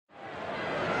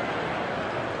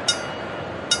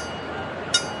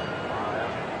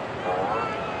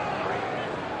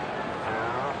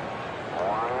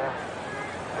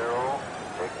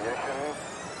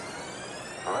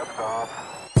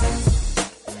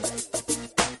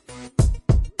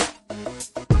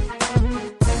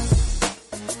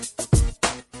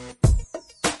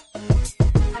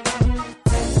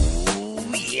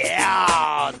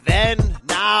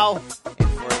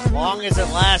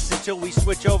until we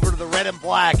switch over to the red and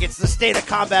black. It's the State of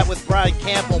Combat with Brian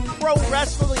Campbell, Pro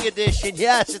Wrestling Edition.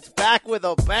 Yes, it's back with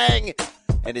a bang,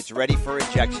 and it's ready for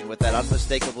injection with that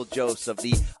unmistakable dose of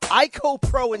the ICO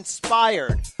Pro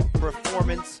inspired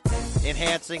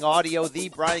performance-enhancing audio. The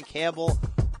Brian Campbell,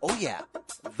 oh yeah,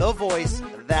 the voice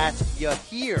that you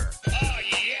hear.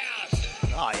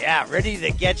 Oh, yeah, ready to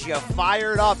get you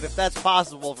fired up, if that's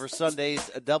possible, for Sunday's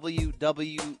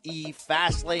WWE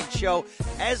Fastlane show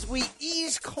as we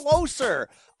ease closer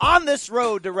on this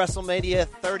road to WrestleMania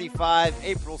 35,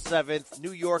 April 7th,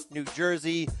 New York, New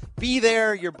Jersey. Be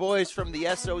there. Your boys from the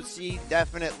SOC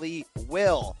definitely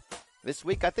will. This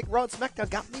week, I think Raw and SmackDown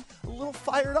got me a little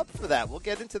fired up for that. We'll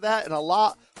get into that and a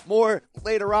lot more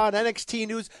later on. NXT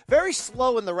news, very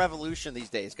slow in the revolution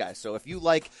these days, guys. So if you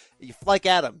like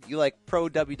Adam, you like pro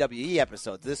WWE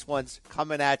episodes, this one's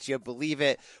coming at you. Believe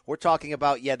it. We're talking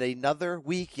about yet another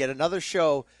week, yet another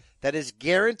show that is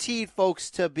guaranteed, folks,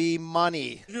 to be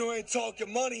money. If you ain't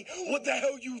talking money, what the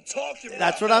hell you talking about?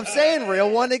 That's what I'm saying,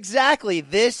 real one. Exactly.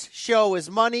 This show is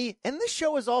money, and this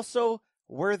show is also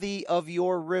worthy of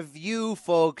your review,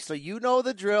 folks. So you know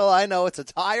the drill. I know it's a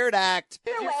tired act.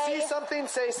 If you see something,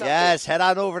 say something. Yes, head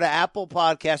on over to Apple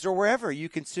Podcasts or wherever you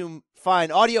consume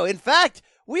fine audio. In fact,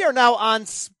 we are now on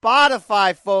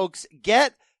Spotify, folks.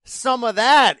 Get some of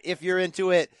that if you're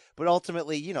into it. But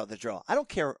ultimately, you know the drill. I don't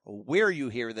care where you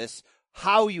hear this,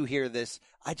 how you hear this.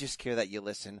 I just care that you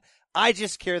listen. I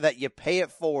just care that you pay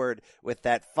it forward with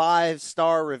that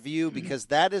 5-star review, because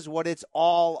that is what it's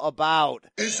all about.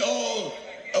 It's all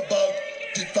about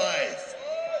the 5.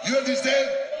 You understand?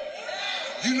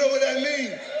 You know what I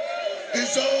mean?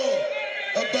 It's all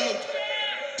about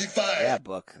the 5. Yeah,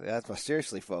 Book. That's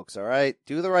seriously, folks, all right?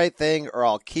 Do the right thing, or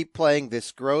I'll keep playing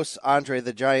this gross Andre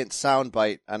the Giant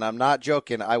soundbite, and I'm not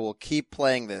joking. I will keep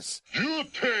playing this. You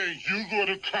think you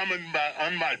gonna come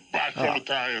on my back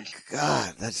sometimes?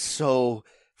 God, that's so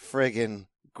friggin'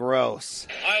 gross.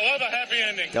 I love a happy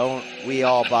ending. Don't we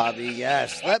all, Bobby?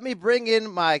 Yes. Let me bring in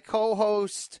my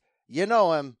co-host. You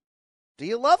know him. Do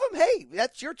you love him? Hey,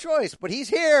 that's your choice, but he's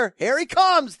here. Here he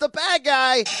comes, the bad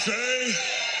guy. Say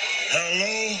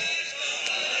hello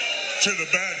to the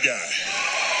bad guy.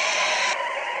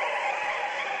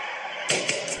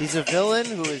 He's a villain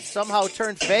who has somehow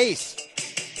turned face.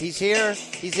 He's here.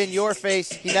 He's in your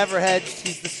face. He never hedged.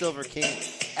 He's the Silver King,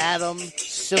 Adam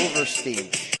Silverstein.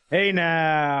 Hey,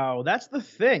 now, that's the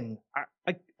thing.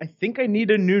 I think I need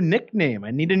a new nickname.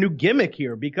 I need a new gimmick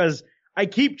here, because I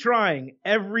keep trying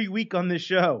every week on this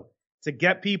show to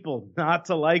get people not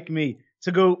to like me,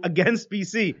 to go against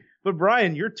BC. But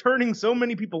Brian, you're turning so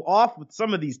many people off with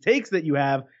some of these takes that you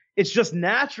have. It's just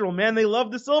natural, man. They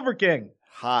love the Silver King.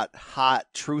 Hot,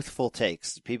 truthful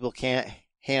takes. People can't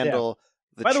handle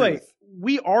the truth. By the way,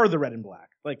 we are the red and black.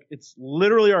 Like, it's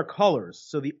literally our colors.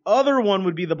 So the other one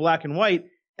would be the black and white.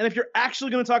 And if you're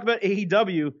actually going to talk about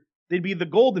AEW, they'd be the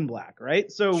gold and black,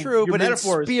 right? So true, but in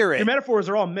spirit, your metaphors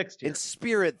are all mixed here. In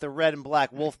spirit, the red and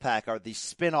black Wolfpack are the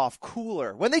spin-off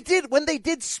cooler. When they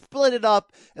did split it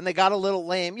up and they got a little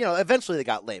lame, you know, eventually they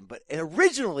got lame, but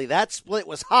originally that split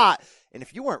was hot. And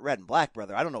if you weren't red and black,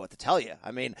 brother, I don't know what to tell you.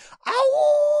 I mean,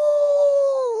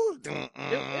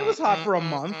 it was hot for a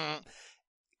month.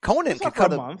 Conan can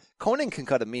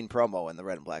cut a mean promo in the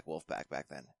red and black Wolfpack back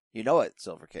then. You know it,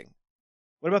 Silver King.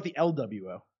 What about the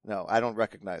LWO? No, I don't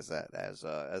recognize that as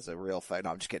a real fight.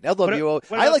 No, I'm just kidding. LWO.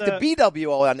 What I like the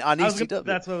BWO on ECW.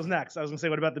 That's what was next. I was going to say,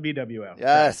 what about the BWO?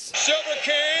 Yes. Silver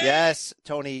King. Yes,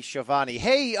 Tony Schiavone.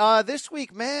 Hey, this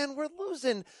week, man, we're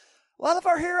losing a lot of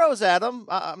our heroes, Adam.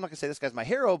 I'm not going to say this guy's my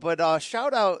hero, but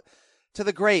shout out to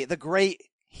the great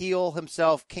heel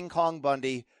himself, King Kong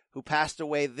Bundy, who passed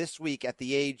away this week at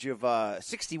the age of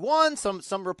 61.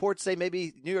 Some reports say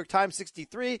maybe New York Times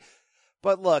 63.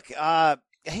 But look, I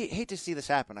hate to see this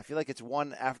happen. I feel like it's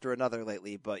one after another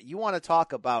lately. But you want to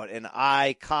talk about an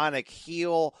iconic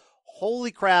heel. Holy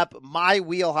crap, my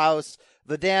wheelhouse.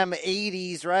 The damn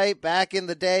 80s, right? Back in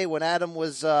the day when Adam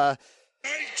was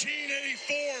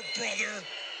 1984, brother.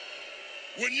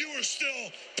 When you were still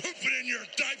pooping in your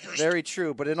diapers. Very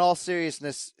true. But in all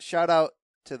seriousness, shout out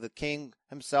to the king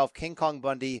himself, King Kong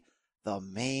Bundy. The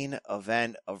main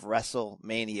event of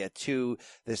WrestleMania 2.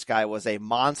 This guy was a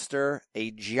monster, a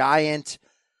giant.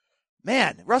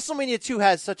 Man, WrestleMania 2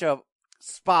 has such a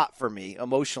spot for me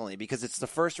emotionally because it's the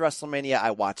first WrestleMania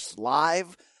I watched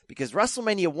live. Because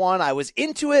WrestleMania 1, I was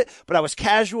into it, but I was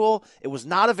casual. It was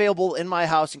not available in my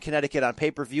house in Connecticut on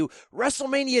pay-per-view.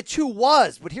 WrestleMania 2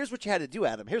 was, but here's what you had to do,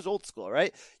 Adam. Here's old school,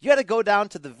 right? You had to go down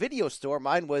to the video store.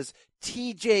 Mine was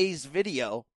TJ's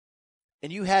Video.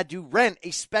 and you had to rent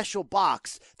a special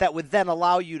box that would then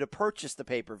allow you to purchase the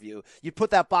pay-per-view. You'd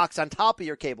put that box on top of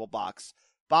your cable box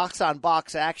on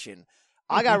box action.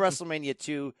 I got WrestleMania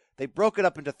 2. They broke it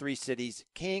up into 3 cities.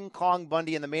 King Kong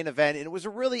Bundy in the main event, and it was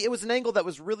an angle that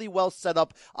was really well set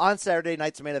up on Saturday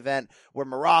night's main event, where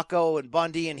Morocco and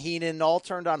Bundy and Heenan all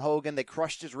turned on Hogan. They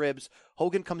crushed his ribs.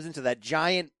 Hogan comes into that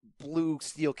giant blue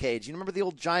steel cage. You remember the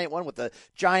old giant one with the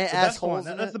giant ass holes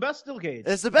in it? That's the best steel cage.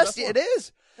 It's the best. It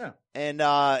is. Yeah. And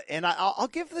I'll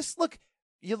give this look.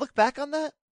 You look back on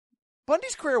that.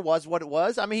 Bundy's career was what it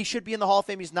was. I mean, he should be in the Hall of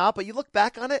Fame. He's not. But you look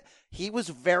back on it, he was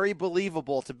very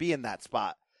believable to be in that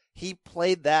spot. He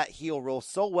played that heel role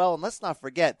so well. And let's not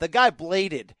forget, the guy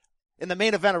bladed in the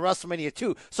main event of WrestleMania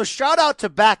 2. So shout out to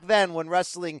back then when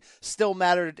wrestling still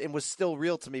mattered and was still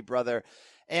real to me, brother.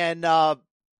 And the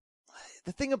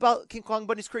thing about King Kong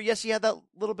Bundy's career, yes, he had that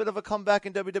little bit of a comeback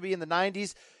in WWE in the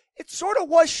 90s. It sort of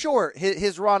was short,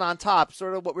 his run on top,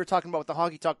 sort of what we were talking about with the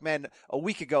Honky Tonk Man a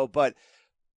week ago. But,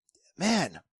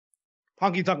 man.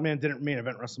 Honky Tonk Man didn't main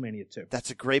event WrestleMania 2. That's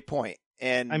a great point.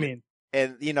 And I mean,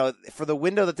 and, you know, for the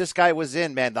window that this guy was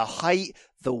in, man, the height,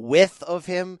 the width of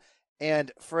him,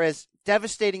 and for as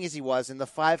devastating as he was, and the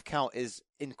 5 count is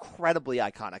incredibly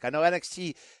iconic. I know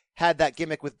NXT had that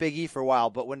gimmick with Big E for a while,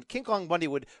 but when King Kong Bundy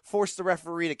would force the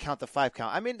referee to count the 5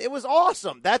 count, I mean, it was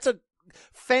awesome. That's a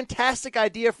fantastic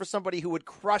idea for somebody who would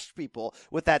crush people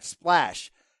with that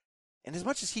splash. And as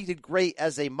much as he did great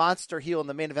as a monster heel in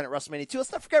the main event at WrestleMania 2,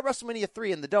 let's not forget WrestleMania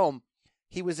 3 in the Dome.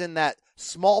 He was in that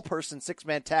small person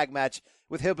 6-man tag match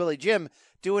with Hillbilly Jim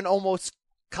doing almost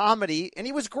comedy, and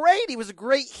he was great. He was a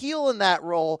great heel in that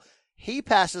role. He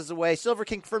passes away. Silver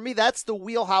King, for me, that's the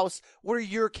wheelhouse. What are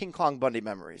your King Kong Bundy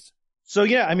memories? So,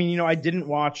 yeah, I mean, you know, I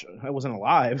wasn't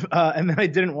alive, and then I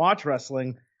didn't watch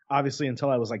wrestling, obviously, until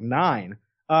I was like 9.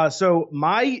 So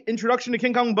my introduction to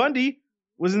King Kong Bundy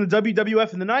was in the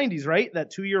WWF in the 90s, right?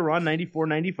 That 2-year run, 94,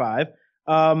 95.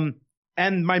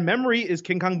 And my memory is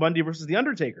King Kong Bundy versus The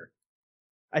Undertaker.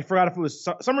 I forgot if it was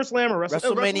SummerSlam or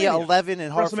WrestleMania 11 in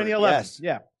Hartford. WrestleMania 11, yes.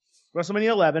 Yeah. WrestleMania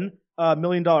 11, $1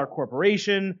 Million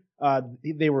Corporation.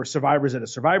 They were survivors at a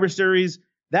Survivor Series.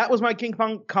 That was my King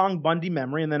Kong Bundy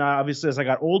memory. And then obviously as I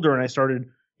got older and I started,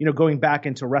 you know, going back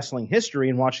into wrestling history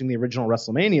and watching the original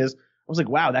WrestleManias, I was like,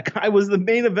 wow, that guy was the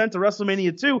main event of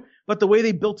WrestleMania 2. But the way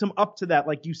they built him up to that,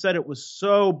 like you said, it was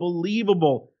so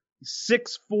believable.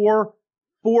 6'4",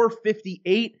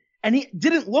 458, and he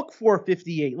didn't look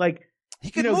 458. Like,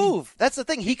 he could move. That's the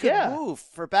thing. He could move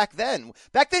for back then.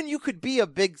 Back then, you could be a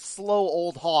big, slow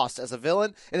old hoss as a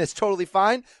villain, and it's totally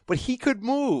fine. But he could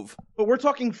move. But we're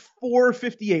talking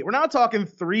 458. We're not talking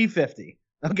 350.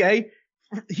 Okay,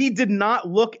 he did not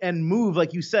look and move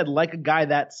like you said, like a guy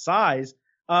that size.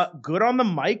 Good on the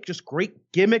mic, just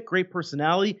great gimmick, great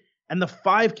personality, and the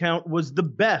 5 count was the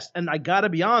best. And I gotta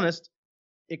be honest,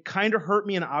 it kind of hurt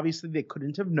me, and obviously they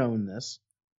couldn't have known this,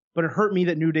 but it hurt me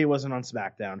that New Day wasn't on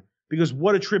SmackDown, because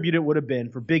what a tribute it would have been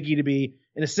for Big E to be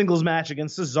in a singles match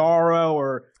against Cesaro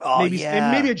or maybe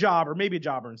a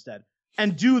jobber instead,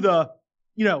 and do the,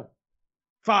 you know,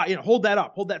 5, you know, hold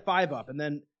that 5 up, and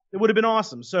then it would have been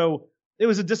awesome. So it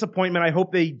was a disappointment. I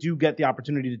hope they do get the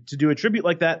opportunity to do a tribute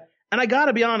like that. And I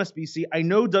gotta be honest, BC, I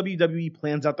know WWE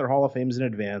plans out their Hall of Fames in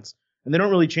advance, and they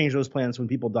don't really change those plans when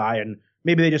people die, and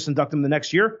maybe they just induct them the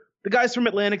next year. The guy's from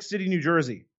Atlantic City, New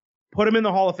Jersey. Put him in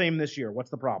the Hall of Fame this year. What's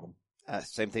the problem?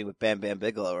 Same thing with Bam Bam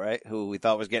Bigelow, right? Who we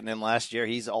thought was getting in last year.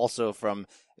 He's also from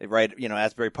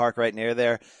Asbury Park, right near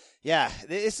there. Yeah,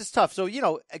 this is tough. So, you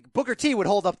know, Booker T would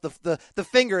hold up the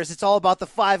fingers. It's all about the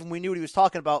 5, and we knew what he was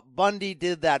talking about. Bundy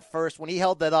did that first. When he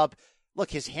held that up, look,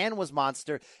 his hand was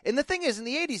monster. And the thing is, in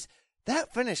the 80s,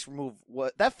 that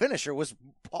finisher was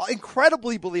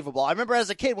incredibly believable. I remember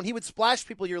as a kid when he would splash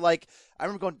people, I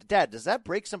remember going, Dad, does that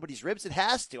break somebody's ribs? It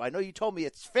has to. I know you told me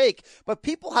it's fake, but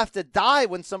people have to die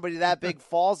when somebody that big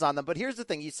falls on them. But here's the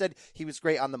thing. You said he was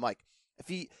great on the mic. If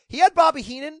he had Bobby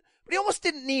Heenan, but he almost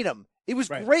didn't need him. It was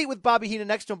great with Bobby Heenan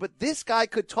next to him, but this guy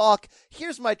could talk.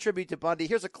 Here's my tribute to Bundy.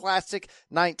 Here's a classic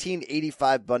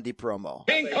 1985 Bundy promo.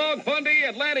 King Kong Bundy,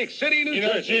 Atlantic City, New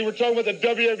Jersey. Gee, we're talking about the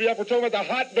WWF. We're talking about the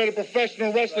hotbed of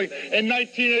professional wrestling in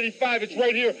 1985. It's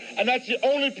right here, and that's the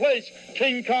only place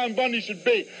King Kong Bundy should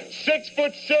be.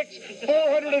 6'6",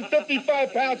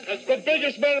 455 pounds, the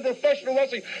biggest man in professional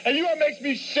wrestling. And you know what makes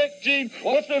me sick, Gene?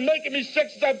 What's been making me sick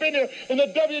since I've been here in the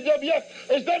WWF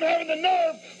is them having the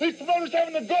nerve, these promoters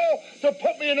having the gall to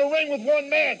put me in the ring with one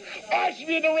man. I should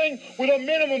be in the ring with a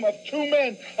minimum of 2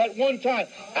 men at one time.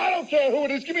 I don't care who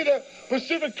it is. Give me the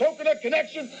Pacific Coconut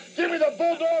Connection. Give me the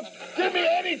Bulldogs. Give me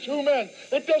any any two men.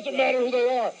 It doesn't matter who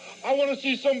they are. I want to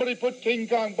see somebody put King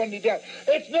Kong Bundy down.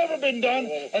 It's never been done,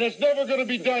 and it's never going to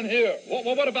be done here.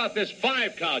 Well, what about this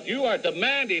 5 count? You are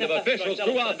demanding of officials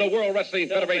throughout the World Wrestling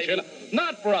Federation,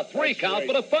 not for a 3 count,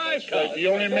 but a 5 count. The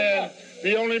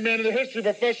only man in the history of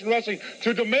professional wrestling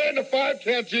to demand a 5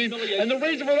 count, Gene. And the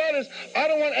reason for that is I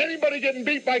don't want anybody getting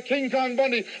beat by King Kong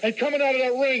Bundy and coming out of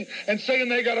that ring and saying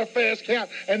they got a fast count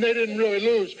and they didn't really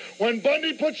lose. When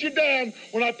Bundy puts you down,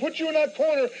 when I put you in that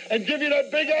corner and give you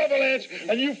that big avalanche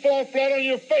and you fall flat on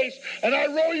your face and I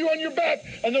roll you on your back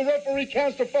and the referee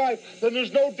counts to 5, then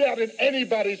there's no doubt in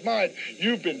anybody's mind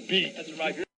you've been beat. That's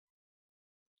right.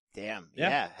 Damn.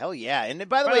 Yeah. Hell yeah. And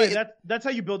by the way, that's how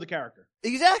you build a character.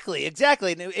 Exactly.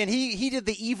 And he did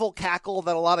the evil cackle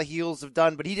that a lot of heels have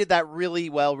done, but he did that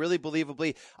really well, really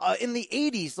believably. In the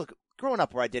 80s, look, growing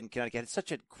up where I did in Connecticut, had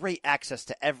such a great access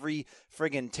to every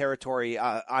friggin' territory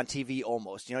on TV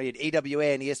almost. You know, you had AWA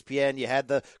and ESPN, you had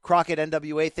the Crockett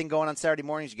NWA thing going on Saturday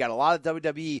mornings, you got a lot of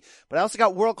WWE, but I also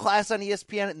got World Class on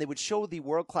ESPN, and they would show the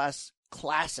World Class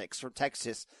classics from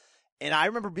Texas. And I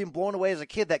remember being blown away as a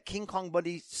kid that King Kong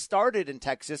Bundy started in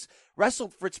Texas,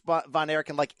 wrestled Fritz von Erich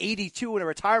in like 82 in a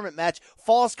retirement match,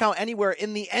 falls count anywhere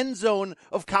in the end zone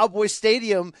of Cowboy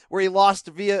Stadium where he lost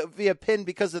via pin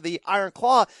because of the Iron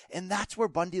Claw. And that's where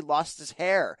Bundy lost his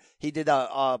hair. He did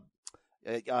a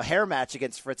hair match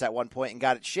against Fritz at one point and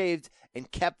got it shaved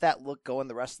and kept that look going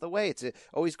the rest of the way. It's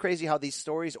always crazy how these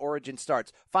stories' origin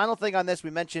starts. Final thing on this, we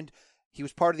mentioned he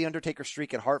was part of the Undertaker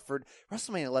streak at Hartford.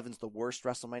 WrestleMania 11 is the worst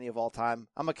WrestleMania of all time.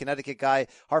 I'm a Connecticut guy.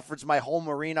 Hartford's my home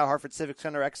arena, Hartford Civic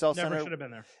Center, XL Center. Never should have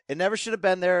been there. It never should have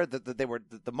been there.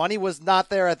 The money was not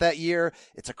there at that year.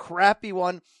 It's a crappy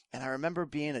one. And I remember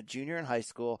being a junior in high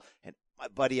school and my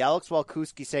buddy Alex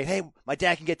Walkuski saying, "Hey, my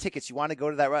dad can get tickets. You want to go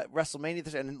to that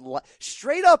WrestleMania?" And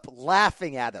straight up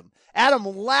laughing at him.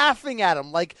 Laughing at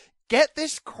him like, get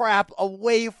this crap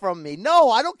away from me.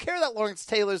 No, I don't care that Lawrence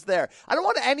Taylor's there. I don't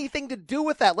want anything to do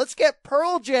with that. Let's get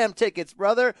Pearl Jam tickets,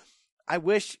 brother. I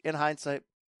wish, in hindsight,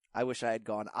 I had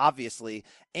gone, obviously.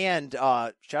 And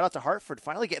shout out to Hartford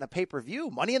finally getting a pay-per-view.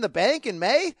 Money in the Bank in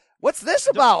May? What's this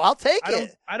about? I'll take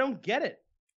it. I don't get it.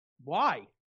 Why?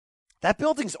 That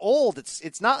building's old.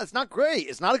 It's not great.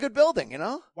 It's not a good building, you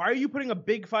know? Why are you putting a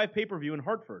Big 5 pay-per-view in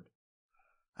Hartford?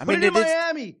 Put it in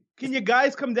Miami. Can you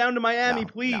guys come down to Miami,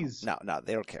 please? No,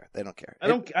 they don't care. They don't care. I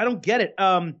don't get it.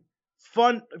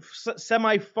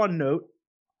 Semi-fun note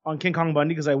on King Kong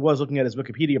Bundy, because I was looking at his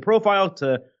Wikipedia profile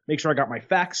to make sure I got my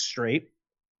facts straight.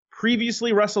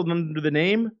 Previously wrestled under the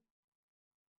name.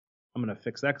 I'm going to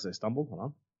fix that because I stumbled. Hold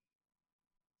on.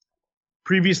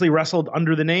 Previously wrestled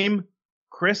under the name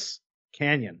Chris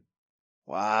Kanyon.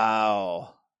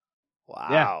 Wow.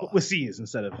 Yeah, with C's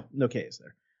instead of no K's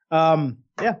there.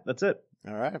 Yeah, that's it.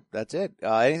 All right, that's it.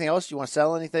 Anything else? You want to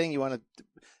sell anything? You want to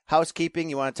housekeeping?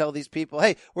 You want to tell these people,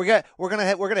 hey, we're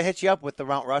gonna hit you up with the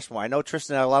Mount Rushmore. I know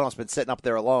Tristan Adelano's been sitting up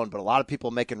there alone, but a lot of people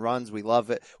making runs. We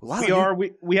love it.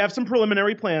 We have some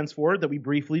preliminary plans for it that we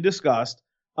briefly discussed.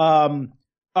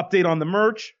 Update on the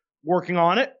merch. Working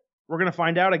on it. We're gonna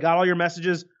find out. I got all your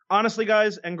messages. Honestly,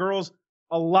 guys and girls,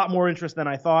 a lot more interest than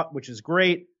I thought, which is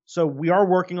great. So we are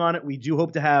working on it. We do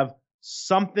hope to have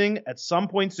something at some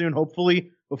point soon,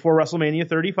 hopefully before WrestleMania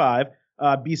 35.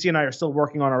 BC and I are still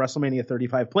working on our WrestleMania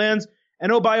 35 plans.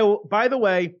 And by the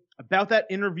way, about that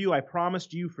interview I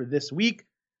promised you for this week,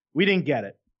 we didn't get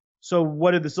it. So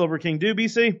what did the Silver King do,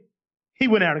 BC? He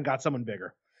went out and got someone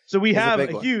bigger. So we have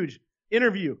a huge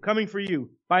interview coming for you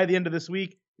by the end of this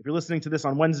week. If you're listening to this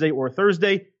on Wednesday or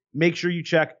Thursday, make sure you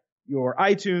check your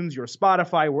iTunes, your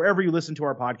Spotify, wherever you listen to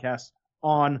our podcasts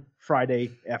on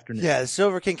Friday afternoon. Yeah, the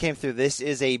Silver King came through. This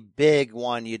is a big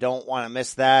one. You don't want to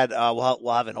miss that.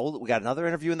 We'll have we got another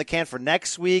interview in the can for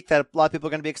next week that a lot of people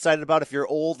are going to be excited about. If you're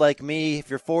old like me,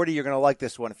 if you're 40, you're going to like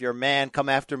this one. If you're a man, come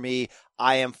after me.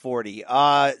 I am 40.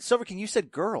 Silver King, you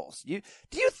said girls. Do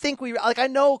you think I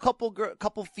know a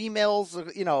couple females,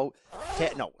 no,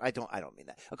 I don't mean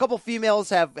that. A couple females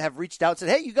have reached out and said,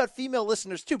 hey, you got female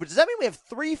listeners too. But does that mean we have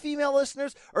 3 female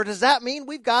listeners? Or does that mean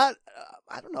we've got,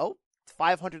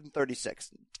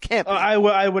 536? Can't be.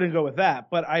 I wouldn't go with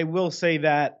that, but I will say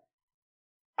that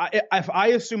if I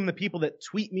assume the people that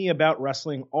tweet me about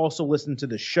wrestling also listen to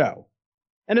the show,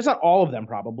 and it's not all of them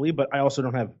probably, but I also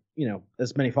don't have,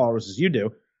 as many followers as you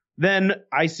do, then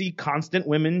I see constant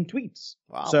women tweets.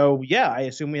 Wow. So yeah, I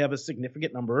assume we have a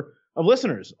significant number of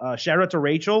listeners. Shout out to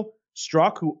Rachel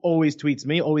Struck, who always tweets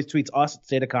me, always tweets us at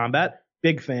State of Combat.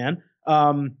 Big fan.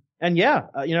 And yeah,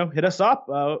 hit us up.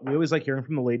 We always like hearing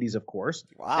from the ladies, of course.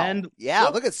 Wow. And yeah,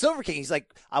 look at Silver King. He's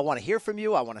like, I want to hear from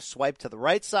you. I want to swipe to the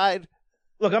right side.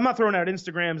 look, I'm not throwing out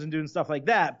Instagrams and doing stuff like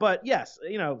that, but yes,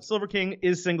 Silver King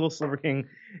is single. Silver King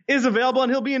is available,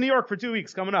 and he'll be in New York for 2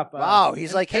 weeks coming up. Wow,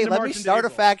 he's like, hey, let me start a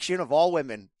faction of all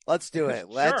women. Let's do it.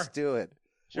 Let's do it.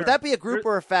 Sure. Would that be a group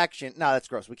or a faction? No, that's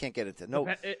gross. We can't get into it. No.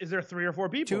 Is there 3 or 4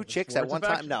 people? 2 chicks at one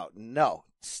time? No.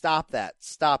 Stop that.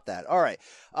 All right.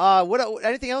 What?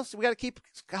 Anything else? We got to keep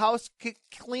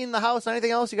clean the house.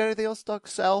 Anything else? You got anything else to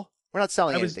sell? We're not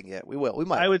selling anything yet. We will. We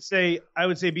might. I would say,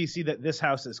 BC, that this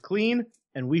house is clean,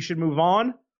 and we should move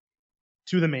on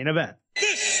to the main event.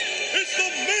 This is the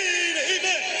main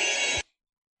event.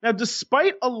 Now,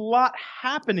 despite a lot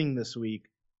happening this week,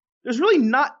 there's really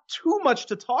not too much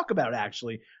to talk about,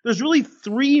 actually. There's really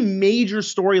 3 major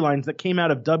storylines that came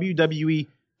out of WWE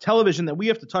television that we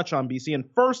have to touch on, BC. And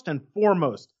first and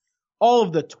foremost, all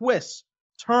of the twists,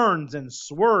 turns, and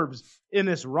swerves in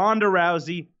this Ronda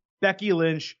Rousey, Becky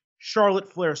Lynch,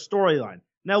 Charlotte Flair storyline.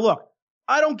 Now, look,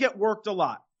 I don't get worked a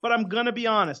lot, but I'm going to be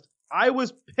honest. I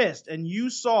was pissed, and you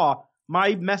saw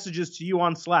my messages to you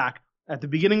on Slack at the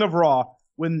beginning of Raw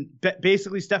when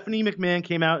basically Stephanie McMahon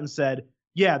came out and said,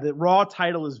 yeah, the Raw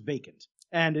title is vacant,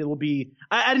 and it'll be –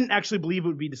 I didn't actually believe it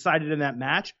would be decided in that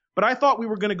match, but I thought we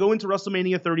were going to go into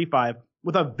WrestleMania 35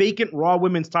 with a vacant Raw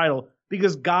Women's title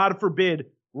because, God forbid,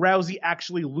 Rousey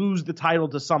actually lose the title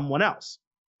to someone else.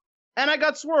 And I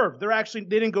got swerved. They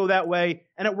didn't go that way,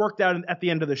 and it worked out at the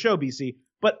end of the show, BC.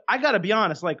 But I got to be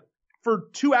honest, like, for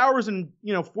 2 hours and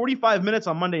 45 minutes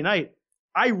on Monday night,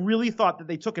 I really thought that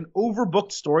they took an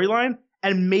overbooked storyline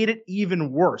and made it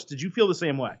even worse. Did you feel the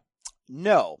same way?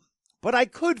 No, but I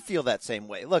could feel that same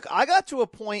way. Look, I got to a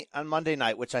point on Monday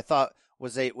night, which I thought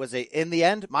was in the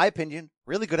end, my opinion,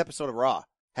 really good episode of Raw.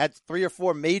 Had 3 or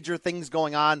 4 major things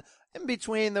going on. In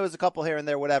between, there was a couple here and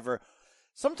there, whatever.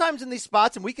 Sometimes in these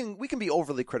spots, and we can be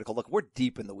overly critical. Look, we're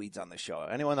deep in the weeds on this show.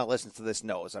 Anyone that listens to this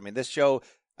knows. I mean, this show,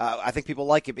 I think people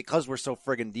like it because we're so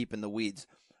friggin' deep in the weeds.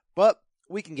 But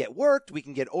we can get worked. We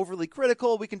can get overly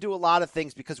critical. We can do a lot of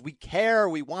things because we care.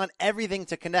 We want everything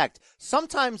to connect.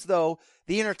 Sometimes, though,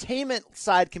 the entertainment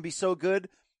side can be so good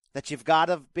that you've got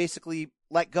to basically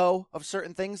let go of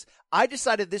certain things. I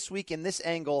decided this week in this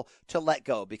angle to let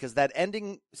go because that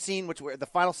ending scene, the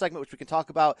final segment, which we can talk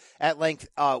about at length,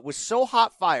 was so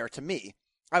hot fire to me.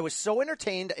 I was so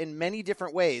entertained in many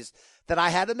different ways that I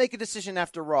had to make a decision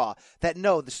after Raw that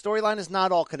no, the storyline is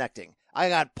not all connecting. I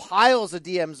got piles of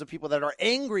DMs of people that are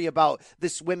angry about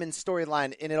this women's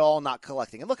storyline and it all not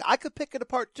collecting. And look, I could pick it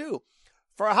apart too.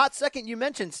 For a hot second, you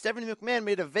mentioned Stephanie McMahon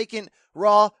made a vacant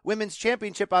Raw Women's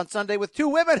Championship on Sunday with 2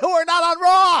 women who are not on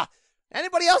Raw.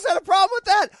 Anybody else had a problem with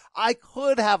that? I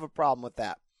could have a problem with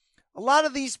that. A lot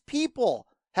of these people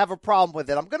have a problem with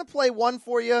it. I'm going to play one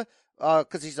for you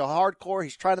because he's a hardcore.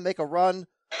 He's trying to make a run.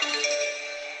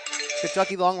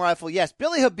 Kentucky Long Rifle, yes.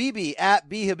 Billy Habibi at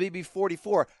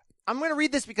BHabibi44. I'm going to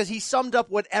read this because he summed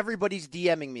up what everybody's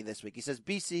DMing me this week. He says,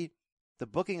 BC, the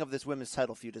booking of this women's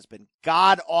title feud has been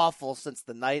god-awful since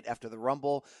the night after the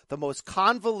Rumble. The most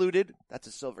convoluted, that's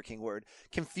a Silver King word,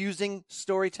 confusing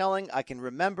storytelling I can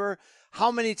remember.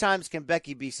 How many times can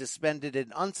Becky be suspended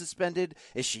and unsuspended?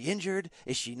 Is she injured?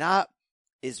 Is she not?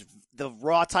 Is the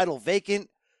Raw title vacant?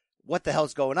 What the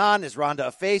hell's going on? Is Ronda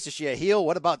a face? Is she a heel?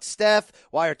 What about Steph?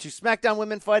 Why are 2 SmackDown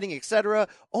women fighting, etc.?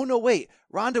 Oh, no, wait.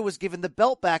 Ronda was given the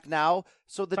belt back now,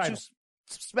 so the title.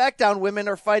 2 SmackDown women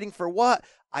are fighting for what?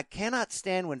 I cannot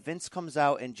stand when Vince comes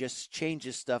out and just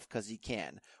changes stuff because he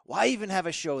can. Why even have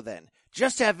a show then?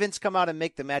 Just have Vince come out and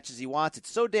make the matches he wants.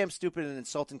 It's so damn stupid and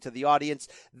insulting to the audience.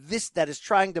 That is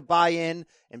trying to buy in.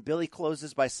 And Billy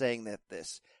closes by saying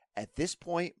at this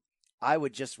point, I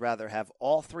would just rather have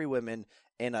all 3 women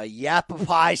in a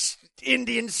Yapapai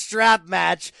Indian strap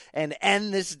match and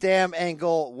end this damn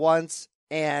angle once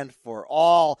and for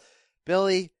all.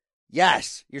 Billy,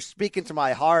 yes, you're speaking to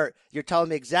my heart. You're telling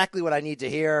me exactly what I need to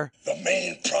hear. The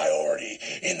main priority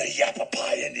in the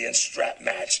Yapapai Indian strap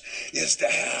match is to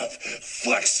have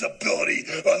flexibility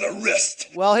on the wrist.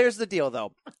 Well, here's the deal,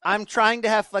 though. I'm trying to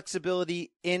have flexibility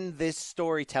in this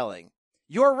storytelling.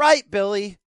 You're right,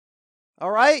 Billy. All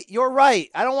right? You're right.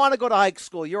 I don't want to go to high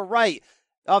school. You're right.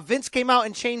 Vince came out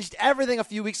and changed everything a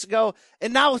few weeks ago,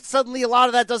 and now suddenly a lot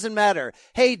of that doesn't matter.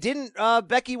 Hey, didn't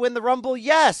Becky win the Rumble?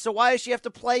 Yes. So why does she have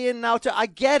to play in now? I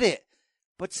get it.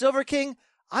 But Silver King,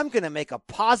 I'm going to make a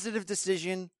positive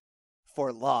decision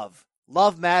for love.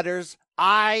 Love matters.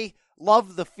 I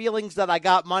love the feelings that I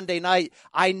got Monday night.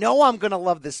 I know I'm going to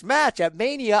love this match at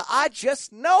Mania. I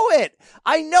just know it.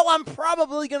 I know I'm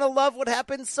probably going to love what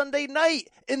happens Sunday night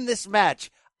in this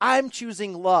match. I'm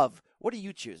choosing love. What are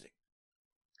you choosing?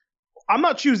 I'm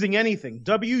not choosing anything.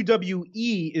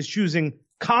 WWE is choosing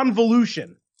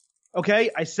convolution. Okay?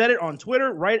 I said it on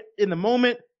Twitter right in the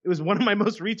moment. It was one of my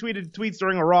most retweeted tweets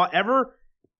during a Raw ever.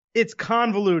 It's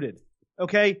convoluted,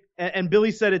 okay? And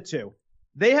Billy said it too.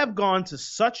 They have gone to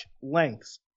such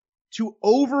lengths to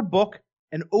overbook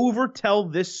and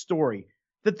overtell this story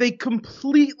that they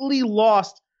completely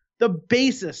lost the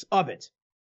basis of it.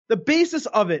 The basis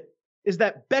of it is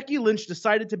that Becky Lynch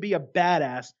decided to be a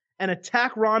badass and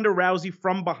attack Ronda Rousey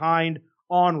from behind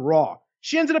on Raw.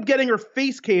 She ended up getting her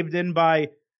face caved in by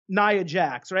Nia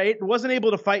Jax, right? Wasn't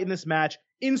able to fight in this match,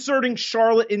 inserting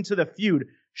Charlotte into the feud.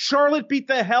 Charlotte beat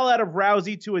the hell out of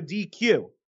Rousey to a DQ,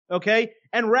 okay?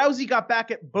 And Rousey got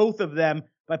back at both of them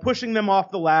by pushing them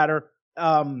off the ladder.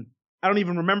 I don't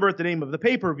even remember the name of the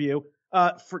pay-per-view,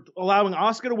 for allowing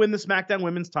Asuka to win the SmackDown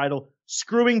Women's title,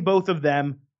 screwing both of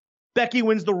them. Becky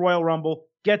wins the Royal Rumble,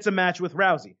 gets a match with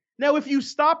Rousey. Now, if you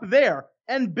stop there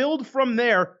and build from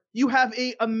there, you have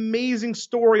an amazing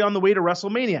story on the way to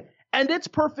WrestleMania. And it's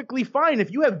perfectly fine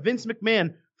if you have Vince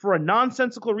McMahon, for a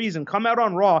nonsensical reason, come out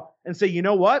on Raw and say, you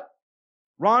know what?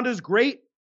 Ronda's great.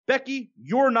 Becky,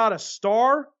 you're not a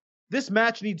star. This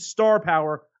match needs star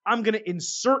power. I'm going to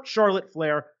insert Charlotte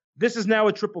Flair. This is now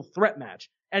a triple threat match.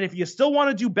 And if you still want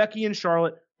to do Becky and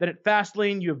Charlotte, then at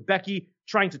Fastlane, you have Becky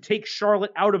trying to take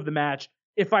Charlotte out of the match.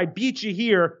 If I beat you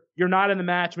here, you're not in the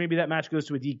match. Maybe that match goes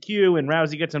to a DQ and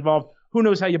Rousey gets involved. Who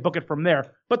knows how you book it from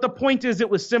there? But the point is, it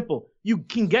was simple. You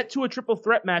can get to a triple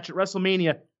threat match at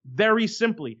WrestleMania very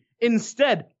simply.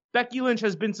 Instead, Becky Lynch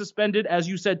has been suspended, as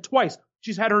you said, twice.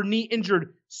 She's had her knee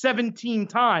injured 17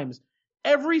 times.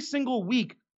 Every single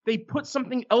week, they put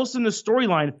something else in the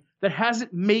storyline that has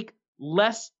it make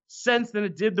less sense than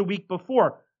it did the week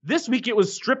before. This week, it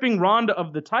was stripping Ronda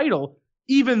of the title,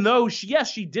 even though,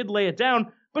 she did lay it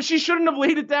down, but she shouldn't have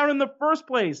laid it down in the first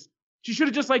place. She should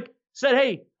have just, said,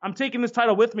 hey, I'm taking this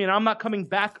title with me, and I'm not coming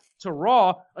back to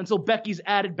Raw until Becky's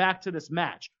added back to this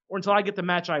match, or until I get the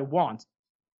match I want.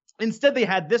 Instead, they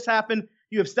had this happen.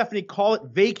 You have Stephanie call it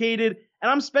vacated,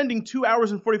 and I'm spending 2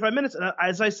 hours and 45 minutes. And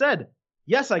as I said,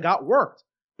 yes, I got worked,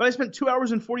 but I spent 2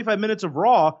 hours and 45 minutes of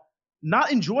Raw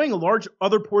not enjoying a large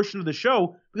other portion of the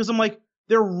show because I'm like,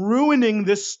 they're ruining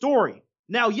this story.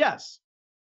 Now, yes,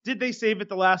 did they save it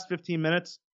the last 15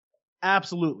 minutes?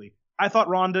 Absolutely. I thought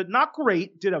Ronda, not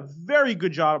great, did a very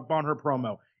good job on her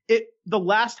promo. The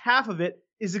last half of it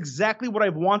is exactly what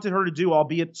I've wanted her to do,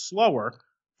 albeit slower.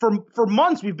 For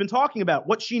months, we've been talking about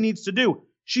what she needs to do.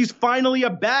 She's finally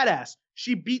a badass.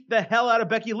 She beat the hell out of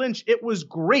Becky Lynch. It was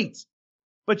great.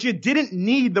 But you didn't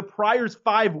need the prior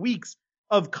 5 weeks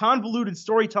of convoluted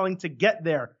storytelling to get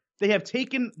there. They have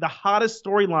taken the hottest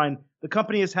storyline the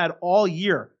company has had all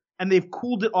year, and they've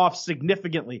cooled it off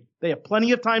significantly. They have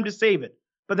plenty of time to save it,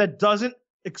 but that doesn't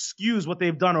excuse what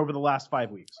they've done over the last 5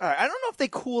 weeks. All right, I don't know if they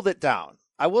cooled it down.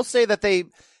 I will say that they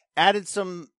added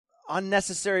some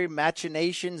unnecessary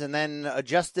machinations and then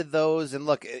adjusted those. And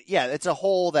look, yeah, it's a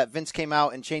hole that Vince came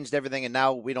out and changed everything, and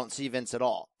now we don't see Vince at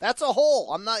all. That's a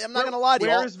hole. I'm not going to lie to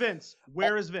you. Where is Vince?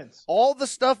 Where is Vince? All the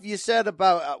stuff you said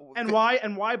about and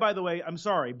why, by the way, I'm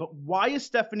sorry, but why is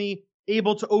Stephanie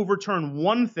able to overturn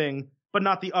one thing but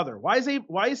not the other? Why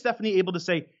is Stephanie able to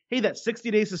say, hey, that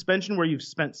 60-day suspension where you've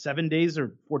spent 7 days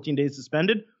or 14 days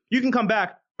suspended, you can come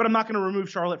back, but I'm not going to remove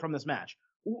Charlotte from this match?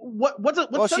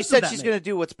 Well, she said she's going to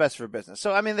do what's best for business.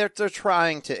 So, I mean, they're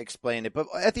trying to explain it, but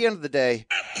at the end of the day,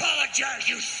 apologize,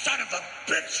 you son of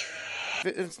a bitch.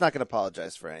 Vince not going to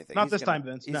apologize for anything. Not this time,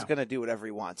 Vince. He's going to do whatever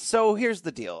he wants. So here's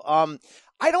the deal.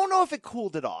 I don't know if it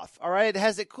cooled it off. All right,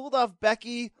 has it cooled off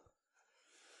Becky?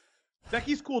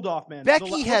 Becky's cooled off, man.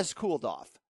 Becky has cooled off.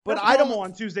 But her I don't. Promo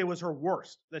on Tuesday was her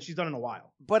worst that she's done in a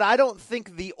while. But I don't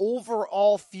think the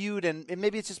overall feud, and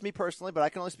maybe it's just me personally, but I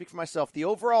can only speak for myself. The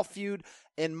overall feud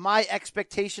and my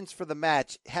expectations for the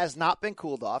match has not been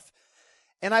cooled off.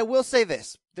 And I will say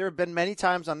this: there have been many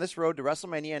times on this road to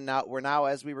WrestleMania, and we're now,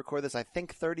 as we record this, I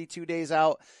think 32 days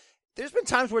out. There's been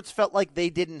times where it's felt like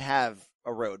they didn't have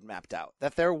a road mapped out,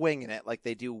 that they're winging it like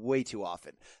they do way too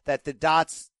often, that the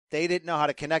dots. They didn't know how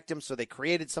to connect them, so they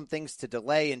created some things to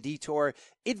delay and detour.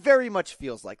 It very much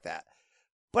feels like that.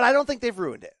 But I don't think they've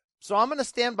ruined it. So I'm going to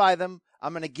stand by them.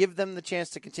 I'm going to give them the chance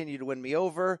to continue to win me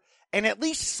over. And at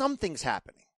least something's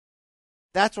happening.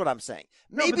 That's what I'm saying.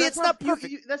 Maybe it's not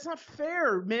perfect. That's not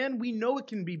fair, man. We know it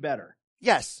can be better.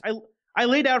 Yes. I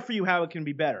laid out for you how it can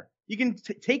be better. You can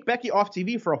take Becky off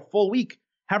TV for a full week.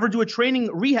 Have her do a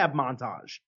training rehab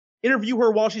montage. Interview her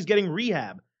while she's getting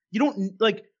rehab. You don't,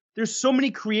 there's so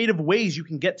many creative ways you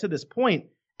can get to this point,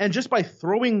 and just by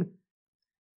throwing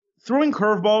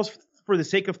curveballs for the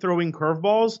sake of throwing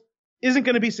curveballs isn't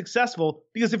going to be successful,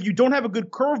 because if you don't have a good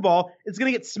curveball, it's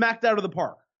going to get smacked out of the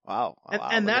park. Wow.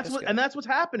 And that's what's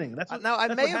happening. That's what now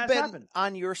I may have been happened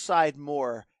on your side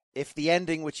more if the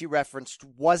ending, which you referenced,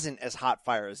 wasn't as hot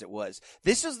fire as it was.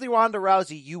 This is the Ronda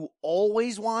Rousey you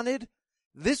always wanted.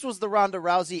 This was the Ronda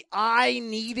Rousey I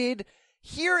needed.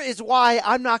 Here is why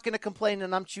I'm not going to complain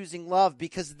and I'm choosing love,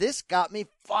 because this got me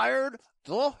fired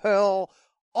the hell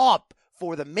up.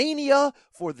 For the Mania,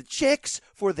 for the chicks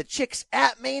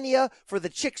at Mania, for the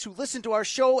chicks who listen to our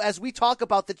show as we talk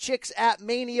about the chicks at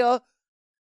Mania.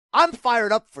 I'm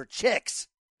fired up for chicks.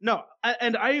 No,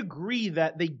 and I agree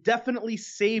that they definitely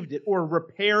saved it or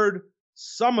repaired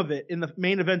some of it in the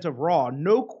main event of Raw,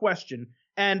 no question.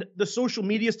 And the social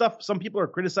media stuff, some people are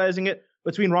criticizing it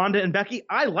between Ronda and Becky.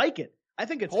 I like it. I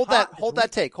think it's hold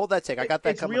that take. I got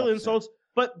that. It's real insults,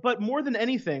 but more than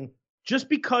anything, just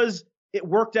because it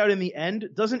worked out in the end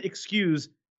doesn't excuse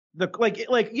the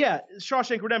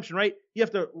Shawshank Redemption, right? You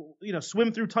have to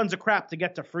swim through tons of crap to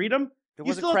get to freedom.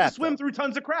 You still have to swim through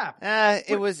tons of crap.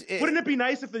 Wouldn't it be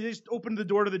nice if they just opened the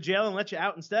door to the jail and let you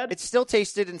out instead? It still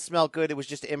tasted and smelled good. It was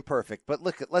just imperfect. But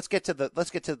look, let's get to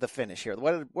the finish here.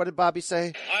 What did Bobby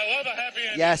say? I love a happy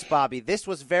ending. Yes, Bobby. This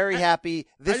was very happy.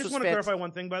 I just want to clarify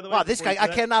one thing, by the way. Wow, this guy, I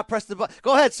cannot press the button.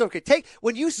 Go ahead, Soke.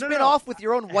 When you spin off with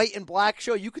your own white and black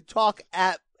show, you could talk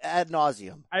ad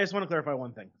nauseum. I just want to clarify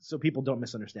one thing so people don't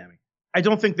misunderstand me. I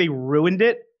don't think they ruined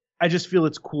it. I just feel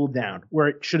it's cooled down where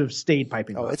it should have stayed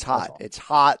piping hot. Oh, it's hot. It's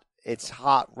hot. It's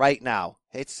hot right now.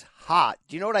 It's hot.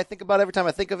 Do you know what I think about every time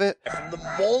I think of it? From the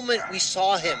moment we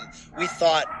saw him, we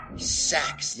thought,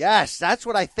 sex. Yes, that's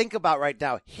what I think about right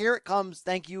now. Here it comes.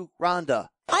 Thank you, Rhonda.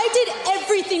 I did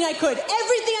everything I could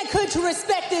to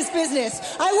respect this business.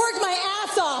 I worked my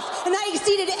ass off, and I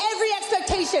exceeded every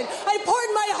expectation. I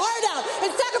poured my heart out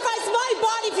and sacrificed my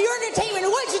body for your entertainment.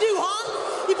 And what'd you do,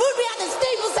 huh? You put me at the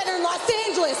Staples Center in Los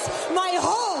Angeles, my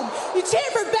home. You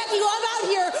cheered for Becky while I'm out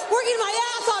here working my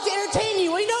ass off to entertain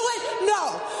you. And you know what?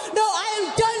 No, I am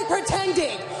done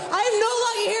pretending. I am no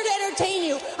longer here to entertain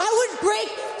you. I would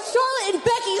break Charlotte and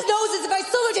Becky's noses if I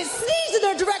so much as sneezed in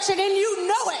their direction, and you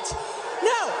know it.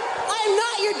 No, I am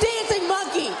not your dancing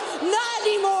monkey. Not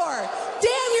anymore.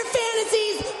 Damn your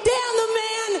fantasies. Damn the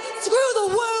man. Screw the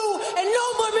woo. And no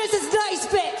more Mrs. Nice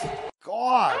Fit.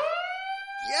 God.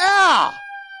 Yeah.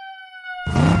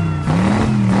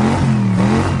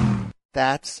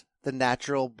 That's the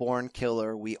natural born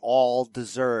killer we all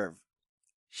deserve.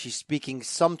 She's speaking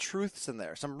some truths in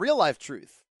there, some real life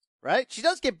truth, right? She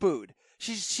does get booed.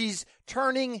 She's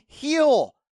turning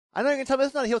heel. I know you're going to tell me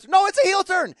it's not a heel turn. No, it's a heel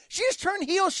turn. She just turned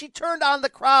heel. She turned on the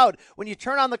crowd. When you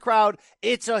turn on the crowd,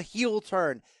 it's a heel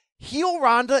turn. Heel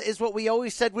Ronda is what we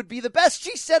always said would be the best.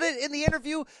 She said it in the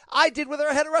interview I did with her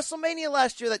ahead of WrestleMania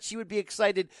last year that she would be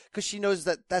excited because she knows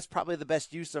that that's probably the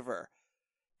best use of her.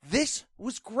 This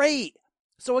was great.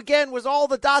 So again, was all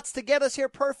the dots to get us here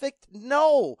perfect?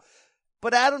 No.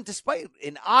 But Adam, despite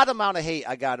an odd amount of hate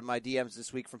I got in my DMs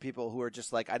this week from people who are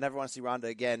just like, I never want to see Ronda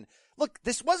again. Look,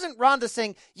 this wasn't Ronda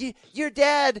saying, your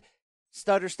dad,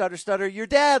 stutter, stutter, stutter, your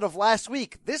dad of last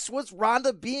week. This was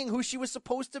Ronda being who she was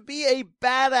supposed to be, a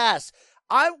badass.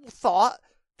 I thought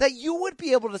that you would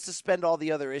be able to suspend all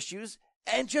the other issues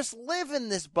and just live in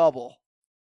this bubble.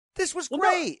 This was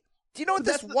great. Do you know what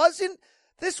this wasn't?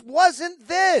 This wasn't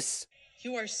this.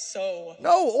 You are so...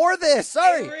 No, or this,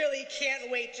 sorry. I really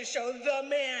can't wait to show the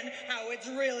man how it's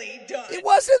really done. It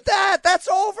wasn't that. That's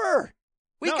over.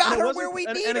 We got her where we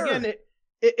need her. And again,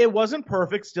 it wasn't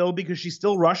perfect still because she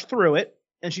still rushed through it,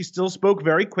 and she still spoke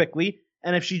very quickly.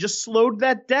 And if she just slowed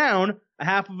that down a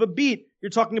half of a beat, you're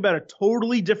talking about a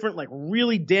totally different, like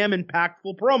really damn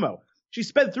impactful promo. She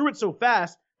sped through it so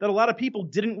fast that a lot of people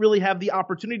didn't really have the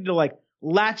opportunity to like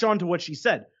latch onto what she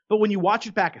said. But when you watch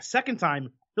it back a second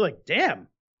time, you're like, damn,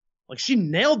 like she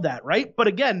nailed that, right? But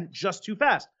again, just too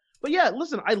fast. But yeah,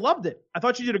 listen, I loved it. I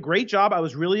thought she did a great job. I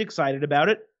was really excited about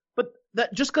it. But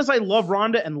that just because I love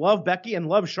Ronda and love Becky and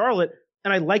love Charlotte,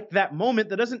 and I liked that moment,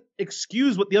 that doesn't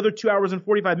excuse what the other 2 hours and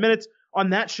 45 minutes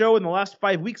on that show in the last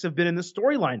 5 weeks have been in this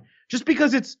storyline. Just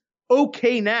because it's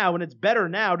okay now and it's better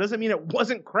now doesn't mean it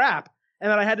wasn't crap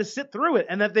and that I had to sit through it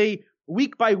and that they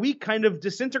week by week kind of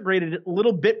disintegrated it a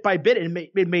little bit by bit and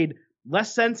it made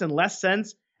less sense and less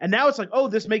sense. And now it's like, oh,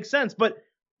 this makes sense. But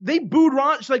they booed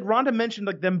Ronda, like Ronda mentioned,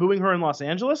 like them booing her in Los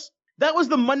Angeles. That was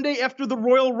the Monday after the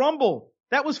Royal Rumble.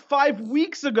 That was 5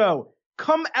 weeks ago.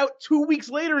 Come out 2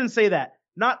 weeks later and say that.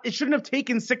 It shouldn't have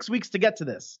taken 6 weeks to get to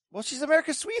this. Well, she's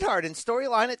America's sweetheart. In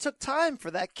storyline, it took time for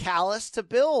that callus to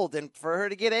build and for her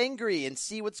to get angry and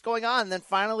see what's going on. And then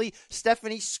finally,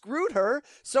 Stephanie screwed her,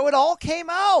 so it all came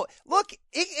out. Look,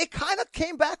 it kind of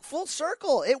came back full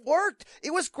circle. It worked.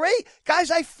 It was great. Guys,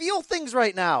 I feel things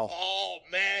right now. Oh,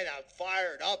 man, I'm fired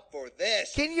fired up for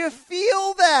this. Can you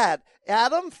feel that,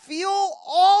 Adam? Feel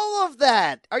all of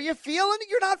that. Are you feeling it?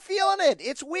 You're not feeling it.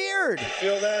 It's weird.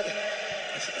 Feel that?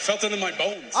 I felt it in my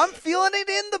bones. I'm feeling it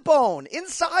in the bone,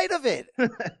 inside of it.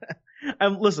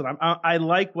 Listen, I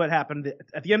like what happened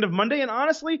at the end of Monday, and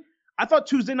honestly, I thought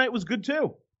Tuesday night was good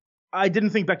too. I didn't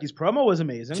think Becky's promo was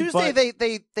amazing. Tuesday,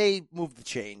 they moved the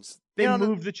chains. They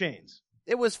moved the chains.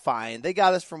 It was fine. They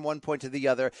got us from one point to the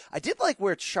other. I did like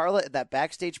where Charlotte in that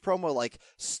backstage promo like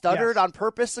stuttered on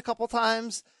purpose a couple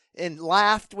times and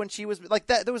laughed when she was like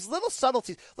that. There was little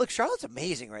subtleties. Look, Charlotte's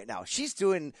amazing right now. She's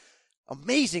doing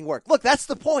amazing work. Look, that's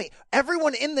the point.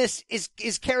 Everyone in this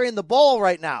is carrying the ball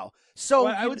right now. So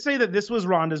I would say that this was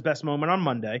Ronda's best moment on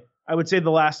Monday. I would say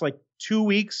the last 2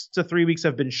 weeks to 3 weeks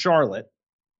have been Charlotte,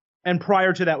 and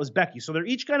prior to that was Becky. So they're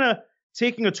each kind of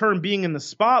taking a turn being in the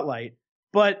spotlight,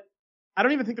 but I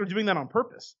don't even think they're doing that on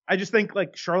purpose. I just think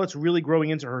Charlotte's really growing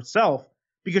into herself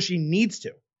because she needs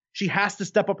to. She has to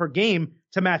step up her game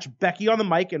to match Becky on the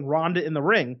mic and Ronda in the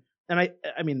ring. And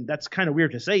I mean, that's kind of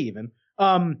weird to say even.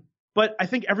 But I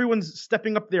think everyone's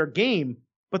stepping up their game,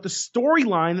 but the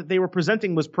storyline that they were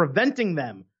presenting was preventing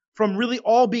them from really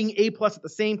all being A+ at the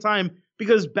same time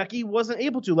because Becky wasn't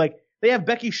able to. They have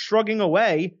Becky shrugging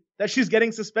away that she's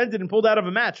getting suspended and pulled out of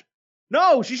a match.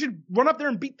 No, she should run up there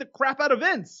and beat the crap out of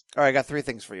Vince. All right, I got 3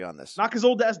 things for you on this. Knock his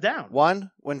old ass down.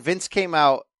 1, when Vince came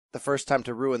out the first time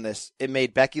to ruin this, it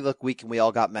made Becky look weak and we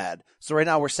all got mad. So right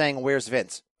now we're saying, where's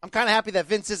Vince? I'm kind of happy that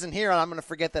Vince isn't here and I'm going to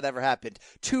forget that ever happened.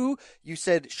 2, you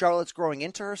said Charlotte's growing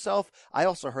into herself. I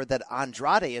also heard that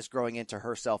Andrade is growing into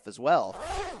herself as well.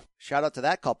 Shout out to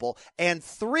that couple. And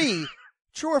 3,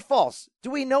 true or false? Do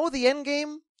we know the end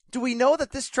game? Do we know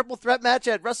that this triple threat match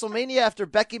at WrestleMania after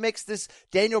Becky makes this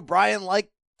Daniel Bryan-like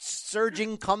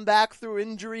surging comeback through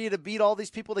injury to beat all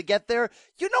these people to get there?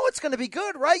 You know it's going to be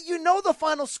good, right? You know the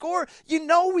final score. You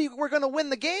know we're going to win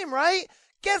the game, right?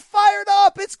 Get fired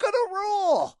up. It's going to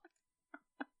rule.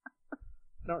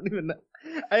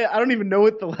 I don't even know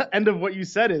what the end of what you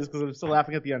said is because I'm still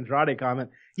laughing at the Andrade comment.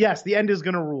 Yes, the end is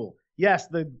going to rule. Yes,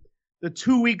 the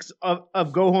 2 weeks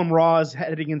of Go Home Raws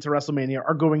heading into WrestleMania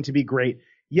are going to be great.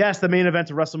 Yes, the main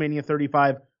event of WrestleMania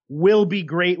 35 will be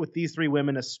great with these 3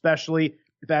 women, especially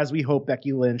as we hope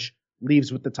Becky Lynch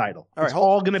leaves with the title. All right, it's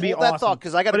all going to be awesome. That thought,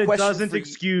 'cause I got a question. But it doesn't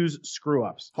excuse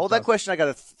screw-ups. Hold that question. I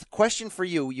got a question for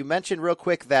you. You mentioned real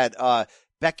quick that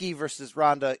Becky versus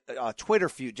Ronda Twitter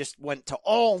feud just went to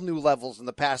all new levels in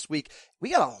the past week.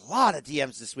 We got a lot of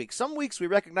DMs this week. Some weeks we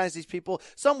recognize these people.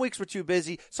 Some weeks we're too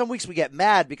busy. Some weeks we get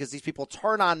mad because these people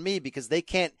turn on me because they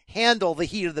can't handle the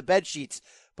heat of the bed sheets.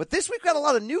 But this week we got a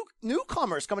lot of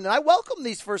newcomers coming in. I welcome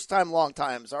these first-time,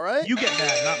 long-times, all right? You get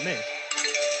mad, not me.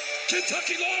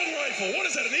 Kentucky Long Rifle. What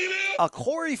is that, an email?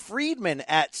 Corey Friedman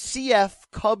at CF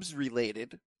Cubs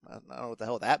related. I don't know what the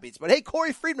hell that means. But hey,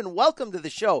 Corey Friedman, welcome to the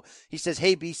show. He says,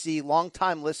 hey, BC,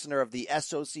 longtime listener of the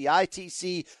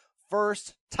SOCITC,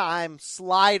 first-time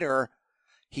slider.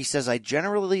 He says, I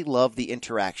generally love the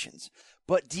interactions,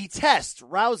 but detest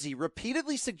Rousey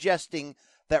repeatedly suggesting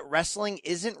that wrestling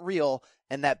isn't real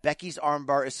and that Becky's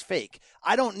armbar is fake.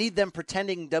 I don't need them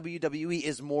pretending WWE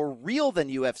is more real than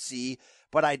UFC,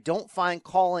 but I don't find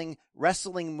calling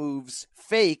wrestling moves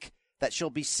fake that she'll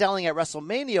be selling at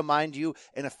WrestleMania, mind you,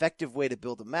 an effective way to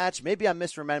build a match. Maybe I'm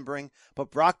misremembering,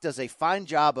 but Brock does a fine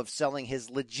job of selling his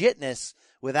legitness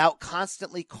without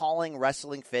constantly calling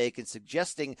wrestling fake and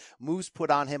suggesting moves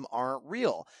put on him aren't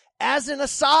real. As an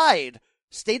aside,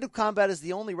 State of Combat is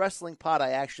the only wrestling pod I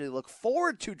actually look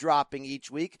forward to dropping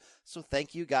each week, so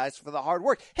thank you guys for the hard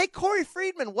work. Hey, Corey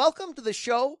Friedman, welcome to the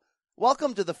show.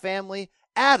 Welcome to the family.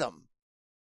 Adam,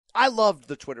 I loved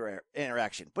the Twitter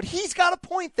interaction, but he's got a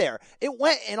point there. It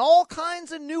went in all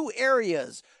kinds of new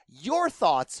areas. Your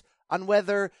thoughts on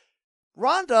whether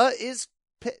Ronda is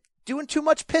doing too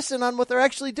much pissing on what they're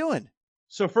actually doing?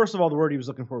 So first of all, the word he was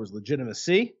looking for was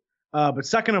legitimacy. But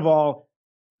second of all,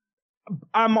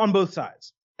 I'm on both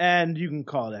sides, and you can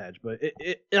call it a hedge, but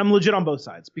I'm legit on both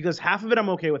sides because half of it I'm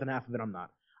okay with and half of it I'm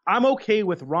not. I'm okay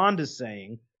with Ronda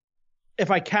saying, if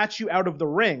I catch you out of the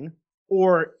ring,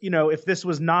 or, if this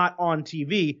was not on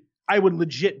TV, I would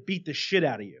legit beat the shit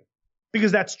out of you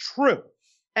because that's true.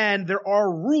 And there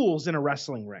are rules in a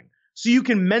wrestling ring. So you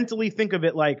can mentally think of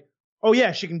it like, oh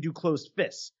yeah, she can do closed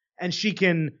fists and she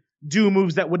can do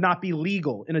moves that would not be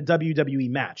legal in a WWE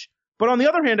match. But on the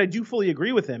other hand, I do fully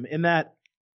agree with him in that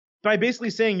by basically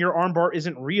saying your armbar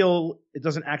isn't real, it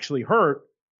doesn't actually hurt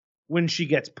when she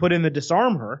gets put in the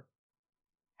disarm her,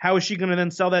 how is she going to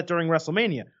then sell that during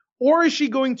WrestleMania? Or is she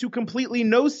going to completely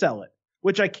no-sell it,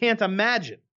 which I can't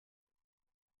imagine.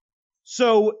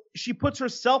 So she puts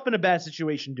herself in a bad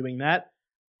situation doing that.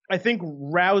 I think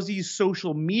Rousey's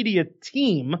social media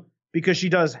team, because she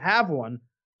does have one,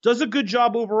 does a good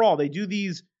job overall. They do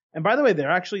these, and by the way,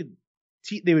 they're actually,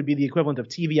 they would be the equivalent of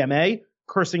TVMA,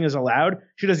 cursing is allowed.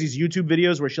 She does these YouTube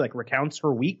videos where she like recounts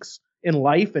her weeks in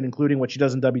life and including what she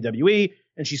does in WWE,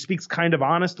 and she speaks kind of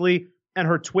honestly, and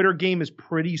her Twitter game is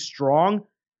pretty strong.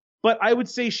 But I would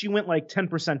say she went like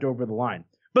 10% over the line.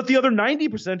 But the other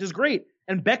 90% is great,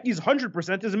 and Becky's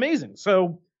 100% is amazing.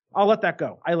 So I'll let that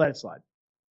go. I let it slide.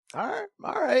 All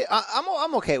right.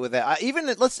 I'm okay with that. Even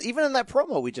in that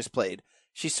promo we just played,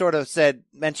 she sort of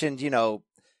mentioned,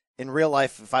 in real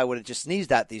life, if I would have just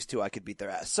sneezed at these two, I could beat their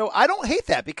ass. So I don't hate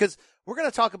that, because we're going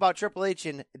to talk about Triple H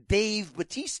and Dave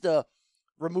Bautista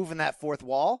removing that fourth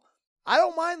wall. I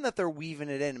don't mind that they're weaving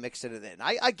it in, mixing it in.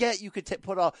 I get you could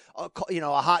put a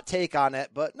hot take on it,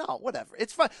 but no, whatever.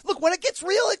 It's fine. Look, when it gets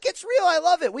real, it gets real. I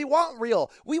love it. We want real.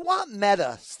 We want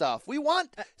meta stuff. We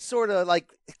want sort of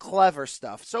like clever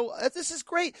stuff. So this is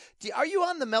great. Are you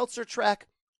on the Meltzer track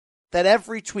that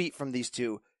every tweet from these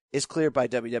two is cleared by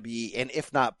WWE, and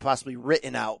if not, possibly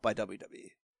written out by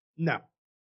WWE? No.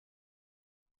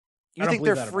 You think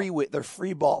they're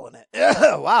free balling it?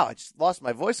 Wow, I just lost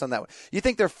my voice on that one. You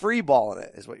think they're free balling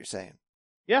it, is what you're saying?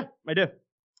 Yeah, I do.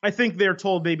 I think they're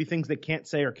told maybe things they can't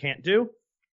say or can't do.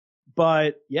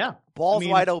 But yeah, balls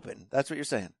wide open. That's what you're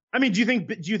saying. I mean, do you think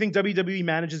WWE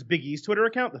manages Big E's Twitter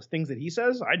account? The things that he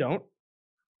says, I don't.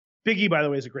 Big E, by the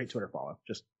way, is a great Twitter follow.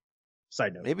 Just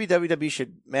side note. Maybe WWE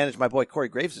should manage my boy Corey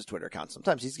Graves' Twitter account.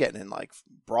 Sometimes he's getting in like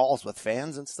brawls with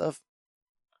fans and stuff.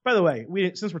 By the way,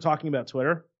 since we're talking about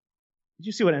Twitter, did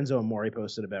you see what Enzo Amore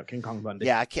posted about King Kong Bundy?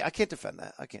 Yeah, I can't defend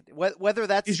that. I can't. Whether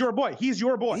that's he's your boy. He's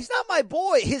your boy. He's not my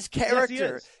boy. His character.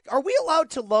 Yes, Are we allowed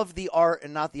to love the art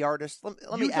and not the artist?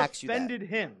 Let me ask you that. You defended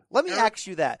him. Let me ask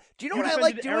you that. Do you know what I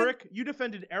like doing? You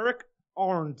defended Eric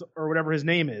Arndt or whatever his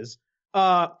name is,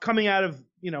 coming out of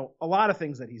a lot of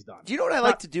things that he's done. Do you know what I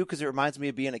like to do? Because it reminds me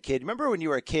of being a kid. Remember when you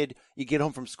were a kid, you get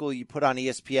home from school, you put on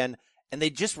ESPN, and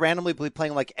they just randomly be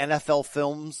playing like NFL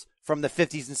films from the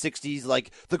 50s and 60s,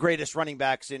 like the greatest running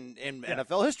backs in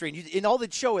NFL history. And all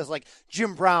they'd show is like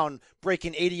Jim Brown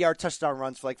breaking 80-yard touchdown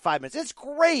runs for like 5 minutes. It's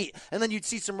great. And then you'd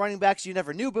see some running backs you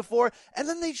never knew before. And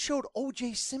then they showed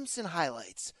O.J. Simpson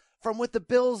highlights from with the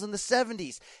Bills in the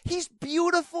 70s. He's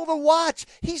beautiful to watch.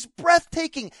 He's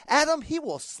breathtaking. Adam, he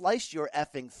will slice your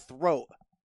effing throat.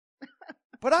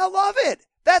 But I love it.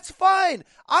 That's fine.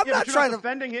 I'm not trying to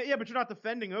defending it. Yeah, but you're not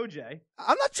defending OJ.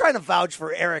 I'm not trying to vouch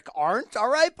for Eric Arndt,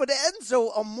 all right? But Enzo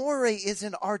Amore is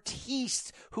an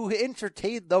artiste who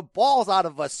entertained the balls out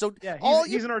of us. So yeah,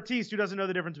 he's an artiste who doesn't know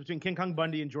the difference between King Kong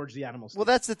Bundy and George the Animal Steel. Well,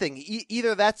 that's the thing.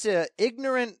 Either that's an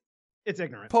ignorant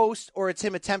post, or it's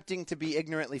him attempting to be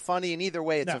ignorantly funny, and either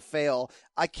way, it's a fail.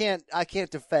 I can't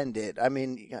defend it. I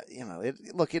mean,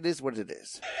 look, it is what it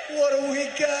is. What do we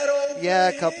got over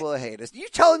a couple of haters. You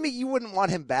telling me you wouldn't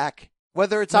want him back,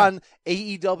 whether it's on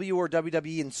AEW or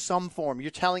WWE in some form?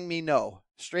 You're telling me no,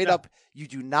 straight up, you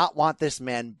do not want this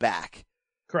man back.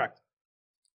 Correct.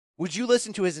 Would you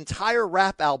listen to his entire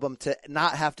rap album to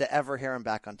not have to ever hear him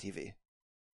back on TV?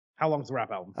 How long's the rap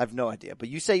album? I have no idea, but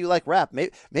you say you like rap.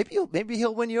 Maybe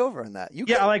he'll win you over on that.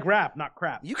 I like rap, not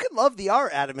crap. You can love the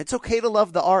art, Adam. It's okay to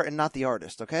love the art and not the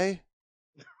artist, okay?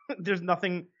 There's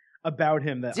nothing about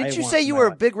him that Didn't you say you were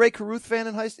a big Ray Caruth fan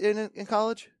in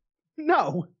college?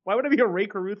 No. Why would I be a Ray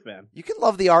Caruth fan? You can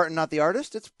love the art and not the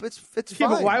artist. It's fine.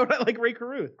 But why would I like Ray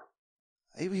Caruth?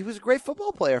 He was a great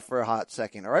football player for a hot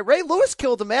second, all right? Ray Lewis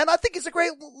killed a man. I think he's a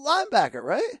great linebacker,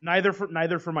 right? Neither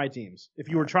for my teams. If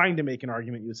you were trying to make an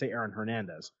argument, you would say Aaron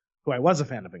Hernandez, who I was a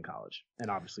fan of in college, and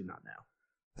obviously not now.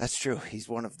 That's true. He's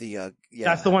one of the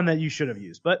That's the one that you should have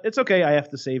used, but it's okay. I have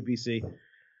to save BC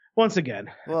once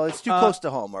again. Well, it's too close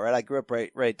to home, all right? I grew up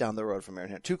right down the road from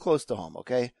Aaron Hernandez. Too close to home,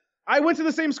 okay? I went to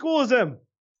the same school as him.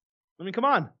 I mean, come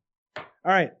on. All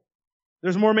right.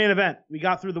 There's more main event. We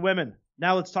got through the women.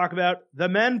 Now let's talk about the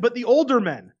men, but the older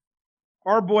men.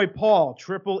 Our boy Paul,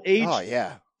 Triple H,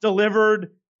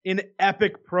 delivered an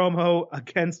epic promo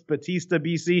against Batista,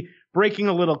 BC, breaking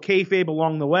a little kayfabe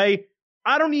along the way.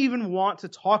 I don't even want to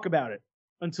talk about it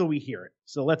until we hear it.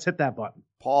 So let's hit that button.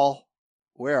 Paul,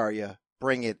 where are you?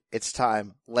 Bring it. It's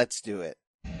time. Let's do it.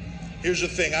 Here's the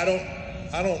thing.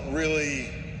 I don't really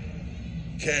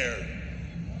care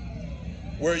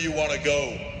where you want to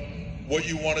go, what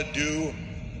you want to do.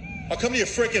 I'll come to your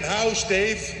freaking house,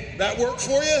 Dave. That work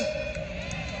for you?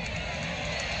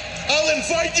 I'll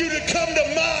invite you to come to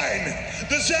mine.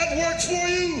 Does that work for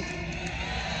you?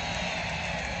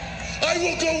 I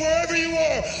will go wherever you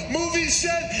are. Movie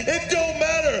set, it don't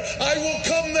matter. I will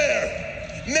come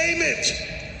there. Name it.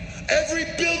 Every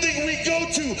building we go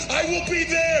to, I will be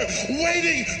there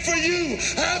waiting for you.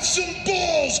 Have some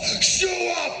balls.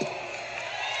 Show up.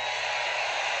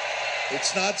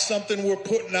 It's not something we're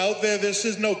putting out there. This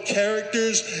is no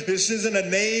characters. This isn't a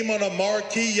name on a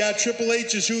marquee. Yeah, Triple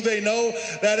H is who they know.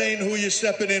 That ain't who you're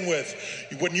stepping in with.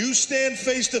 When you stand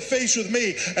face to face with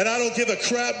me, and I don't give a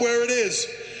crap where it is,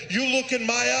 you look in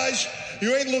my eyes,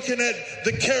 you ain't looking at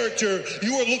the character.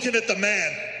 You are looking at the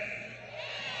man.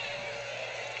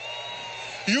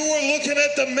 You were looking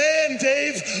at the man,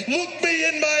 Dave. Look me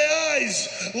in my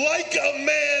eyes like a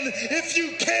man if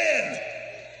you can.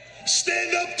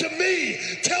 Stand up to me.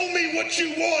 Tell me what you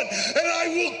want, and I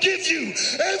will give you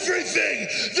everything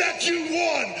that you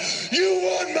want. You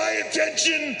want my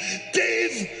attention,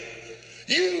 Dave?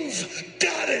 You've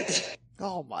got it.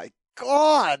 Oh, my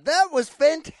God, that was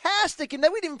fantastic. And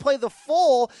then we didn't even play the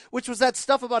full, which was that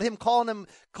stuff about him calling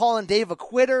Dave a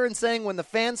quitter and saying when the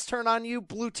fans turn on you,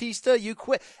 Blutista, you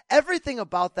quit. Everything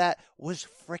about that was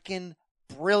freaking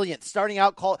brilliant. Starting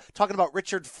out talking about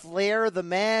Richard Flair, the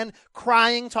man,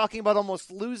 crying, talking about almost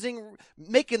losing,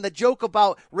 making the joke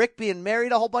about Rick being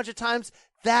married a whole bunch of times.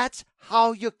 That's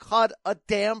how you cut a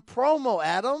damn promo,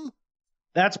 Adam.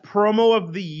 That's promo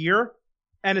of the year,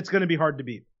 and it's going to be hard to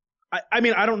beat. I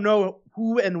mean, I don't know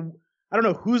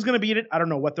who's going to beat it. I don't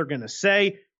know what they're going to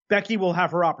say. Becky will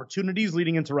have her opportunities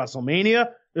leading into WrestleMania.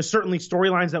 There's certainly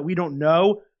storylines that we don't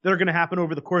know that are going to happen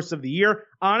over the course of the year.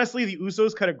 Honestly, the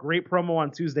Usos cut a great promo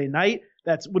on Tuesday night.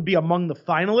 That would be among the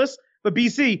finalists. But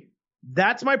BC,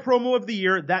 that's my promo of the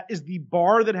year. That is the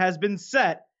bar that has been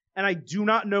set, and I do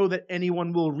not know that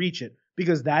anyone will reach it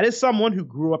because that is someone who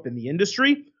grew up in the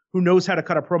industry, who knows how to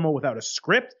cut a promo without a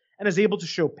script, and is able to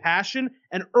show passion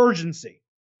and urgency.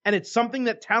 And it's something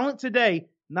that talent today,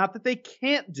 not that they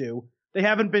can't do, they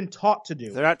haven't been taught to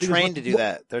do. They're not trained to do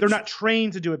that. They're not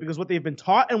trained to do it because what they've been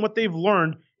taught and what they've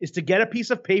learned is to get a piece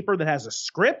of paper that has a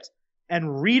script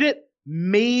and read it,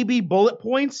 maybe bullet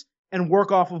points, and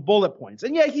work off of bullet points.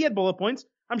 And yeah, he had bullet points.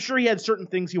 I'm sure he had certain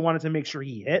things he wanted to make sure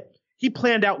he hit. He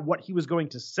planned out what he was going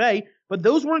to say, but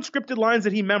those weren't scripted lines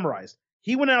that he memorized.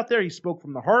 He went out there, he spoke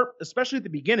from the heart, especially at the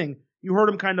beginning. You heard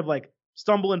him kind of like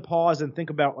stumble and pause and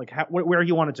think about like where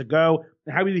he wanted to go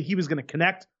and how he was going to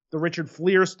connect the Richard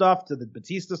Flair stuff to the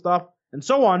Batista stuff and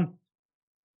so on.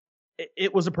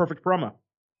 It was a perfect promo.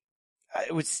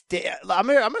 It was. I'm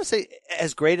going to say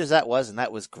as great as that was, and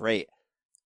that was great.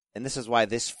 And this is why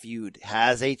this feud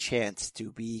has a chance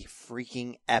to be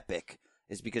freaking epic.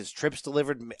 Is because Trips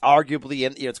delivered arguably,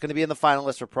 it's going to be in the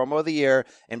finalists for promo of the year.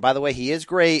 And by the way, he is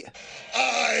great.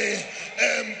 I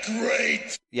am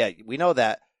great. Yeah, we know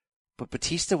that. But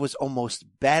Batista was almost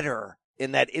better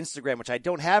in that Instagram, which I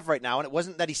don't have right now. And it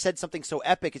wasn't that he said something so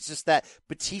epic. It's just that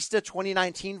Batista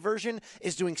 2019 version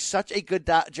is doing such a good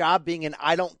job being an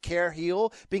I don't care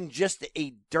heel, being just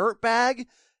a dirtbag,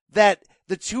 that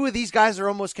the two of these guys are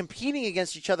almost competing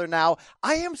against each other now.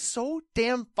 I am so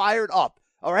damn fired up.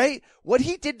 All right, what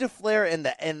he did to Flair and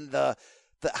the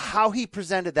how he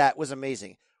presented that was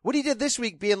amazing. What he did this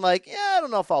week, being like, yeah, I don't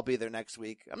know if I'll be there next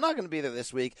week. I'm not going to be there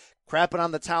this week. Crapping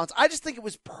on the talents. I just think it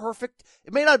was perfect.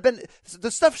 It may not have been the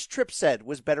stuff Tripp said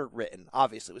was better written.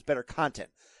 Obviously, it was better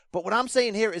content. But what I'm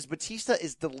saying here is Batista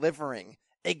is delivering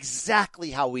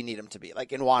exactly how we need him to be,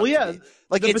 like in want to be.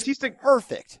 Like it's Batista,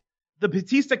 perfect. The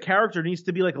Batista character needs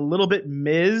to be like a little bit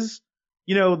Miz,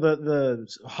 the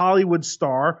Hollywood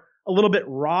star. A little bit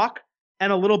Rock,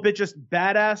 and a little bit just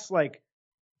badass, like,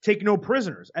 take no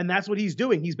prisoners. And that's what he's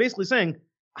doing. He's basically saying,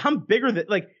 I'm bigger than,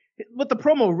 like, what the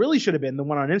promo really should have been, the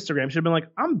one on Instagram, should have been like,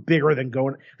 I'm bigger than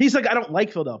going. He's like, I don't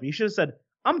like Philadelphia. He should have said,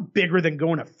 I'm bigger than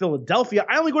going to Philadelphia.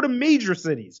 I only go to major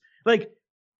cities. Like,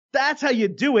 that's how you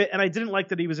do it. And I didn't like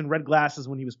that he was in red glasses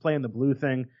when he was playing the blue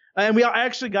thing. And I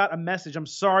actually got a message. I'm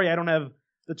sorry, I don't have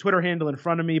the Twitter handle in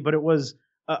front of me, but it was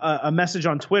a message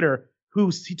on Twitter. He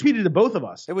tweeted to both of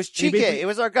us. It was Chike. It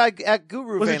was our guy at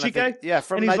Guru. Was it Chike? Yeah,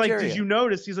 from and he's Nigeria. Like, did you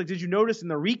notice? He's like, did you notice in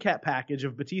the recap package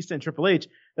of Batista and Triple H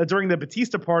that during the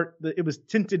Batista part, it was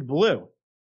tinted blue?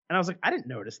 And I was like, I didn't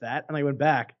notice that. And I went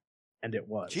back, and it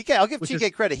was. Chike, I'll give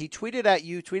Chike credit. He tweeted at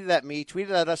you, tweeted at me, tweeted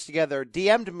at us together,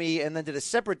 DM'd me, and then did a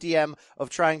separate DM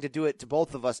of trying to do it to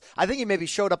both of us. I think he maybe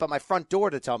showed up at my front door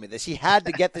to tell me this. He had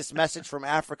to get this message from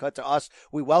Africa to us.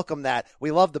 We welcome that. We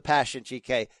love the passion,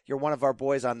 Chike. You're one of our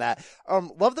boys on that.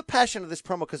 Love the passion of this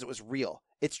promo because it was real.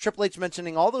 It's Triple H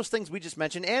mentioning all those things we just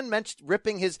mentioned and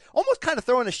ripping his, almost kind of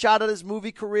throwing a shot at his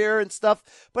movie career and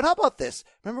stuff. But how about this?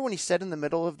 Remember when he said in the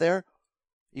middle of there,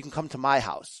 you can come to my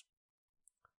house.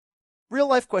 Real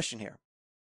life question here.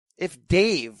 If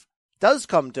Dave does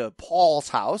come to Paul's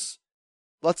house,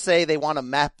 let's say they want to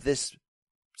map this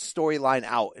storyline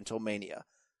out until Mania.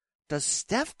 Does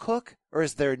Steph cook, or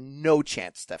is there no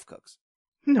chance Steph cooks?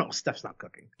 No, Steph's not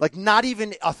cooking. Like, not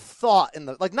even a thought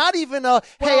not even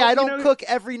hey, I don't cook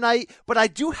every night, but I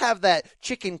do have that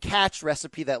chicken catch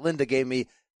recipe that Linda gave me,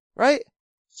 right?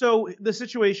 So the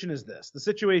situation is this. The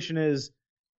situation is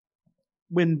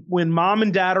when mom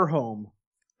and dad are home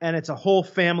and it's a whole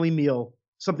family meal,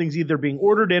 something's either being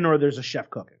ordered in or there's a chef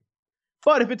cooking.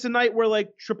 But if it's a night where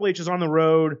like Triple H is on the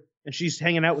road and she's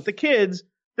hanging out with the kids,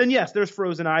 then yes, there's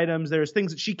frozen items. There's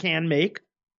things that she can make.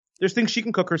 There's things she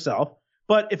can cook herself.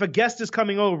 But if a guest is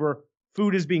coming over,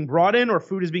 food is being brought in or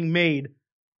food is being made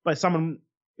by someone,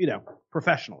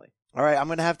 professionally. All right, I'm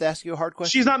going to have to ask you a hard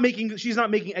question. She's not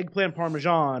making eggplant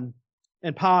parmesan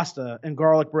and pasta and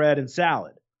garlic bread and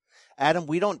salad. Adam,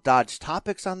 we don't dodge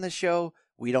topics on this show.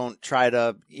 We don't try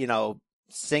to,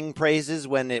 sing praises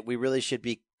when we really should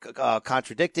be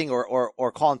contradicting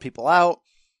or calling people out.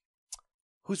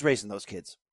 Who's raising those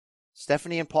kids?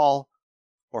 Stephanie and Paul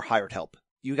or hired help?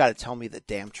 You got to tell me the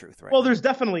damn truth, right? Well, there's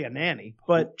definitely a nanny,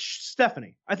 but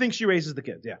Stephanie, I think she raises the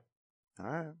kids. Yeah.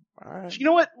 All right. You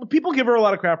know what? People give her a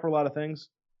lot of crap for a lot of things,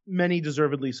 many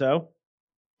deservedly so.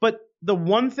 But the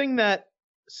one thing that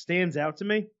stands out to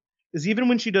me is even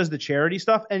when she does the charity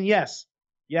stuff, and yes,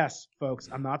 folks,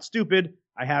 I'm not stupid.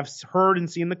 I have heard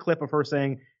and seen the clip of her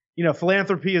saying,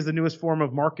 philanthropy is the newest form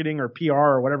of marketing or PR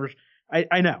or whatever.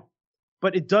 I know.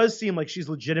 But it does seem like she's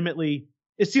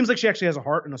it seems like she actually has a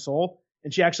heart and a soul.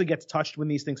 And she actually gets touched when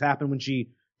these things happen, when she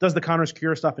does the Connor's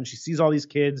Cure stuff and she sees all these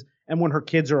kids and when her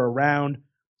kids are around.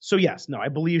 So yes, no, I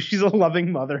believe she's a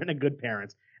loving mother and a good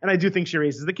parent. And I do think she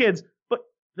raises the kids, but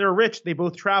they're rich. They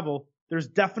both travel. There's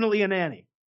definitely a nanny.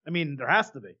 I mean, there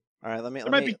has to be. All right,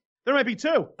 there might be two.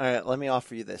 All right, let me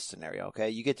offer you this scenario,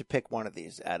 okay? You get to pick one of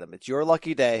these, Adam. It's your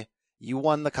lucky day. You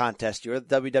won the contest. You're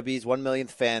the WWE's 1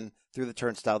 millionth fan through the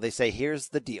turnstile. They say, here's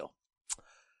the deal.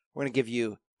 We're going to give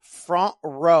you front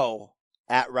row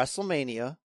at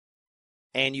WrestleMania,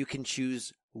 and you can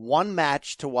choose one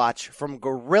match to watch from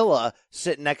Gorilla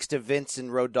sitting next to Vince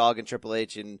and Road Dogg and Triple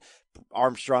H and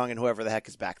Armstrong and whoever the heck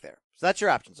is back there. So that's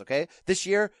your options, okay? This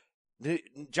year, the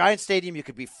Giant Stadium, you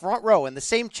could be front row in the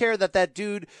same chair that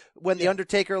dude, when The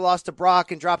Undertaker lost to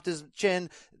Brock and dropped his chin,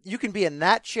 you can be in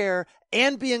that chair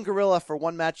and be in Gorilla for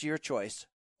one match of your choice.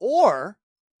 Or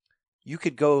you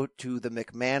could go to the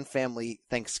McMahon family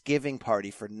Thanksgiving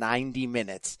party for 90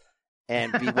 minutes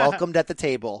and be welcomed at the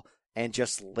table and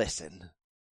just listen.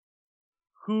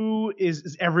 Who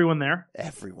is everyone there?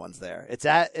 Everyone's there. It's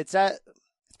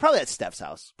probably at Steph's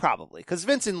house, probably, because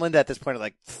Vince and Linda at this point are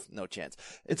like, no chance.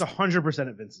 It's 100%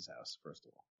 at Vince's house, first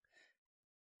of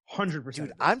all. 100%.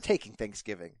 Dude, I'm taking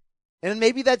Thanksgiving, and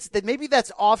maybe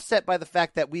that's offset by the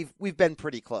fact that we've been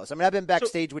pretty close. I mean, I've been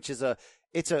backstage, which is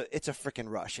it's a freaking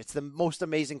rush. It's the most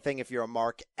amazing thing if you're a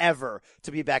mark ever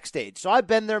to be backstage. So I've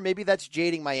been there. Maybe that's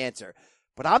jading my answer.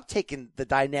 But I'm taking the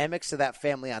dynamics of that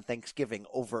family on Thanksgiving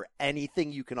over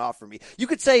anything you can offer me. You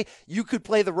could say you could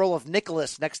play the role of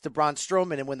Nicholas next to Braun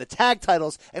Strowman and win the tag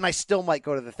titles, and I still might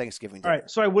go to the Thanksgiving dinner. All right,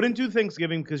 so I wouldn't do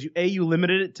Thanksgiving because you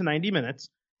limited it to 90 minutes,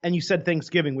 and you said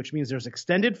Thanksgiving, which means there's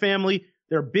extended family.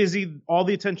 They're busy. All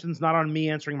the attention's not on me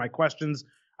answering my questions.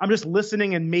 I'm just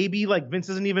listening, and maybe Vince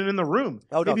isn't even in the room.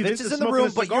 Oh no, Vince is in the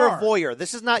room, but you're a voyeur.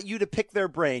 This is not you to pick their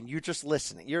brain. You're just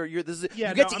listening. You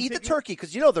get to eat the turkey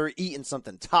because they're eating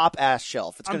something top ass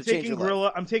shelf. It's going to change your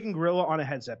life. I'm taking Gorilla on a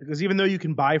headset because even though you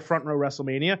can buy front row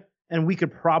WrestleMania, and we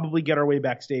could probably get our way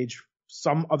backstage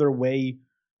some other way,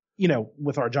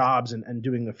 with our jobs and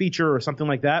doing a feature or something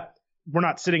like that. We're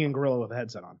not sitting in Gorilla with a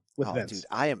headset on with Vince. Dude,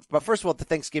 I am. But first of all, the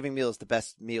Thanksgiving meal is the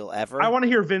best meal ever. I want to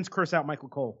hear Vince curse out Michael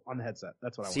Cole on the headset.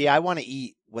 That's what I want. See, I want to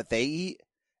eat what they eat,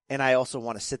 and I also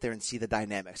want to sit there and see the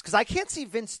dynamics. Because I can't see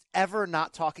Vince ever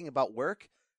not talking about work.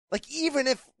 Even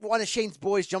if one of Shane's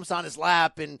boys jumps on his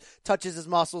lap and touches his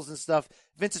muscles and stuff,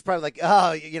 Vince is probably like,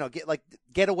 oh,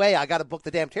 get away. I got to book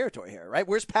the damn territory here, right?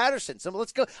 Where's Patterson?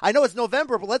 Let's go. I know it's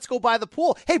November, but let's go by the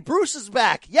pool. Hey, Bruce is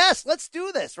back. Yes, let's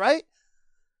do this, right?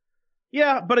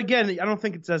 Yeah, but again, I don't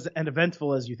think it's as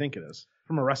eventful as you think it is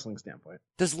from a wrestling standpoint.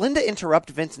 Does Linda interrupt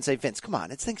Vince and say, Vince, come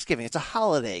on, it's Thanksgiving. It's a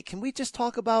holiday. Can we just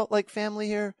talk about family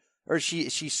here? Or is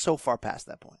she's so far past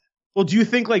that point? Well, do you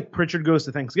think Pritchard goes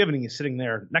to Thanksgiving and he's sitting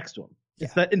there next to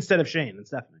him instead of Shane and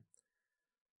Stephanie?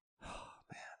 Oh,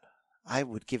 man. I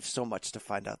would give so much to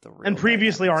find out the real. And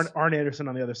previously Arn Anderson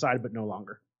on the other side, but no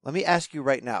longer. Let me ask you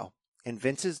right now, in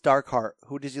Vince's dark heart,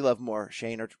 who does he love more,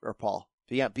 Shane or Paul?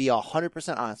 Be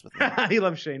 100% honest with me. He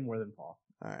loves Shane more than Paul.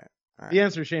 All right. The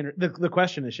answer is Shane. The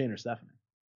question is Shane or Stephanie.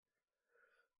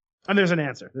 And there's an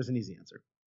answer. There's an easy answer.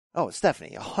 Oh,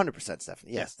 Stephanie. 100%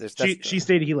 Stephanie. Yes. She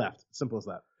stated he left. Simple as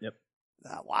that. Yep.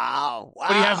 Wow.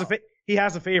 But he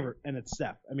has a favorite, and it's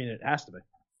Steph. I mean, it has to be.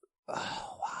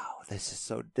 Oh wow, this is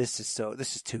too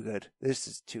good. This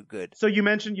is too good. So you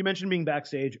mentioned being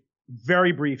backstage.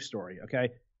 Very brief story,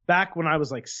 okay? Back when I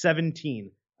was like 17,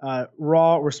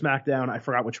 Raw or SmackDown, I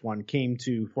forgot which one, came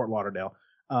to Fort Lauderdale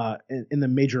in the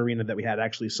major arena that we had,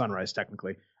 actually Sunrise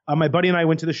technically. My buddy and I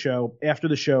went to the show. After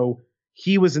the show,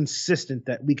 he was insistent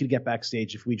that we could get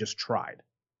backstage if we just tried.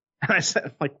 And I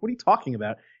said, like, what are you talking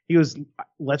about? He goes,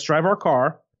 let's drive our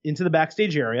car into the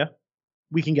backstage area.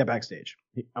 We can get backstage.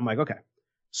 I'm like, okay.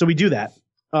 So we do that.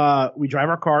 We drive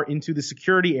our car into the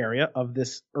security area of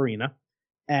this arena,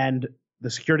 and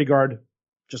the security guard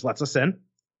just lets us in.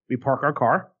 We park our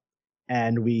car,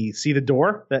 and we see the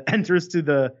door that enters to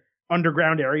the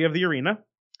underground area of the arena,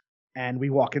 and we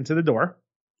walk into the door,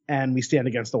 and we stand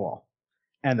against the wall.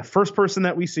 And the first person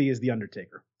that we see is The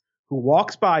Undertaker, who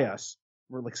walks by us.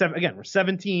 We're like we're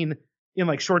 17 in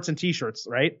like shorts and t-shirts,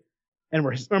 right? And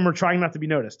we're trying not to be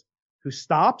noticed. Who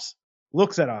stops,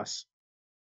 looks at us,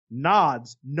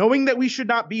 nods, knowing that we should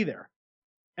not be there,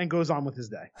 and goes on with his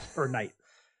day or night.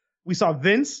 We saw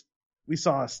Vince, we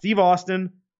saw Steve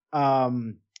Austin,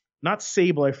 not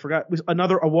Sable, I forgot,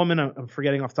 a woman I'm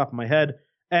forgetting off the top of my head,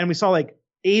 and we saw like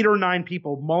 8 or 9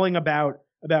 people mulling about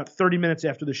 30 minutes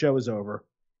after the show was over.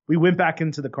 We went back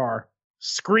into the car,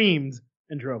 screamed,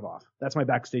 and drove off. That's my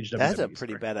backstage WWE That's a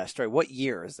pretty story. badass story. What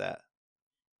year is that?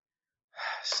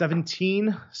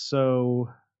 17, so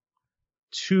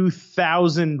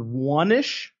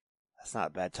 2001-ish. That's not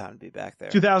a bad time to be back there.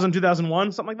 2000,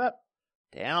 2001, something like that.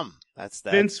 Damn, that's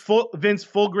Vince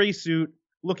full gray suit,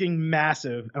 looking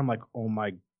massive. And I'm like, oh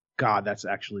my God, that's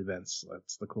actually Vince.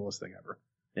 That's the coolest thing ever.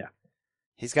 Yeah.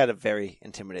 He's got a very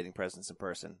intimidating presence in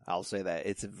person. I'll say that.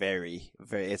 It's very,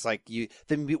 very. It's like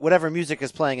whatever music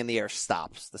is playing in the air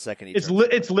stops the second he. It's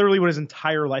literally what his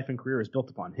entire life and career is built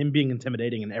upon. Him being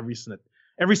intimidating in every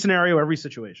scenario, every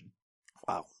situation.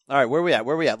 Wow. All right, where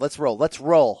are we at? Let's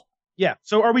roll. Yeah.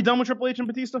 So are we done with Triple H and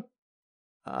Batista?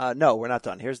 No, we're not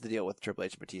done. Here's the deal with Triple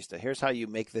H and Batista. Here's how you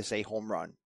make this a home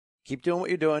run. Keep doing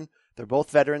what you're doing. They're both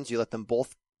veterans. You let them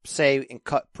both say and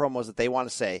cut promos that they want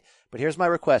to say. But here's my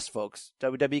request, folks.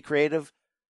 WWE Creative,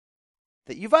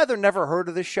 that you've either never heard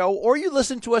of this show or you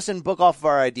listen to us and book off of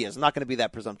our ideas. I'm not going to be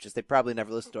that presumptuous. They probably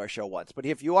never listened to our show once. But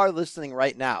if you are listening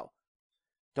right now,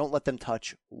 don't let them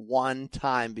touch one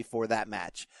time before that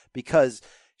match, because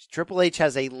Triple H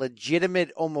has a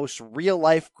legitimate, almost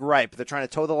real-life gripe. They're trying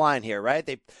to toe the line here, right?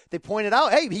 They pointed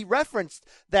out, hey, he referenced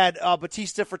that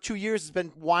Batista for 2 years has been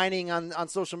whining on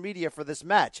social media for this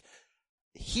match.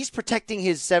 He's protecting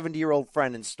his 70-year-old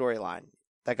friend in storyline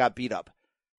that got beat up.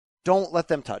 Don't let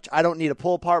them touch. I don't need a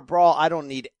pull-apart brawl. I don't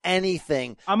need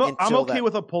anything. I'm okay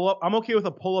with a pull-up. I'm okay with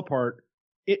a pull-apart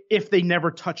if they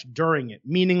never touch during it.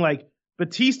 Meaning, like,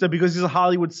 Batista, because he's a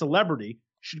Hollywood celebrity,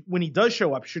 when he does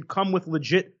show up, should come with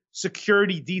legit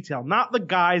security detail. Not the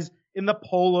guys in the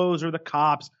polos or the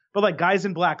cops, but like guys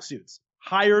in black suits.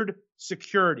 Hired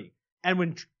security. And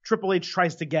when Triple H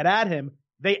tries to get at him,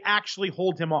 they actually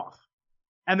hold him off.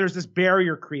 And there's this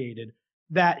barrier created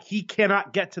that he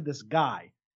cannot get to this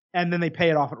guy. And then they pay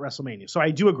it off at WrestleMania. So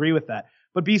I do agree with that.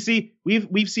 But BC,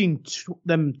 we've seen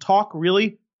them talk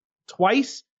really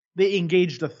twice. They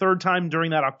engaged a third time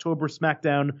during that October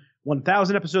SmackDown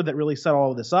 1000 episode that really set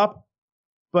all of this up.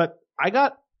 But I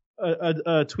got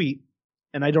a tweet,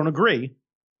 and I don't agree,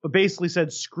 but basically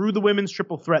said, screw the women's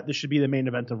triple threat. This should be the main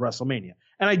event of WrestleMania.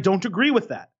 And I don't agree with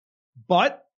that.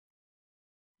 But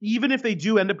even if they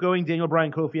do end up going Daniel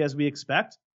Bryan Kofi as we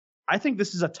expect, I think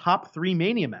this is a top 3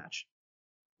 Mania match,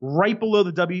 right below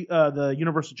the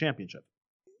Universal Championship.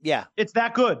 Yeah, it's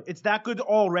that good. It's that good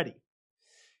already.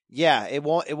 Yeah, it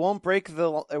won't break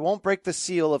the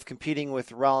seal of competing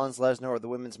with Rollins, Lesnar, or the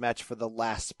women's match for the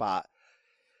last spot.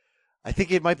 I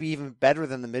think it might be even better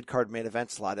than the mid-card main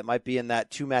event slot. It might be in that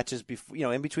 2 matches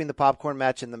before, in between the popcorn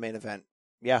match and the main event.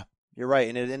 Yeah. You're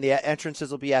right, and the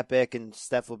entrances will be epic, and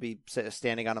Steph will be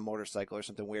standing on a motorcycle or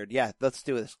something weird. Yeah, let's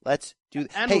do this.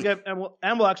 And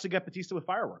we'll actually get Batista with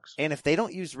fireworks. And if they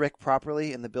don't use Rick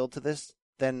properly in the build to this,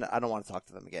 then I don't want to talk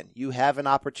to them again. You have an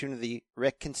opportunity.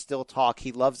 Rick can still talk.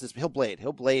 He loves this. He'll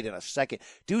blade in a second.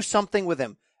 Do something with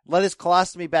him. Let his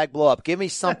colostomy bag blow up. Give me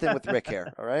something with Rick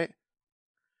here. All right.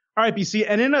 All right, BC.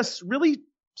 And in a really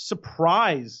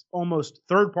surprise, almost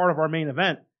third part of our main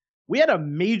event, we had a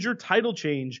major title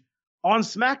change on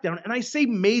SmackDown. And I say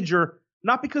major,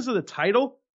 not because of the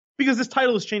title, because this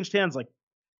title has changed hands like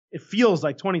it feels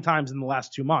like 20 times in the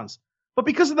last 2 months, but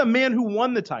because of the man who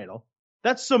won the title.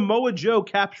 That's Samoa Joe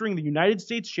capturing the United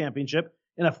States Championship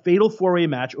in a fatal 4-way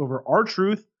match over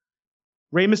R-Truth,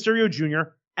 Rey Mysterio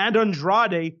Jr., and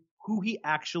Andrade, who he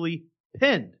actually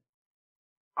pinned.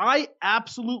 I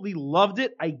absolutely loved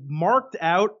it. I marked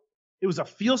out. It was a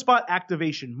feel spot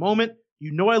activation moment.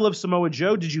 You know I love Samoa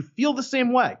Joe. Did you feel the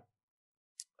same way?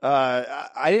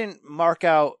 I didn't mark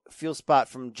out feel spot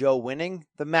from Joe winning.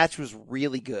 The match was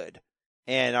really good.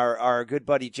 And our good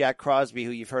buddy Jack Crosby,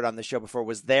 who you've heard on the show before,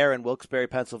 was there in Wilkes-Barre,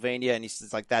 Pennsylvania, and he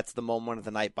says, like, that's the moment of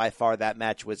the night. By far, that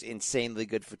match was insanely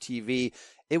good for TV.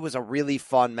 It was a really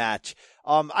fun match.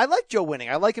 I like Joe winning.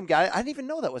 I like him. I didn't even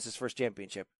know that was his first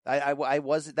championship. That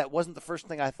wasn't the first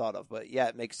thing I thought of, but yeah,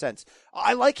 it makes sense.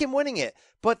 I like him winning it,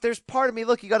 but there's part of me,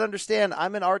 look, you got to understand,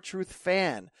 I'm an R-Truth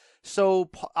fan. So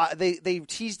they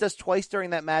teased us twice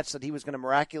during that match that he was going to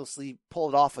miraculously pull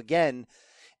it off again.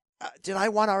 Did I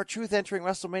want R-Truth entering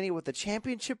WrestleMania with the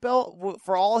championship belt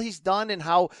for all he's done and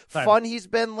how fun he's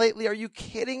been lately? Are you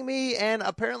kidding me? And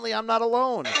apparently I'm not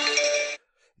alone.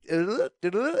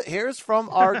 Here's from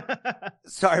our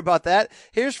sorry about that.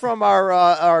 Here's from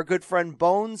our good friend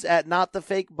Bones at Not the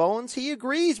Fake Bones. He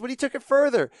agrees, but he took it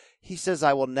further. He says,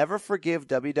 I will never forgive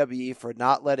WWE for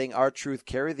not letting R-Truth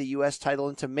carry the U.S. title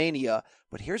into Mania,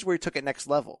 but here's where he took it next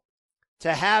level.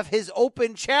 To have his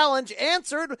open challenge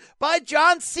answered by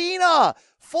John Cena.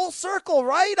 Full circle,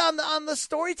 right? On the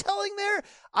storytelling there.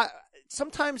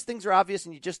 Sometimes things are obvious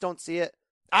and you just don't see it.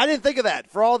 I didn't think of that.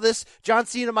 For all this John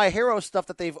Cena, my hero stuff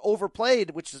that they've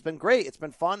overplayed, which has been great. It's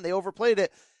been fun. They overplayed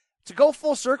it. To go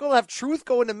full circle, to have Truth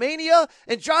go into Mania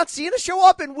and John Cena show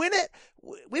up and win it,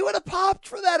 we would have popped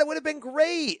for that. It would have been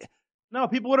great. No,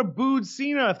 people would have booed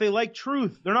Cena if they liked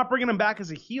Truth. They're not bringing him back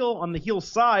as a heel on the heel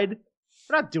side.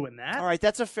 We're not doing that. All right,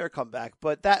 that's a fair comeback,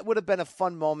 but that would have been a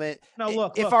fun moment. No,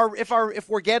 look, if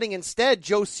we're getting instead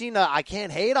Joe Cena, I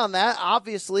can't hate on that,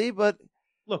 obviously, but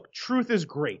look, Truth is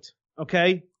great.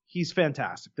 Okay, he's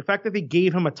fantastic. The fact that they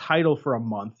gave him a title for a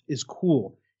month is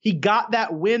cool. He got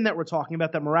that win that we're talking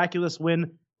about, that miraculous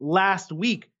win last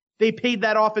week. They paid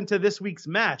that off into this week's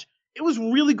match. It was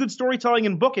really good storytelling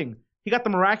and booking. He got the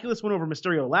miraculous win over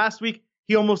Mysterio last week.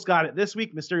 He almost got it this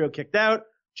week. Mysterio kicked out.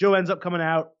 Joe ends up coming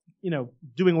out,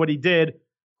 doing what he did.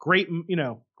 Great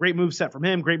moveset from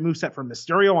him. Great moveset from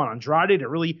Mysterio on Andrade to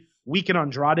really weaken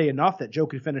Andrade enough that Joe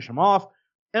could finish him off.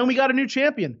 And we got a new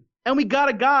champion. And we got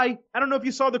a guy. I don't know if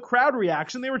you saw the crowd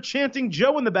reaction. They were chanting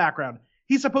Joe in the background.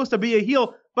 He's supposed to be a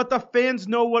heel, but the fans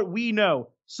know what we know.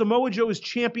 Samoa Joe is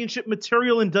championship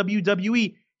material in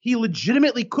WWE. He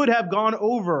legitimately could have gone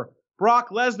over Brock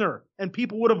Lesnar, and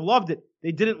people would have loved it.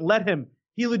 They didn't let him.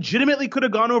 He legitimately could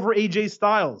have gone over AJ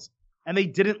Styles, and they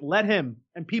didn't let him,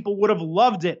 and people would have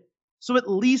loved it. So at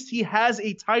least he has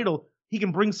a title. He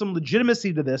can bring some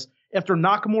legitimacy to this after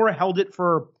Nakamura held it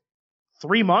for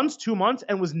 2 months,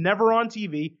 and was never on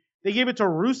TV. They gave it to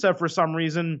Rusev for some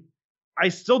reason. I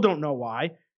still don't know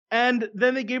why. And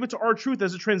then they gave it to R-Truth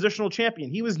as a transitional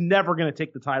champion. He was never going to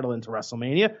take the title into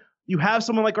WrestleMania. You have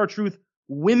someone like R-Truth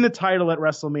win the title at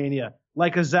WrestleMania,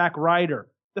 like a Zack Ryder.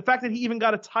 The fact that he even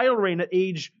got a title reign at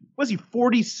age,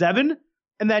 47?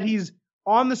 And that he's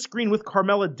on the screen with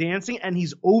Carmella dancing and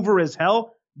he's over as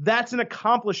hell, that's an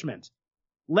accomplishment.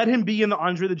 Let him be in the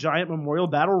Andre the Giant Memorial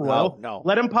Battle Royal. No.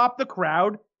 Let him pop the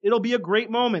crowd. It'll be a great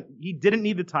moment. He didn't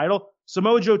need the title.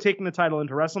 Samoa Joe taking the title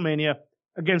into WrestleMania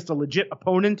against a legit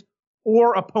opponent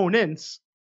or opponents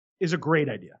is a great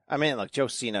idea. I mean, look, Joe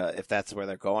Cena, if that's where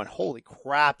they're going, holy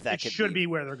crap, that should be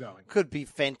where they're going. Could be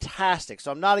fantastic.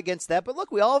 So I'm not against that. But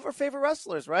look, we all have our favorite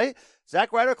wrestlers, right?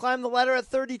 Zack Ryder climbed the ladder at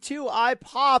 32. I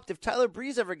popped. If Tyler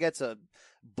Breeze ever gets a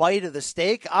bite of the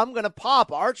steak, I'm going to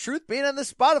pop. R-Truth being on the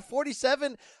spot at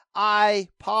 47, I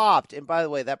popped. And by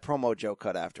the way, that promo Joe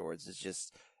cut afterwards is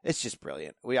just... It's just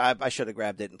brilliant. I should have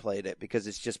grabbed it and played it because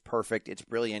it's just perfect. It's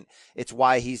brilliant. It's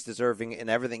why he's deserving, and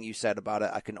everything you said about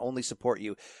it, I can only support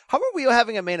you. How are we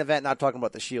having a main event not talking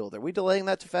about the Shield? Are we delaying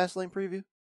that to Fastlane preview?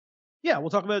 Yeah,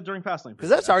 we'll talk about it during Fastlane preview. Because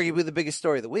that's arguably the biggest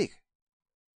story of the week.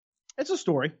 It's a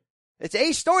story. It's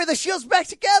a story. The Shield's back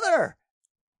together.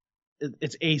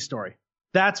 It's a story.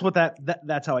 That's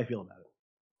how I feel about it.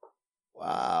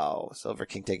 Wow. Silver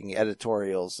King taking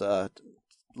editorial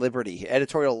liberty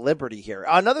here.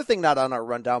 Another thing not on our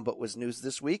rundown but was news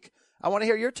this week. I want to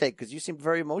hear your take because you seemed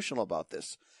very emotional about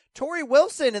this. Torrie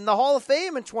Wilson in the Hall of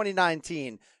Fame in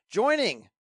 2019, joining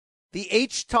the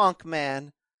H-Tonk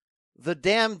Man, the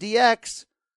Damn DX,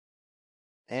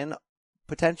 and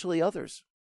potentially others.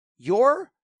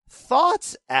 Your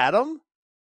thoughts, Adam?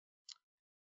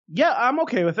 Yeah, I'm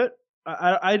okay with it.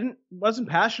 I wasn't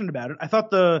passionate about it. I thought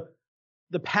the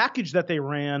package that they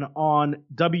ran on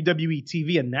WWE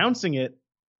TV announcing it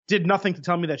did nothing to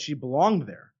tell me that she belonged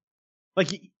there. Like,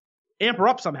 amp her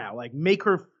up somehow. Like, make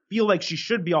her feel like she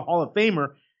should be a Hall of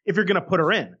Famer if you're going to put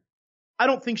her in. I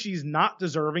don't think she's not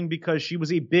deserving because she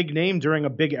was a big name during a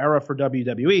big era for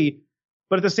WWE,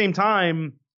 But at the same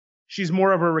time, she's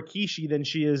more of a Rikishi than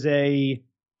she is a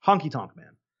honky tonk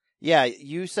man. Yeah,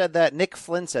 you said that. Nick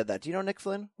Flynn said that. Do you know Nick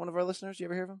Flynn? One of our listeners. You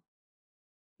ever hear of him?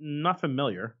 Not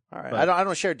familiar. All right. But I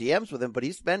don't share DMs with him, but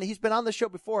he's been on the show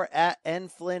before at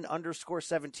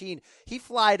 @nflynn_17. He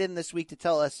flied in this week to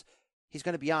tell us he's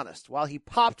going to be honest. While he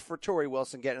popped for Tori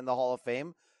Wilson getting in the Hall of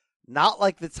Fame, not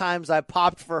like the times I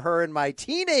popped for her in my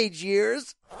teenage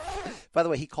years. By the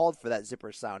way, he called for that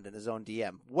zipper sound in his own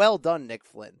DM. Well done, Nick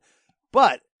Flynn.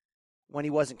 But when he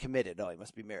wasn't committed, he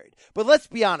must be married. But let's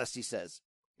be honest, he says.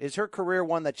 Is her career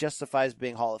one that justifies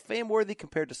being Hall of Fame worthy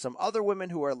compared to some other women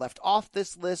who are left off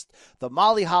this list? The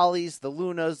Molly Hollies, the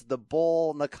Lunas, the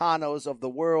Bull Nakanos of the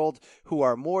world who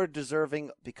are more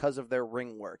deserving because of their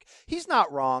ring work. He's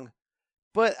not wrong,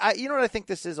 but you know what I think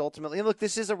this is ultimately? And look,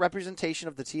 this is a representation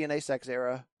of the TNA sex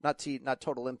era, not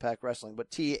Total Impact Wrestling, but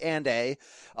T and A.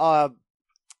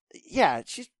 Yeah,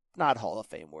 she's not Hall of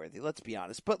Fame worthy, let's be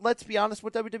honest. But let's be honest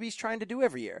what WWE's trying to do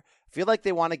every year. I feel like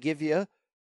they want to give you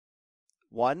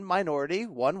one minority,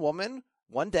 one woman,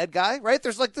 one dead guy, right?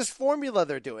 There's like this formula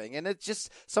they're doing. And it's just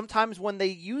sometimes when they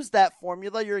use that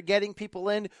formula, you're getting people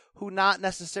in who not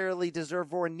necessarily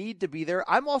deserve or need to be there.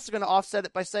 I'm also going to offset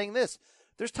it by saying this.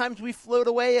 There's times we float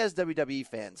away as WWE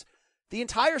fans. The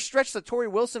entire stretch that Tori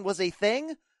Wilson was a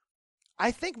thing,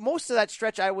 I think most of that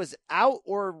stretch I was out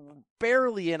or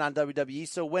barely in on WWE.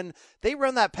 So when they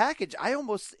run that package,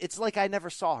 it's like I never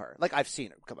saw her. Like I've seen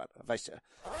her. Come on, I've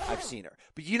seen her.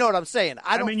 But you know what I'm saying.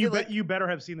 You better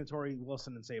have seen the Tori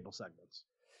Wilson and Sable segments.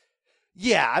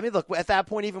 Yeah, I mean, look, at that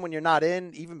point, even when you're not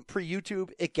in, even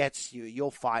pre-YouTube, it gets you.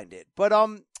 You'll find it. But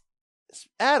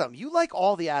Adam, you like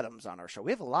all the Adams on our show.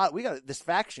 We have a lot. We got this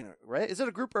faction, right? Is it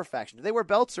a group or a faction? Do they wear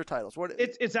belts or titles? What?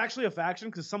 It's actually a faction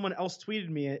because someone else tweeted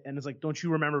me and it's like, "Don't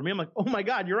you remember me?" I'm like, "Oh my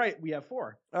God, you're right. We have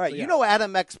 4." All right, so, yeah. You know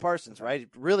Adam X Parsons, right?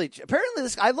 Really, apparently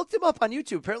I looked him up on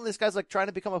YouTube. Apparently this guy's like trying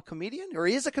to become a comedian, or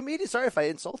he is a comedian. Sorry if I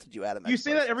insulted you, Adam. You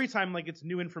say that every time, like it's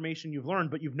new information you've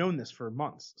learned, but you've known this for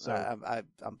months. So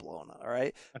I'm blown up. All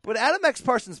right, but Adam X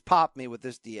Parsons popped me with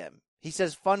this DM. He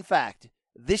says, "Fun fact.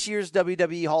 This year's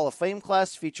WWE Hall of Fame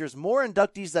class features more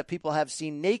inductees that people have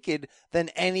seen naked than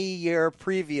any year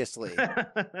previously." I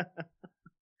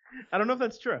don't know if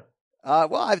that's true.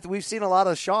 We've seen a lot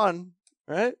of Sean,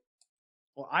 right?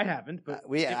 Well, I haven't, but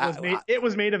it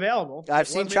was made available. I've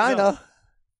seen China.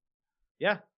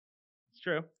 Yeah, it's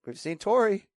true. We've seen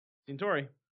Tori.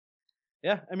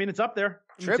 Yeah, I mean, it's up there.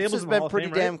 Trips has been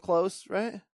pretty damn close,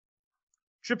 right?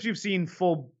 Trips you've seen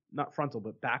full... Not frontal,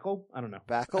 but backle? I don't know.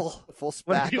 Backle? Full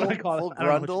spackle? Full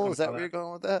grundle? Is that where you're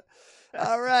going with that?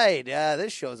 All right.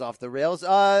 This show's off the rails.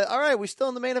 All right. We still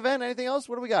in the main event? Anything else?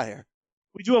 What do we got here?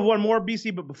 We do have one more,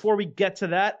 BC, but before we get to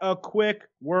that, a quick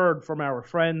word from our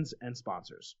friends and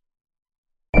sponsors.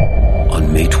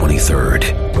 On May 23rd.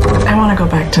 I want to go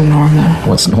back to normal.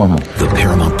 What's normal? The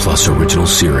Paramount Plus original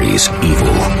series,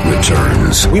 Evil,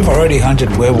 returns. We've already hunted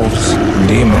werewolves,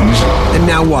 demons. And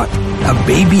now what? A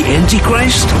baby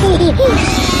Antichrist?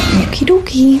 Okie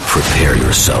dokie. Prepare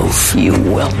yourself. You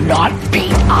will not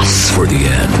beat us. For the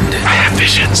end. I have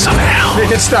visions of hell.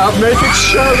 Make it stop. Make it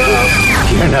shut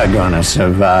up. You're not gonna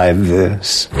survive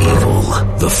this. Evil,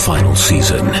 the final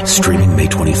season. Streaming May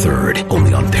 23rd.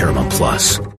 Only on Paramount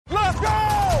Plus. Let's go!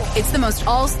 It's the most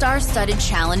all-star studded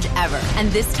challenge ever. And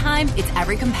this time, it's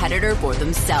every competitor for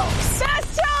themselves.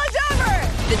 Best challenge ever!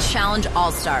 The Challenge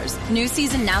All-Stars. New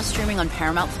season now streaming on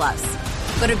Paramount Plus.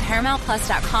 Go to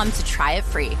ParamountPlus.com to try it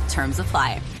free. Terms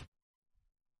apply.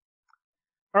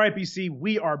 All right, BC,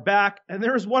 we are back. And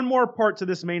there is one more part to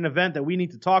this main event that we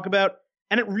need to talk about.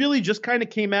 And it really just kind of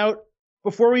came out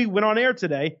before we went on air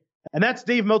today. And that's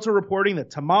Dave Meltzer reporting that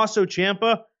Tommaso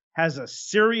Ciampa has a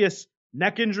serious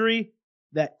neck injury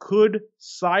that could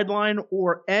sideline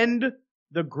or end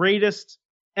the greatest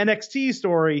NXT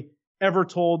story ever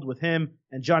told with him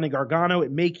and Johnny Gargano.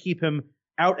 It may keep him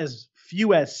out as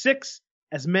few as 6,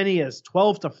 as many as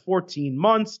 12 to 14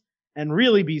 months. And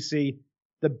really, BC,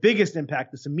 the biggest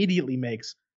impact this immediately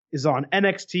makes is on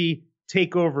NXT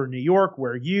TakeOver New York,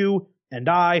 where you and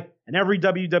I and every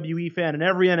WWE fan and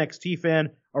every NXT fan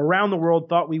around the world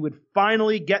thought we would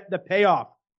finally get the payoff.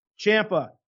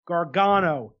 Ciampa,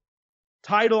 Gargano,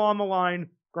 title on the line,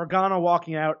 Gargano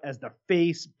walking out as the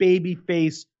baby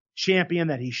face champion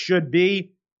that he should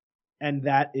be, and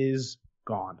that is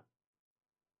gone.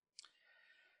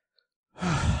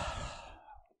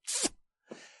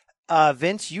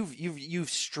 Vince, you've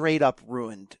straight up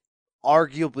ruined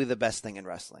arguably the best thing in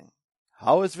wrestling.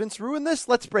 How has Vince ruined this?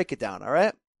 Let's break it down, all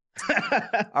right?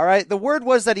 All right. The word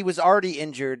was that he was already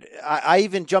injured. I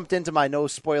even jumped into my no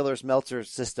spoilers Meltzer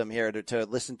system here to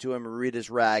listen to him read his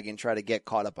rag and try to get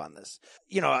caught up on this.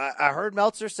 I heard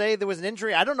Meltzer say there was an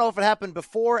injury. I don't know if it happened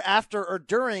before, after, or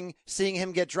during seeing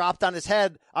him get dropped on his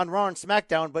head on Raw and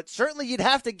SmackDown, but certainly you'd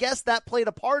have to guess that played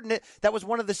a part in it. That was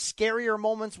one of the scarier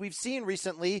moments we've seen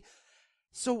recently.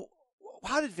 So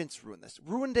how did Vince ruin this?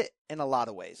 Ruined it in a lot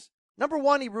of ways. Number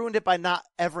one, he ruined it by not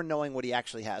ever knowing what he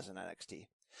actually has in NXT.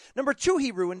 Number two,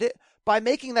 he ruined it by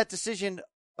making that decision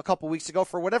a couple weeks ago,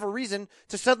 for whatever reason,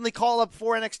 to suddenly call up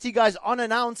 4 NXT guys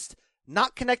unannounced,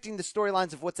 not connecting the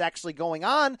storylines of what's actually going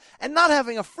on, and not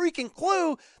having a freaking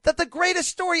clue that the greatest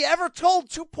story ever told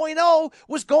 2.0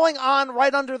 was going on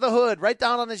right under the hood, right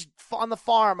down on the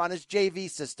farm, on his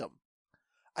JV system.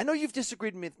 I know you've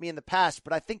disagreed with me in the past,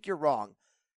 but I think you're wrong.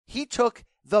 He took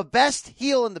the best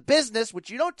heel in the business, which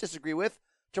you don't disagree with,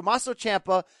 Tommaso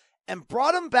Ciampa, and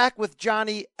brought him back with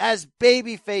Johnny as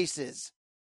baby faces.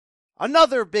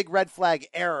 Another big red flag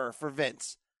error for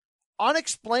Vince.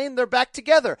 Unexplained, they're back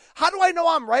together. How do I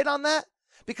know I'm right on that?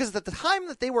 Because at the time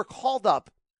that they were called up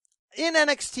in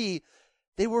NXT,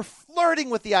 they were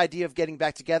flirting with the idea of getting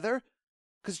back together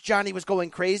because Johnny was going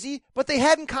crazy, but they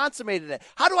hadn't consummated it.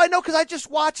 How do I know? Because I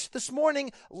just watched this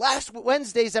morning, last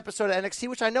Wednesday's episode of NXT,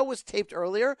 which I know was taped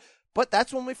earlier, but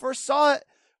that's when we first saw it.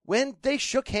 When they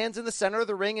shook hands in the center of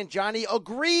the ring and Johnny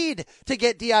agreed to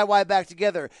get DIY back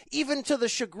together, even to the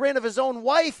chagrin of his own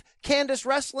wife, Candice,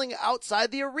 wrestling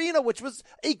outside the arena, which was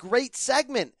a great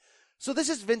segment. So this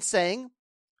is Vince saying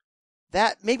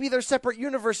that maybe they're separate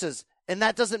universes and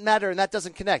that doesn't matter and that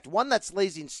doesn't connect. One, that's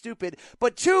lazy and stupid.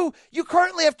 But two, you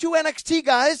currently have 2 NXT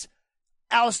guys,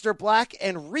 Aleister Black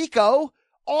and Rico,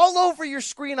 all over your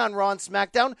screen on Raw and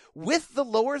SmackDown with the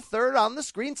lower third on the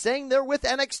screen saying they're with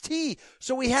NXT.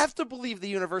 So we have to believe the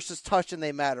universes touch and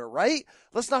they matter, right?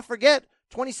 Let's not forget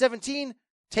 2017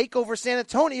 TakeOver San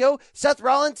Antonio. Seth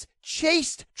Rollins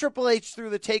chased Triple H through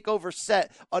the TakeOver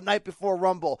set a night before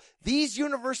Rumble. These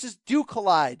universes do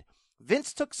collide.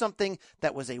 Vince took something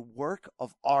that was a work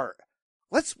of art.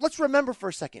 Let's remember for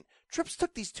a second. Trips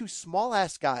took these 2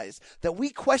 small-ass guys that we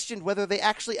questioned whether they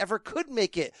actually ever could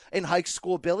make it in high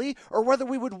school, Billy, or whether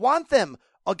we would want them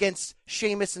against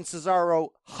Sheamus and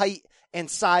Cesaro height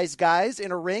and size guys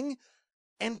in a ring,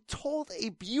 and told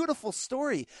a beautiful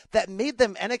story that made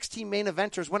them NXT main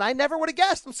eventers when I never would have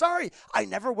guessed. I'm sorry. I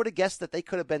never would have guessed that they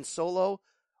could have been solo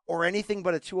or anything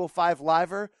but a 205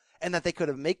 liver, and that they could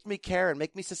have made me care and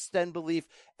make me suspend belief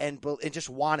and just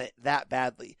want it that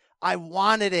badly. I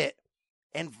wanted it.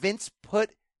 And Vince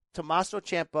put Tommaso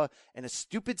Ciampa in a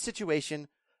stupid situation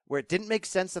where it didn't make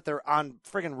sense that they're on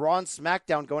friggin' Raw and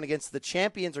SmackDown going against the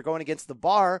champions or going against the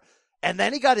Bar. And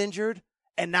then he got injured.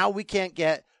 And now we can't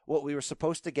get what we were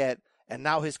supposed to get. And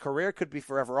now his career could be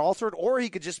forever altered, or he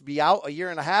could just be out a year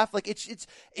and a half. Like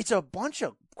it's a bunch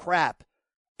of crap.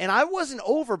 And I wasn't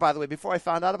over, by the way, before I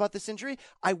found out about this injury,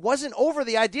 I wasn't over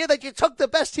the idea that you took the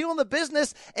best heel in the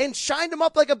business and shined him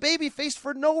up like a babyface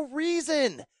for no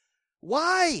reason.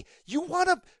 Why? You want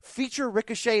to feature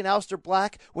Ricochet and Aleister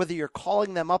Black, whether you're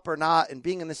calling them up or not, and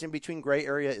being in this in-between gray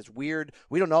area is weird.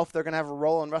 We don't know if they're going to have a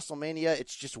role in WrestleMania.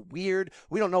 It's just weird.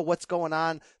 We don't know what's going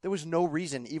on. There was no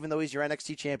reason, even though he's your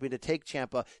NXT champion, to take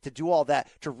Ciampa, to do all that,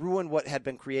 to ruin what had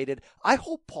been created. I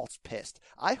hope Paul's pissed.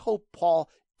 I hope Paul,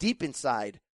 deep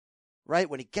inside, right,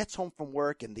 when he gets home from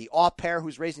work and the au pair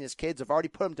who's raising his kids have already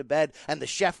put him to bed, and the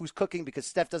chef who's cooking because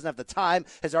Steph doesn't have the time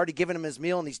has already given him his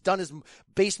meal, and he's done his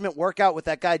basement workout with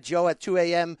that guy Joe at 2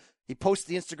 a.m. He posts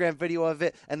the Instagram video of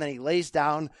it, and then he lays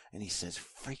down and he says,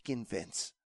 freaking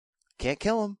Vince. Can't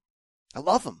kill him. I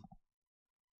love him.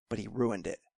 But he ruined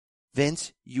it.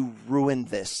 Vince, you ruined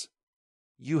this.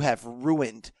 You have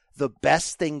ruined the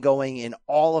best thing going in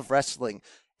all of wrestling.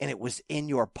 And it was in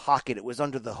your pocket. It was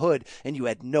under the hood, and you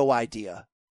had no idea.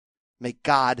 May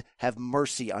God have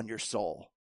mercy on your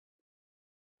soul.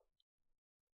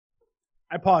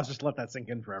 I paused just to let that sink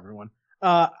in for everyone.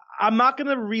 I'm not going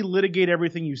to relitigate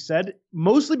everything you said,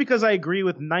 mostly because I agree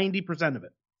with 90% of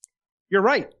it. You're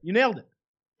right. You nailed it.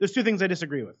 There's 2 things I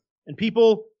disagree with. And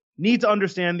people need to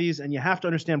understand these, and you have to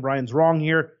understand Brian's wrong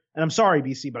here. And I'm sorry,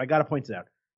 BC, but I got to point it out.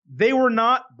 They were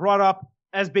not brought up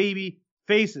as baby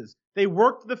faces. They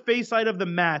worked the face side of the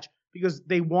match because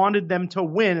they wanted them to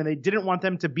win and they didn't want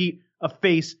them to beat a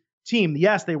face team.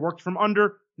 Yes, they worked from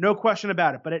under, no question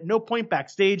about it. But at no point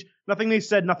backstage, nothing they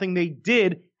said, nothing they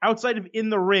did outside of in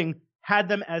the ring had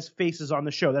them as faces on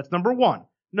the show. That's number 1.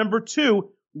 Number 2,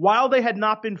 while they had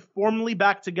not been formally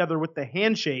back together with the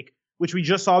handshake, which we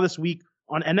just saw this week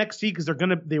on NXT because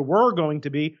they were going to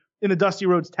be in the Dusty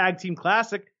Rhodes Tag Team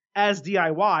Classic as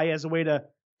DIY as a way to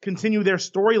continue their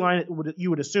storyline. You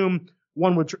would assume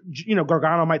one would,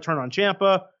 Gargano might turn on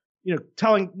Ciampa,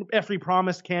 after he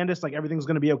promised Candice, like, everything's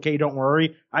going to be okay, don't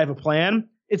worry, I have a plan.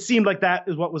 It seemed like that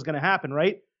is what was going to happen,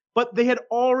 right? But they had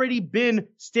already been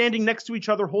standing next to each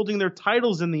other, holding their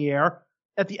titles in the air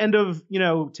at the end of,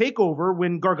 TakeOver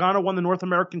when Gargano won the North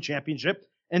American Championship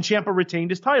and Ciampa retained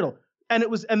his title. And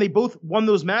they both won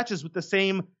those matches with the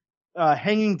same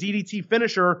hanging DDT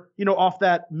finisher, off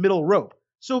that middle rope.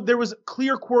 So there was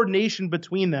clear coordination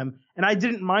between them, and I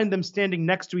didn't mind them standing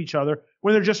next to each other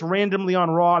when they're just randomly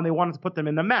on Raw and they wanted to put them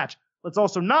in the match. Let's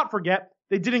also not forget,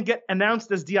 they didn't get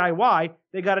announced as DIY,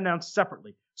 they got announced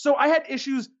separately. So I had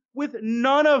issues with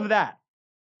none of that,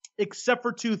 except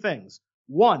for two things.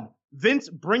 One, Vince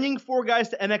bringing 4 guys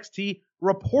to NXT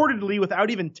reportedly without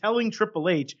even telling Triple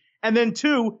H. And then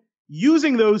 2,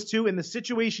 using those 2 in the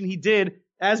situation he did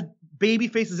as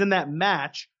babyfaces in that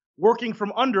match, working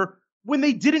from under, when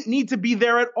they didn't need to be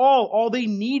there at all. All they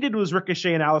needed was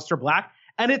Ricochet and Aleister Black.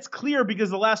 And it's clear because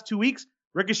the last 2 weeks,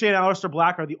 Ricochet and Aleister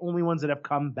Black are the only ones that have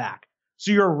come back.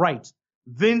 So you're right.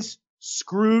 Vince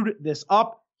screwed this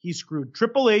up. He screwed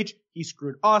Triple H. He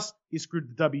screwed us. He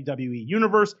screwed the WWE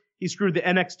Universe. He screwed the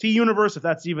NXT Universe, if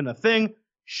that's even a thing.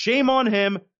 Shame on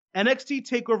him. NXT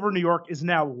TakeOver New York is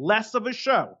now less of a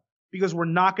show because we're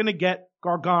not going to get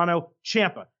Gargano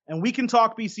Ciampa. And we can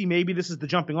talk, BC, maybe this is the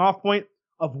jumping off point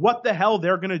of what the hell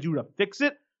they're going to do to fix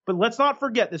it. But let's not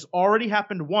forget, this already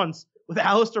happened once with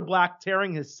Aleister Black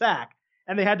tearing his sack,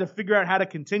 and they had to figure out how to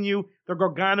continue the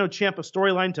Gargano-Ciampa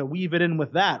storyline to weave it in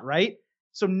with that, right?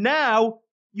 So now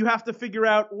you have to figure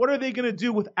out, what are they going to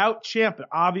do without Ciampa?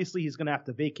 Obviously, he's going to have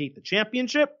to vacate the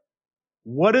championship.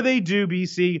 What do they do,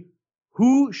 BC?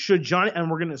 Who should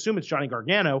and we're going to assume it's Johnny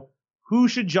Gargano, who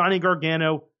should Johnny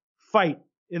Gargano fight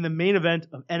in the main event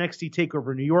of NXT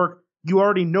TakeOver New York? You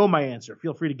already know my answer.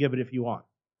 Feel free to give it if you want.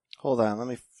 Hold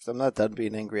on, I'm not done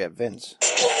being angry at Vince.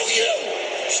 Screw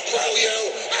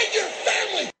you and your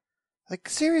family. Like,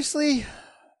 seriously?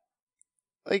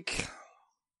 Like,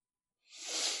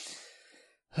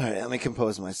 all right, let me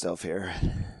compose myself here.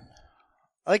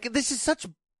 Like, this is such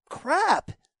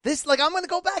crap. I'm going to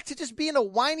go back to just being a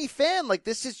whiny fan. Like,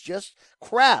 this is just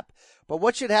crap. But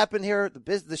what should happen here?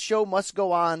 The show must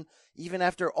go on. Even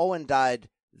after Owen died,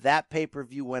 that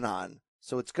pay-per-view went on.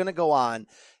 So it's going to go on.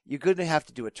 You're going to have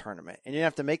to do a tournament, and you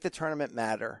have to make the tournament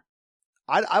matter.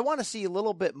 I want to see a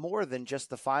little bit more than just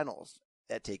the finals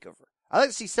at TakeOver. I'd like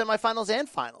to see semifinals and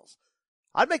finals.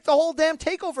 I'd make the whole damn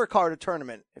TakeOver card a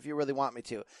tournament if you really want me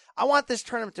to. I want this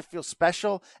tournament to feel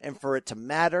special and for it to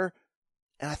matter.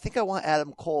 And I think I want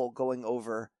Adam Cole going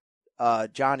over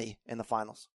Johnny in the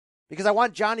finals. Because I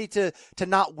want Johnny to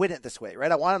not win it this way,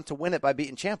 right? I want him to win it by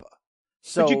beating Ciampa.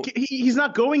 So he's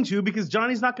not going to, because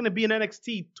Johnny's not going to be in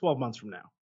NXT 12 months from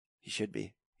now. He should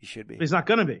be. But he's not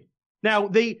going to be. Now,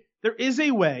 there is a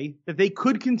way that they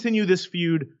could continue this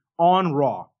feud on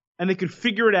Raw, and they could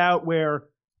figure it out where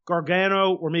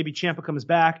Gargano or maybe Ciampa comes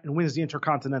back and wins the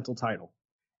Intercontinental title.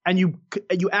 And you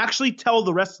actually tell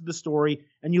the rest of the story,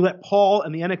 and you let Paul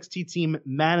and the NXT team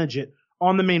manage it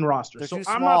on the main roster. They're too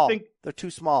small. They're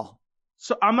too small.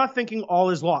 So I'm not thinking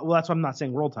all is lost. Well, that's why I'm not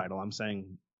saying world title. I'm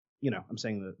saying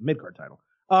the mid-card title.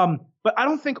 But I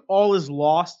don't think all is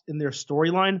lost in their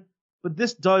storyline, but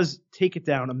this does take it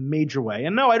down a major way.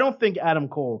 And no, I don't think Adam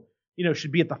Cole,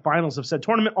 should be at the finals of said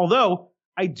tournament, although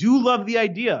I do love the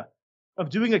idea of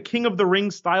doing a King of the Ring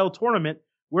style tournament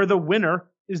where the winner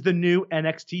is the new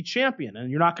NXT champion. And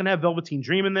you're not going to have Velveteen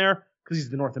Dream in there because he's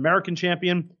the North American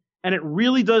champion. And it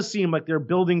really does seem like they're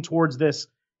building towards this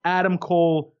Adam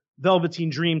Cole, Velveteen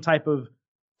Dream type of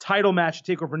title match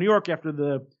to TakeOver New York after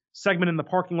the segment in the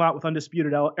parking lot with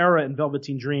Undisputed Era and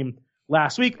Velveteen Dream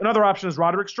last week. Another option is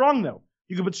Roderick Strong, though.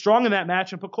 You could put Strong in that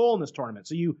match and put Cole in this tournament.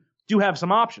 So you do have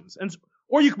some options.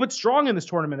 Or you could put Strong in this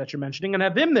tournament that you're mentioning and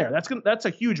have him there. That's a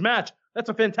huge match. That's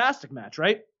a fantastic match,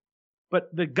 right?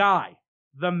 But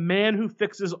the man who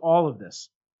fixes all of this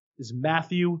is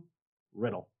Matthew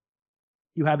Riddle.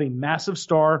 You have a massive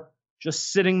star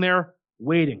just sitting there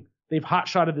waiting. They've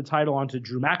hot-shotted the title onto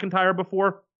Drew McIntyre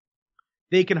before.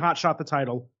 They can hot-shot the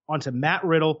title onto Matt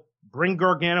Riddle, bring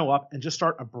Gargano up, and just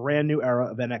start a brand new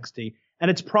era of NXT. And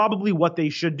it's probably what they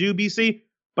should do, BC.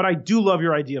 But I do love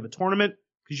your idea of a tournament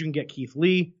because you can get Keith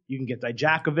Lee, you can get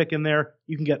Dijakovic in there,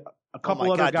 you can get a couple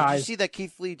other guys. Did you see that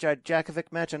Keith Lee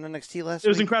Dijakovic match on NXT last week? It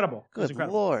was incredible. Good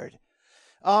Lord.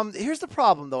 Here's the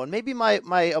problem, though, and maybe my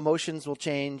emotions will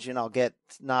change, and I'll get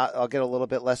a little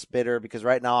bit less bitter because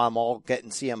right now I'm all getting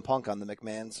CM Punk on the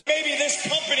McMahons. Maybe this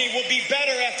company will be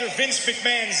better after Vince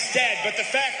McMahon's dead, but the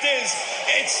fact is,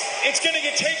 it's going to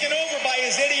get taken over by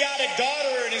his idiotic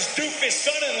daughter and his doofus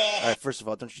son-in-law. All right, first of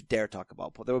all, don't you dare talk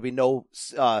about Paul. There will be no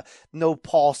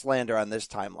Paul slander on this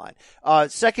timeline.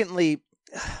 Secondly,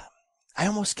 I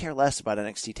almost care less about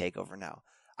NXT TakeOver now.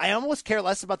 I almost care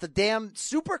less about the damn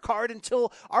Supercard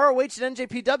until ROH and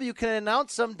NJPW can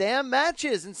announce some damn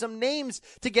matches and some names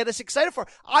to get us excited for.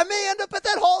 I may end up at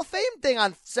that Hall of Fame thing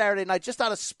on Saturday night just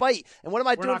out of spite. And what am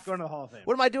I doing? We're not going to the Hall of Fame.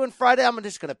 What am I doing Friday? I'm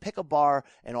just going to pick a bar,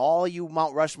 and all you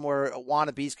Mount Rushmore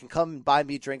wannabes can come and buy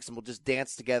me drinks, and we'll just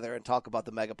dance together and talk about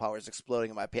the Mega Powers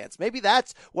exploding in my pants. Maybe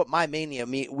that's what my Mania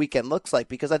weekend looks like,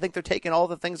 because I think they're taking all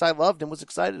the things I loved and was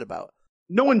excited about.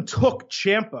 No one took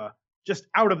Ciampa just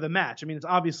out of the match. I mean, it's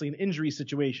obviously an injury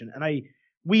situation. And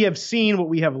we have seen what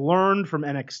we have learned from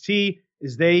NXT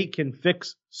is they can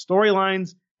fix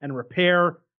storylines and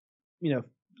repair,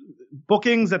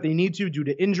 bookings that they need to due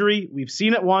to injury. We've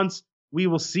seen it once. We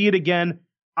will see it again.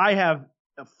 I have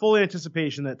a full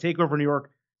anticipation that TakeOver New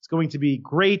York is going to be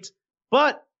great.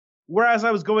 But whereas I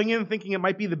was going in thinking it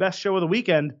might be the best show of the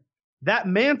weekend, that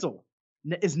mantle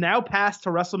is now passed to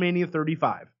WrestleMania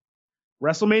 35.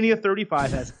 WrestleMania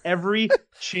 35 has every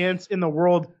chance in the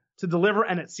world to deliver,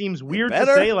 and it seems weird to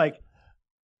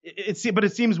say, but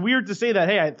it seems weird to say that,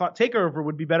 hey, I thought TakeOver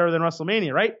would be better than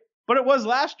WrestleMania, right? But it was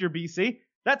last year, BC.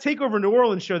 That TakeOver New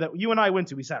Orleans show that you and I went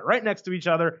to, we sat right next to each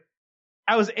other.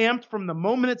 I was amped from the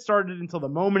moment it started until the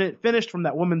moment it finished, from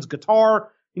that woman's guitar,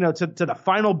 to the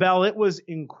final bell. It was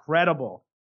incredible.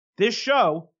 This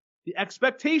show, the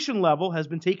expectation level has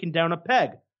been taken down a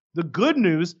peg. The good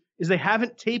news is they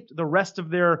haven't taped the rest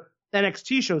of their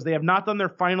NXT shows. They have not done their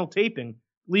final taping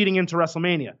leading into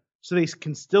WrestleMania. So they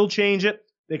can still change it.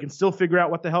 They can still figure out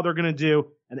what the hell they're going to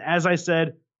do. And as I said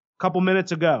a couple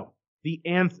minutes ago, the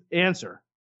answer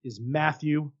is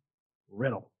Matthew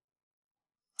Riddle.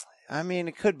 I mean,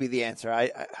 it could be the answer.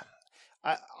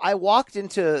 I walked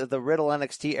into the Riddle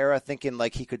NXT era thinking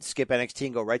like he could skip NXT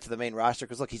and go right to the main roster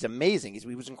because, look, he's amazing.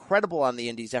 He was incredible on the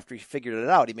indies after he figured it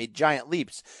out. He made giant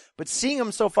leaps. But seeing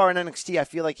him so far in NXT, I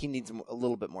feel like he needs a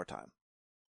little bit more time.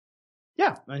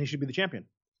 Yeah, and he should be the champion.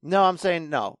 No, I'm saying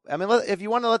no. I mean, if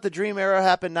you want to let the Dream era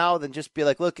happen now, then just be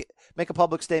like, look, make a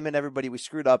public statement, everybody, we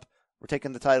screwed up. We're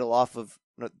taking the title off of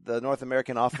the North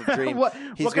American off of Dream. What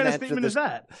kind of statement is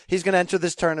that? He's going to enter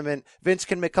this tournament. Vince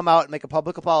can come out and make a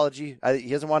public apology. He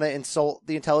doesn't want to insult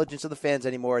the intelligence of the fans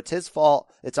anymore. It's his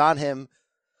fault. It's on him.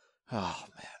 Oh,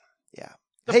 man. Yeah.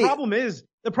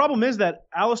 The problem is that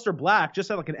Aleister Black just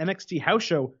had like an NXT house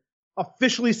show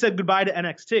officially said goodbye to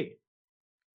NXT.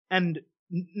 And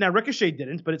now Ricochet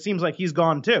didn't, but it seems like he's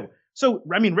gone too. So,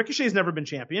 I mean, Ricochet's never been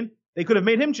champion. They could have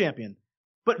made him champion.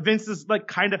 But Vince is like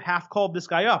kind of half called this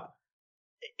guy up.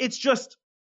 It's just,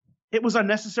 it was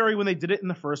unnecessary when they did it in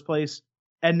the first place.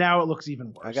 And now it looks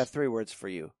even worse. I got 3 words for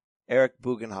you. Eric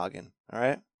Bugenhagen. All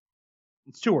right.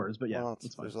 It's 2 words, but yeah. Well,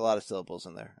 there's a lot of syllables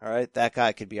in there. All right. That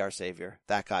guy could be our savior.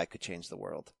 That guy could change the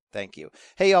world. Thank you.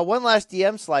 Hey, one last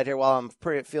DM slide here while I'm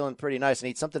feeling pretty nice. I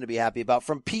need something to be happy about.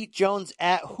 From Pete Jones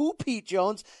at Who Pete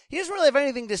Jones. He doesn't really have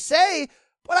anything to say,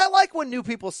 but I like when new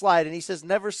people slide. And he says,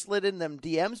 never slid in them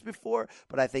DMs before,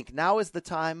 but I think now is the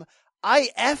time. I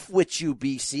F with you,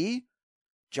 BC.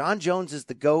 John Jones is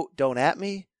the GOAT. Don't at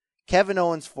me. Kevin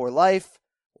Owens for life.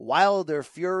 Wilder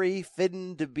Fury.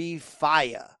 Fidden to be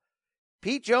fire.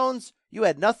 Pete Jones, you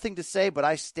had nothing to say, but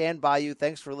I stand by you.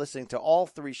 Thanks for listening to all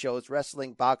 3 shows,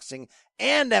 wrestling, boxing,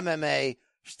 and MMA.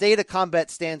 State of Combat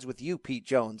stands with you, Pete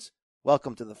Jones.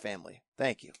 Welcome to the family.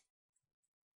 Thank you.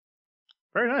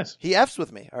 Very nice. He F's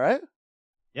with me, all right?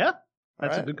 Yeah,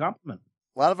 that's a good compliment.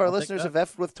 A lot of our listeners have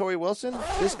F'd with Tori Wilson.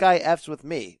 This guy F's with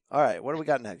me. All right, what do we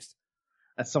got next?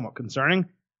 That's somewhat concerning.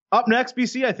 Up next,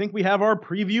 BC, I think we have our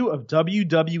preview of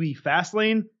WWE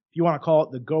Fastlane. If you want to call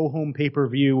it the go-home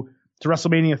pay-per-view to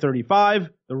WrestleMania 35.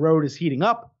 The road is heating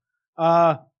up.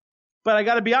 But I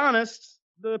got to be honest,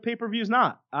 the pay-per-view's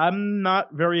not. I'm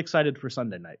not very excited for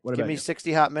Sunday night. What Give about me you?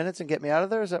 60 hot minutes and get me out of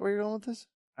there? Is that where you're going with this?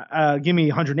 Give me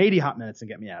 180 hot minutes and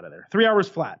get me out of there. 3 hours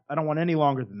flat. I don't want any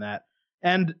longer than that.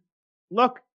 And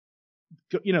look,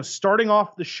 starting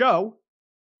off the show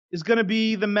is going to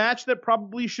be the match that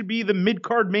probably should be the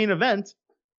mid-card main event,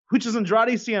 which is Andrade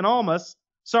against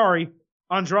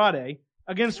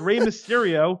Rey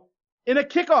Mysterio in a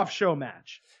kickoff show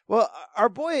match. Well, our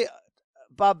boy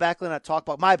Bob Backlund at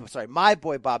Talkbox, my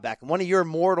boy Bob Backlund, one of your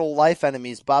mortal life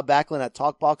enemies, Bob Backlund at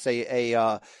Talkbox,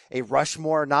 a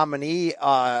Rushmore nominee,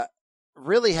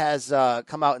 really has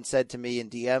come out and said to me in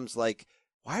DMs, like,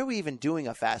 why are we even doing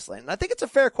a Fastlane? And I think it's a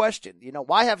fair question.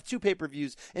 Why have 2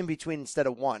 pay-per-views in between instead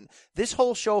of 1? This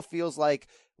whole show feels like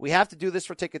we have to do this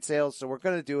for ticket sales, so we're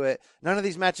going to do it. None of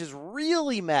these matches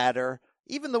really matter.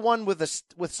 Even the one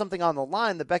with something on the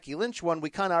line, the Becky Lynch one, we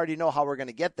kind of already know how we're going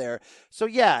to get there. So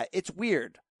yeah, it's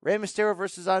weird. Rey Mysterio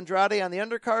versus Andrade on the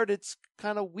undercard, it's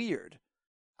kind of weird.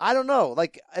 I don't know.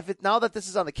 Like, now that this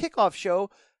is on the kickoff show,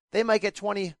 they might get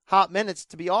 20 hot minutes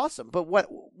to be awesome. But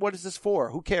what is this for?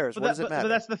 Who cares? What does it matter? But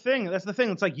that's the thing.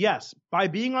 It's like, yes, by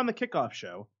being on the kickoff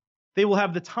show, they will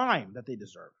have the time that they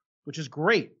deserve, which is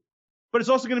great. But it's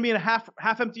also going to be in a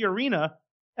half-empty arena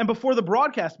and before the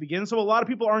broadcast begins, so a lot of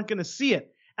people aren't going to see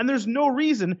it. And there's no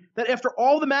reason that after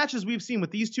all the matches we've seen with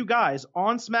these 2 guys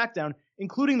on SmackDown,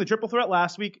 including the Triple Threat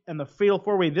last week and the Fatal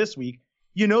 4-Way this week,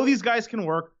 these guys can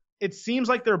work. It seems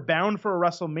like they're bound for a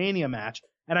WrestleMania match.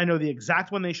 And I know the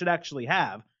exact one they should actually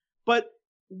have. But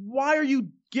why are you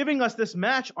giving us this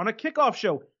match on a kickoff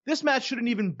show? This match shouldn't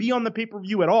even be on the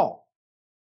pay-per-view at all.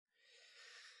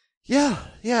 Yeah.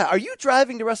 Are you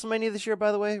driving to WrestleMania this year,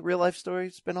 by the way? Real life story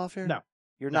spinoff here? No.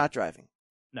 You're not driving?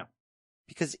 No.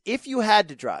 Because if you had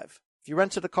to drive, if you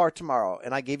rented a car tomorrow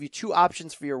and I gave you 2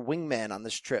 options for your wingman on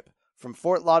this trip from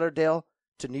Fort Lauderdale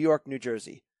to New York, New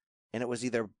Jersey, and it was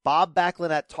either Bob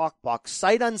Backlund at TalkBox,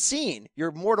 sight unseen,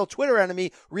 your mortal Twitter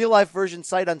enemy, real-life version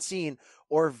sight unseen,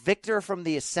 or Victor from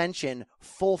the Ascension,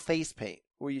 full face paint.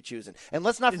 Who are you choosing? And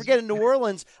let's not forget, in New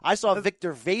Orleans, I saw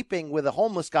Victor vaping with a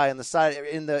homeless guy on the side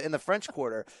in the French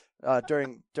Quarter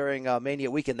during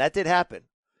Mania weekend. That did happen.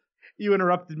 You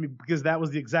interrupted me because that was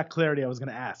the exact clarity I was going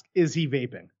to ask. Is he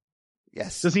vaping?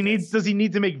 Yes. Does he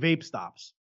need to make vape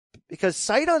stops? Because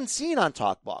sight unseen on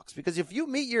TalkBox. Because if you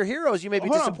meet your heroes, you may be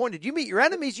disappointed. You meet your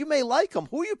enemies, you may like them.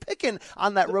 Who are you picking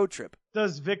on that road trip?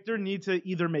 Does Victor need to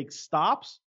either make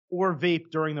stops or vape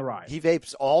during the ride? He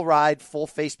vapes all ride, full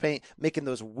face paint, making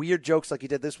those weird jokes like he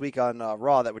did this week on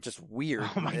Raw that were just weird.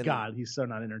 Oh my God, he's so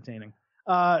not entertaining.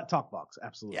 TalkBox,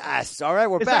 absolutely. Yes. All right,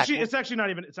 we're back. It's actually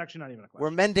not even a question.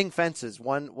 We're mending fences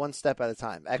one step at a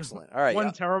time. Excellent. All right.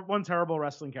 One terrible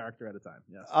wrestling character at a time.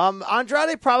 Yes.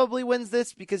 Andrade probably wins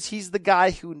this because he's the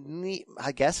guy who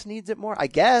needs it more.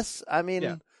 I mean,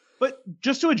 yeah. But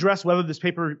just to address whether this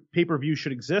pay-per-view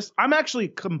should exist, I'm actually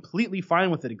completely fine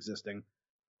with it existing.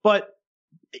 But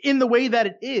in the way that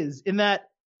it is, in that,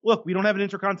 look, we don't have an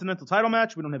Intercontinental title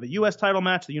match. We don't have a U.S. title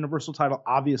match. The Universal title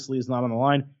obviously is not on the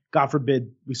line. God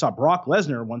forbid we saw Brock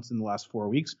Lesnar once in the last 4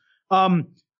 weeks. I'm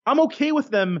okay with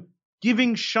them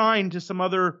giving shine to some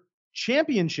other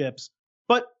championships,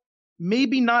 but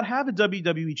maybe not have a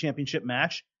WWE championship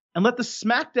match and let the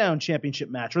SmackDown championship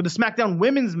match or the SmackDown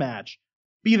women's match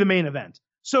be the main event.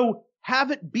 So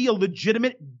have it be a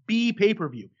legitimate B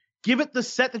pay-per-view. Give it the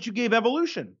set that you gave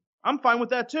Evolution. I'm fine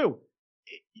with that too.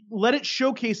 Let it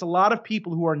showcase a lot of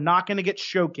people who are not going to get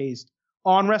showcased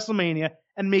on WrestleMania,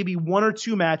 and maybe 1 or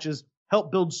 2 matches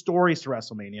help build stories to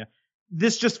WrestleMania.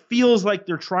 This just feels like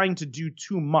they're trying to do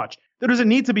too much. There doesn't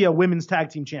need to be a women's tag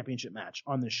team championship match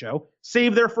on this show.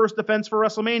 Save their first defense for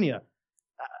WrestleMania.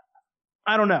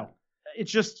 I don't know.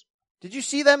 It's just... Did you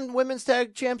see them women's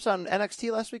tag champs on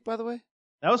NXT last week, by the way?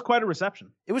 That was quite a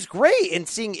reception. It was great. And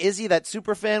seeing Izzy, that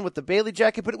super fan with the Bayley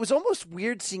jacket, but it was almost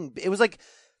weird seeing... It was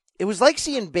like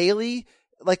seeing Bayley,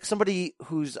 like somebody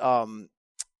who's gone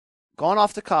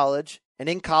off to college, and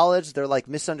in college they're like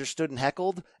misunderstood and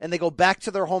heckled, and they go back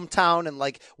to their hometown and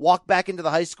like walk back into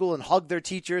the high school and hug their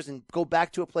teachers and go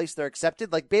back to a place they're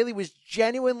accepted. Like Bayley was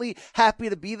genuinely happy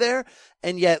to be there,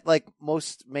 and yet like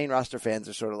most main roster fans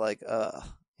are sort of like,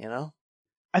 you know?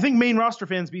 I think main roster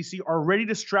fans, BC, are ready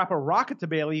to strap a rocket to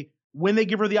Bayley when they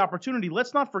give her the opportunity.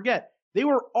 Let's not forget, they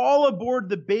were all aboard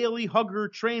the Bayley hugger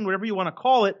train, whatever you want to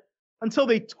call it, until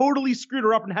they totally screwed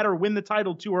her up and had her win the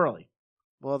title too early.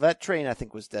 Well, that train, I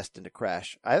think, was destined to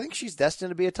crash. I think she's destined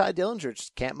to be a Tye Dillinger.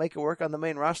 Just can't make it work on the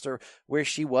main roster where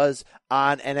she was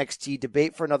on NXT.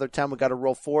 Debate for another time. We got to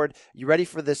roll forward. You ready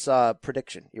for this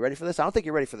prediction? You ready for this? I don't think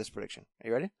you're ready for this prediction. Are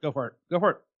you ready? Go for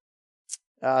it.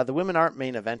 The women aren't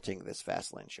main eventing this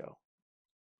Fastlane show.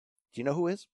 Do you know who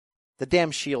is? The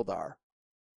damn Shield are.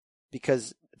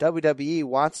 Because WWE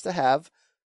wants to have,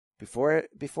 before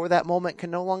that moment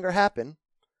can no longer happen,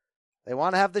 they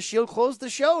want to have the Shield close the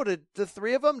show to the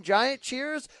 3 of them. Giant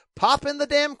cheers, pop in the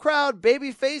damn crowd,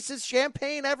 baby faces,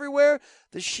 champagne everywhere.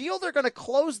 The Shield are going to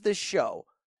close this show.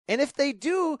 And if they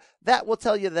do, that will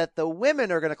tell you that the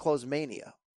women are going to close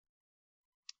Mania.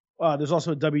 There's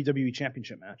also a WWE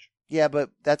Championship match. Yeah, but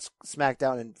that's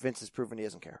SmackDown, and Vince has proven he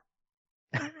doesn't care.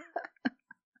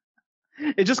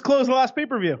 It just closed the last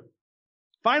pay-per-view.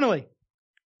 Finally.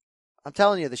 I'm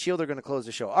telling you, the Shield are going to close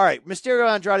the show. All right, Mysterio,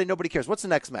 Andrade, nobody cares. What's the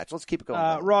next match? Let's keep it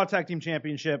going. Raw Tag Team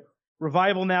Championship.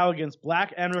 Revival now against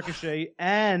Black and Ricochet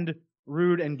and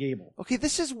Rude and Gable. Okay,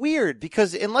 this is weird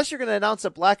because unless you're going to announce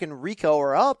that Black and Rico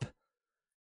are up,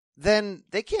 then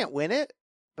they can't win it.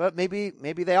 But maybe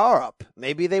they are up.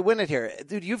 Maybe they win it here.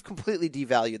 Dude, you've completely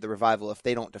devalued the Revival if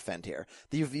they don't defend here.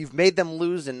 You've made them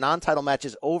lose in non-title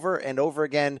matches over and over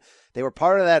again. They were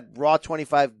part of that Raw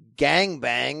 25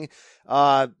 gangbang.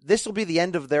 This will be the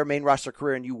end of their main roster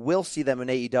career, and you will see them in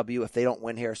AEW if they don't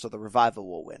win here, so the Revival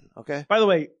will win, okay? By the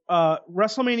way,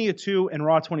 WrestleMania 2 and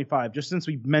Raw 25, just since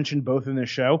we mentioned both in this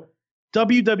show,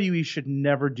 WWE should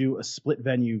never do a split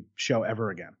venue show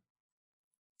ever again.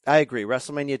 I agree.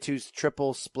 WrestleMania 2's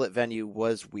triple split venue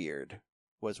was weird.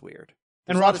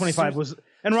 And Raw 25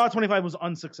 was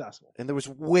unsuccessful. And there was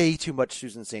way too much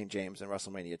Susan St. James in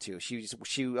WrestleMania 2. She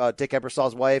Dick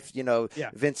Ebersol's wife,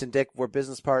 Vince and Dick were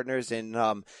business partners,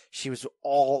 and she was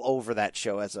all over that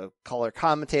show as a color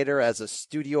commentator, as a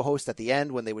studio host at the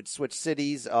end when they would switch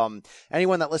cities.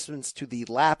 Anyone that listens to the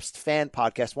Lapsed Fan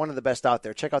podcast, one of the best out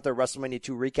there, check out their WrestleMania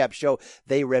 2 recap show.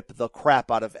 They rip the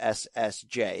crap out of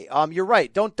SSJ. You're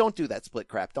right. Don't do that split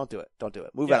crap. Don't do it.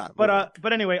 Move it on.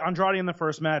 But anyway, Andrade in the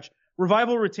first match.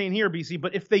 Revival retain here, BC,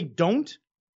 but if they don't,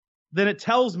 then it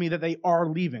tells me that they are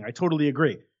leaving. I totally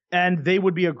agree. And they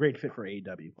would be a great fit for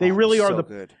AEW. They really are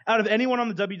good. Out of anyone on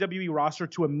the WWE roster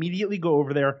to immediately go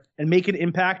over there and make an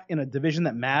impact in a division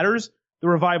that matters, the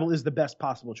Revival is the best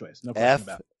possible choice. No question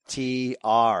about it.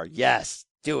 FTR. Yes,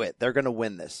 do it. They're going to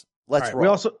win this. Let's roll.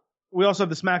 We also have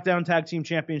the SmackDown Tag Team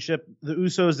Championship, the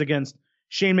Usos against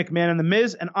Shane McMahon and The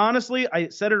Miz. And honestly, I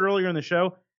said it earlier in the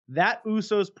show, that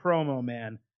Usos promo,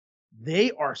 man,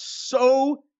 they are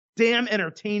so damn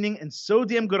entertaining and so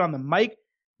damn good on the mic.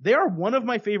 They are one of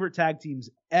my favorite tag teams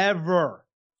ever,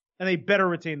 and they better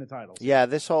retain the titles. Yeah,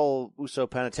 this whole Uso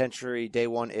Penitentiary Day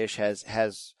One-ish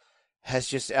has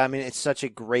just, I mean, it's such a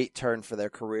great turn for their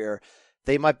career.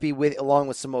 They might be along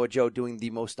with Samoa Joe, doing the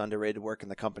most underrated work in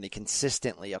the company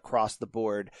consistently across the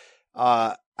board.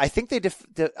 I think they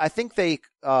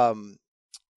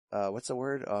what's the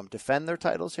word? Defend their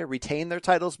titles here, retain their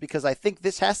titles, because I think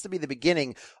this has to be the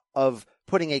beginning of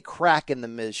putting a crack in the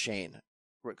Miz Shane.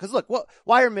 Because look,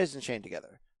 why are Miz and Shane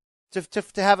together?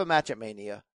 To have a match at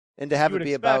Mania and to have it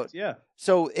be about. Yeah.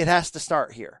 So it has to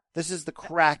start here. This is the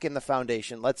crack in the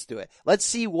foundation. Let's do it. Let's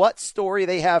see what story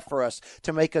they have for us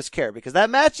to make us care, because that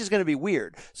match is going to be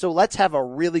weird. So let's have a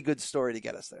really good story to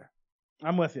get us there.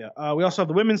 I'm with you. We also have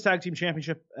the Women's Tag Team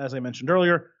Championship, as I mentioned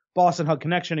earlier. Boston Hug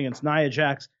Connection against Nia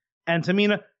Jax and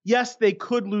Tamina. Yes, they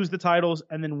could lose the titles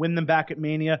and then win them back at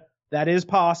Mania. That is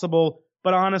possible.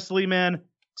 But honestly, man,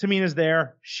 Tamina's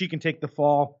there. She can take the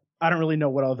fall. I don't really know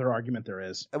what other argument there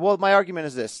is. Well, my argument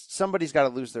is this. Somebody's got to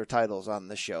lose their titles on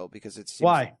this show, because it seems...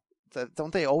 Why?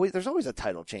 Don't they always... There's always a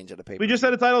title change at a pay-per-view. We just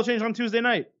had a title change on Tuesday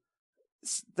night.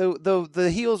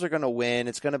 The heels are going to win.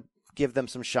 It's going to give them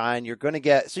some shine. You're going to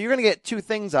get two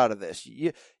things out of this.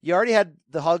 You already had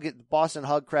the Boston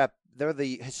Hug crap. They're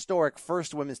the historic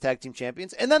first women's tag team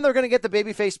champions. And then they're going to get the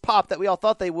babyface pop that we all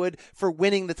thought they would for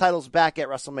winning the titles back at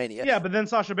WrestleMania. Yeah, but then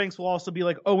Sasha Banks will also be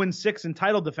like 0-6 in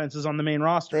title defenses on the main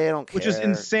roster. They don't care. Which is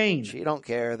insane. She don't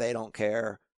care. They don't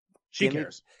care. She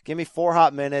cares. Give me 4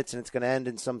 hot minutes, and it's going to end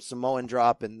in some Samoan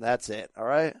drop, and that's it. All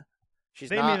right?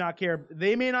 May not care.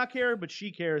 They may not care, but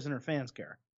she cares, and her fans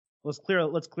care. Let's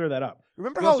clear that up.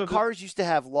 Remember how cars used to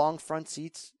have long front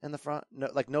seats in the front?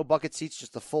 No bucket seats,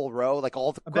 just a full row, like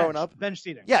all growing up? Bench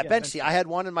seating. Yeah, bench seat. I had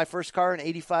one in my first car, an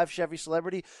 85 Chevy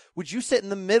Celebrity. Would you sit in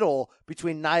the middle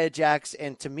between Nia Jax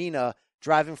and Tamina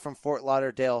driving from Fort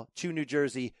Lauderdale to New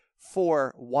Jersey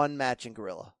for one match in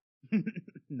Gorilla?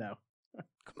 No.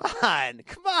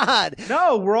 Come on.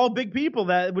 No, we're all big people.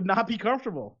 That would not be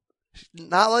comfortable.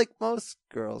 Not like most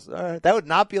girls. All right. That would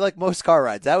not be like most car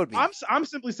rides. That would be. I'm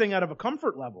simply saying out of a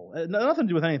comfort level. Nothing to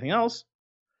do with anything else.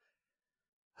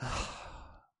 All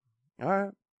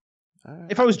right.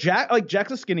 If I was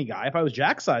Jack's a skinny guy. If I was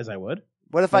Jack's size, I would.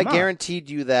 What if I guaranteed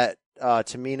you that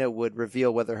Tamina would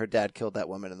reveal whether her dad killed that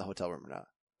woman in the hotel room or not?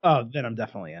 Oh, then I'm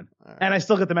definitely in. Right. And I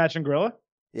still get the match in Gorilla?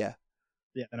 Yeah.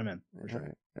 Yeah, then I'm in. All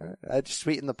right. I just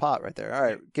sweetened the pot right there. All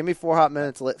right. Give me 4 hot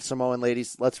minutes, Samoan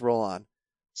ladies. Let's roll on.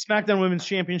 SmackDown Women's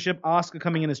Championship, Asuka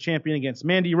coming in as champion against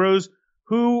Mandy Rose,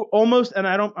 who almost, and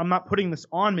I'm not putting this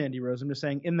on Mandy Rose, I'm just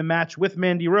saying in the match with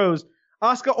Mandy Rose,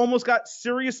 Asuka almost got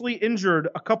seriously injured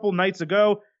a couple nights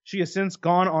ago. She has since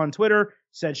gone on Twitter,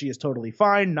 said she is totally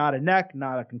fine, not a neck,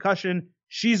 not a concussion.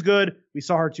 She's good. We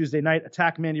saw her Tuesday night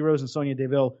attack Mandy Rose and Sonya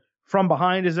Deville from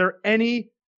behind. Is there any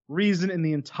reason in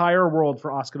the entire world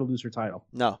for Asuka to lose her title?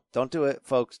 No, don't do it,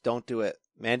 folks. Don't do it.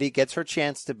 Mandy gets her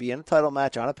chance to be in a title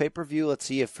match on a pay-per-view. Let's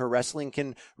see if her wrestling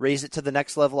can raise it to the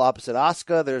next level opposite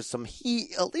Asuka. There's some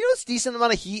heat, it's a decent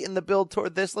amount of heat in the build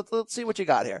toward this. Let's see what you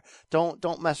got here.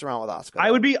 Don't mess around with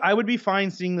Asuka. I would be fine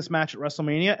seeing this match at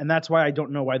WrestleMania, and that's why I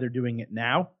don't know why they're doing it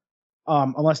now.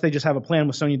 Unless they just have a plan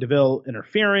with Sonya Deville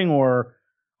interfering or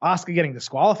Asuka getting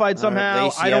disqualified somehow.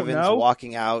 Lacey I don't Evans know.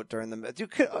 Walking out during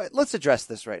the let's address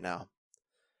this right now.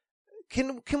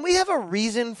 Can we have a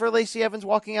reason for Lacey Evans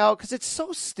walking out? Because it's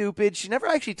so stupid. She never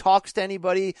actually talks to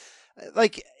anybody.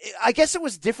 Like, I guess it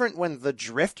was different when the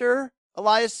Drifter,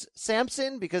 Elias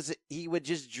Sampson, because he would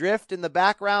just drift in the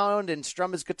background and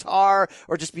strum his guitar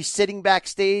or just be sitting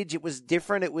backstage. It was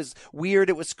different. It was weird.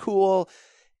 It was cool.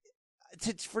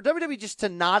 For WWE just to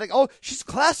not, she's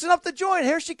classing up the joint.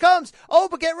 Here she comes. Oh,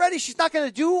 but get ready. She's not going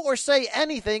to do or say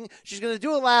anything. She's going to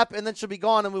do a lap and then she'll be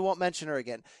gone and we won't mention her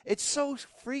again. It's so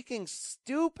freaking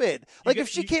stupid. Like if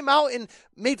she came out and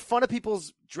made fun of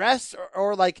people's dress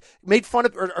or like made fun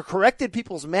of or corrected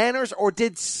people's manners or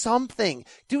did something.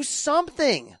 Do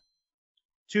something.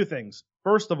 Two things.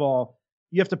 First of all,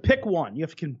 you have to pick one. You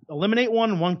can eliminate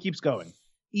one and one keeps going.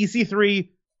 EC3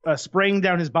 spraying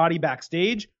down his body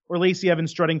backstage, or Lacey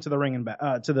Evans strutting to the ring and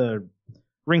back, to the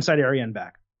ringside area and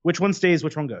back. Which one stays?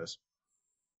 Which one goes?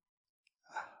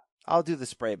 I'll do the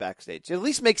spray backstage. It at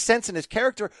least makes sense in his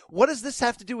character. What does this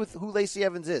have to do with who Lacey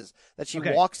Evans is? That she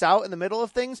walks out in the middle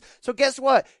of things? So guess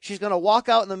what? She's going to walk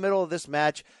out in the middle of this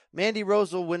match. Mandy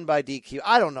Rose will win by DQ.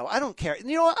 I don't know. I don't care.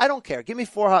 You know what? I don't care. Give me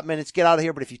 4 hot minutes. Get out of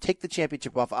here. But if you take the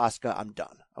championship off Asuka, I'm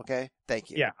done. Okay?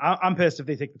 Thank you. Yeah, I'm pissed if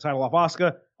they take the title off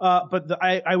Asuka. But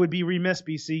I would be remiss,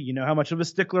 BC. You know how much of a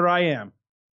stickler I am.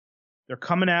 They're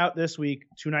coming out this week,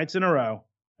 2 nights in a row,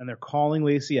 and they're calling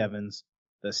Lacey Evans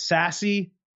the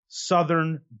sassy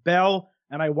Southern Belle,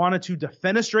 and I wanted to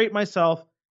defenestrate myself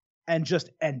and just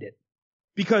end it.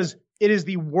 Because it is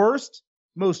the worst,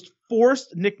 most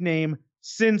forced nickname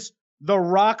since the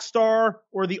rock star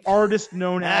or the artist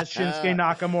known as Shinsuke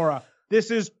Nakamura. This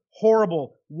is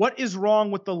horrible. What is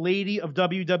wrong with the lady of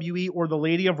WWE or the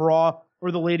lady of Raw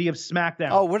or the lady of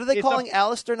SmackDown? Oh, what are they calling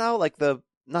Alistair now? Like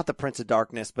not the Prince of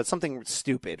Darkness, but something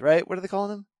stupid, right? What are they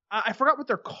calling him? I forgot what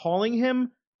they're calling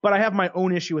him. But I have my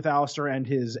own issue with Alistair and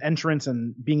his entrance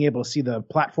and being able to see the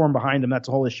platform behind him. That's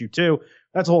a whole issue too.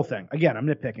 That's a whole thing. Again, I'm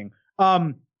nitpicking.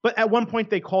 But at one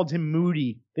point they called him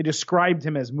Moody. They described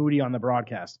him as Moody on the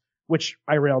broadcast, which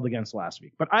I railed against last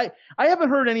week. But I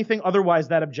haven't heard anything otherwise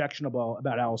that objectionable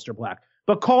about Alistair Black.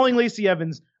 But calling Lacey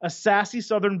Evans a sassy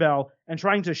Southern Belle and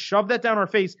trying to shove that down our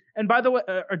face, and by the way,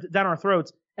 down our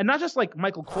throats, and not just like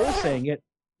Michael Cole saying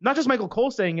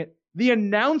it, the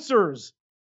announcers.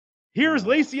 Here's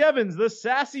Lacey Evans, the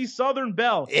sassy Southern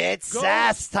Belle. It's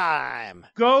sass time.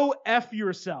 Go F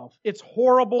yourself. It's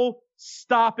horrible.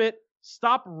 Stop it.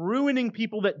 Stop ruining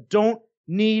people that don't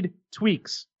need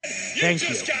tweaks. Thank you.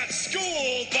 You just got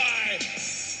schooled by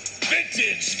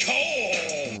Vintage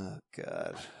Cole. Oh,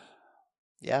 God.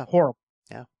 Yeah. Horrible.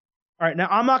 Yeah. All right, now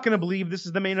I'm not going to believe this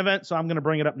is the main event, so I'm going to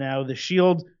bring it up now. The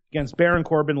Shield against Baron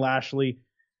Corbin, Lashley,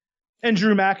 and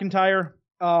Drew McIntyre.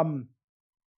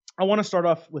 I want to start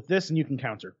off with this, and you can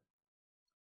counter.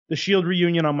 The Shield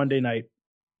reunion on Monday night.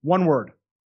 One word.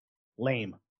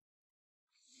 Lame.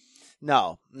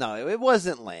 No, it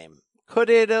wasn't lame. Could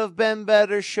it have been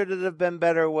better? Should it have been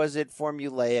better? Was it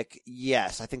formulaic?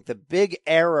 Yes. I think the big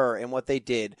error in what they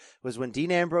did was when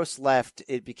Dean Ambrose left,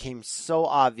 it became so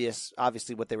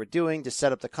obviously what they were doing to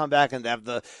set up the comeback and to have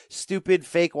the stupid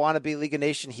fake wannabe League of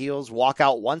Nations heels walk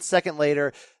out 1 second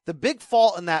later. The big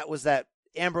fault in that was that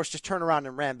Ambrose just turned around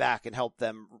and ran back and helped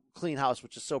them clean house,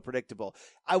 which is so predictable.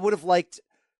 I would have liked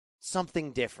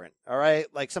something different. All right.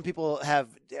 Like some people have,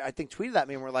 I think, tweeted at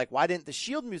me and were like, why didn't the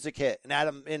Shield music hit?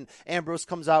 And Ambrose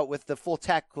comes out with the full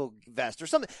tactical vest or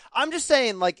something. I'm just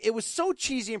saying, like, it was so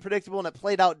cheesy and predictable and it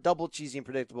played out double cheesy and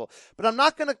predictable. But I'm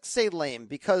not going to say lame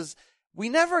because we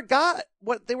never got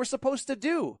what they were supposed to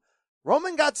do.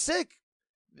 Roman got sick.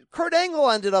 Kurt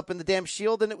Angle ended up in the damn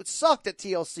Shield and it sucked at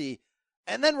TLC.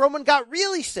 And then Roman got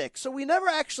really sick. So we never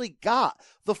actually got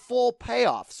the full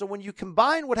payoff. So when you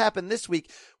combine what happened this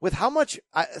week with how much...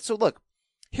 So look,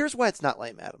 here's why it's not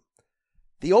lame, Adam.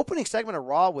 The opening segment of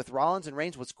Raw with Rollins and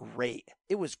Reigns was great.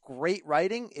 It was great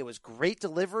writing. It was great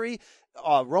delivery.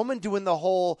 Roman doing the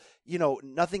whole,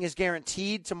 nothing is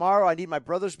guaranteed tomorrow. I need my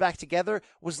brothers back together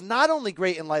was not only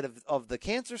great in light of the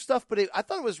cancer stuff, but I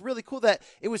thought it was really cool that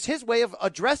it was his way of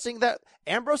addressing that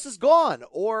Ambrose is gone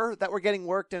or that we're getting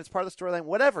worked and it's part of the storyline,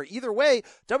 whatever. Either way,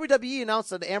 WWE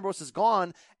announced that Ambrose is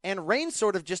gone and Reigns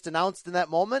sort of just announced in that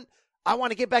moment, I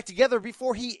want to get back together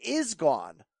before he is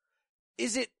gone.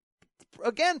 Is it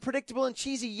again, predictable and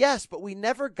cheesy, yes, but we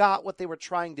never got what they were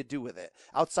trying to do with it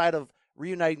outside of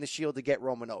reuniting the Shield to get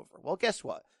Roman over. Well, guess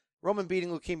what? Roman beating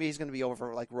leukemia, he's going to be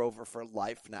over like Rover for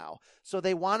life now. So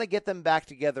they want to get them back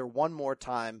together one more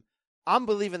time. I'm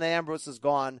believing that Ambrose is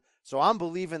gone, so I'm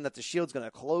believing that the Shield's going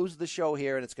to close the show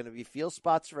here, and it's going to be field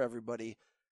spots for everybody.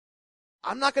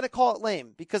 I'm not going to call it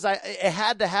lame because it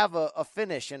had to have a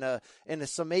finish and a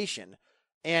summation.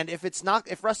 And if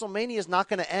WrestleMania is not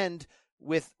going to end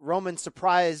with Roman's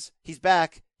surprise, he's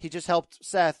back. He just helped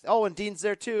Seth. Oh, and Dean's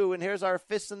there too. And here's our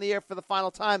fists in the air for the final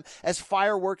time as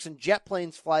fireworks and jet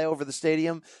planes fly over the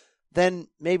stadium. Then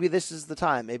maybe this is the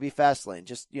time. Maybe Fastlane.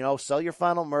 Just, sell your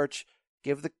final merch.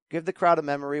 Give the crowd a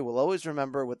memory. We'll always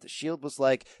remember what the Shield was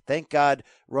like. Thank God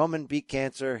Roman beat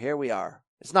cancer. Here we are.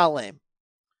 It's not lame.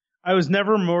 I was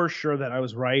never more sure that I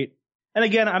was right. And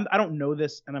again, I don't know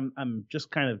this, and I'm just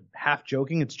kind of half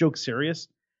joking. It's joke serious.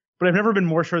 But I've never been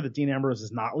more sure that Dean Ambrose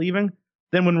is not leaving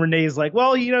than when Renee's like,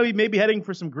 well, he may be heading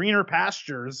for some greener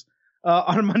pastures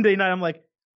on a Monday night. I'm like,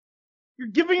 you're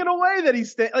giving it away that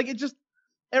he's staying. Like, it just,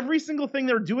 every single thing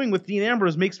they're doing with Dean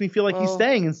Ambrose makes me feel like he's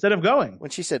staying instead of going.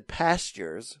 When she said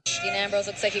pastures. Dean Ambrose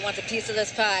looks like he wants a piece of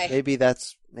this pie. Maybe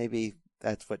that's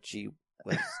what she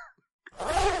was.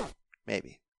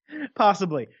 Maybe.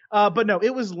 Possibly. But no,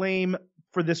 it was lame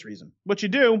for this reason. What you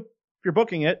do, if you're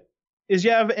booking it, is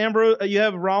you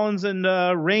have Rollins and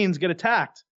Reigns get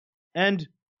attacked and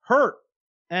hurt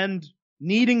and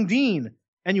needing Dean,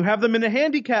 and you have them in a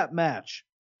handicap match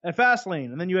at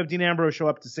Fastlane, and then you have Dean Ambrose show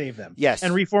up to save them. Yes.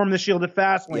 And reform the Shield at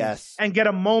Fastlane. Yes. And get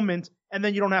a moment, and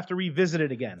then you don't have to revisit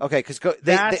it again. Okay, because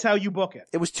that's how you book it.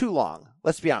 It was too long.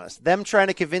 Let's be honest. Them trying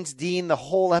to convince Dean the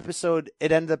whole episode,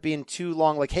 it ended up being too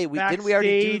long. Like, hey, didn't we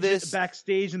already do this?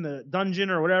 Backstage in the dungeon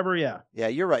or whatever, yeah. Yeah,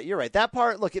 you're right. That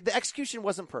part, look, the execution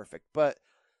wasn't perfect, but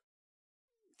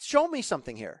show me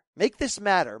something here. Make this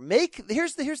matter.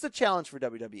 Here's the challenge for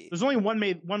WWE. There's only one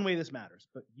way this matters,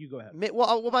 but you go ahead.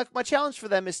 Well, my challenge for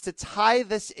them is to tie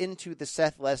this into the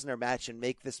Seth Lesnar match and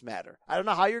make this matter. I don't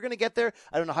know how you're going to get there.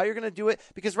 I don't know how you're going to do it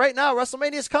because right now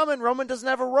WrestleMania's coming. Roman doesn't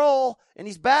have a role, and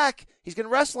he's back. He's going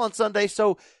to wrestle on Sunday,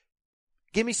 so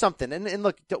give me something. And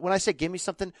look, when I say give me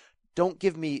something, don't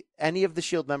give me any of the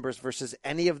Shield members versus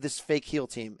any of this fake heel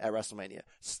team at WrestleMania.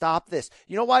 Stop this.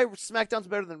 You know why SmackDown's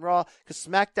better than Raw? Because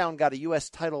SmackDown got a U.S.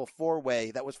 title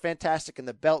 4-way that was fantastic and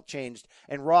the belt changed,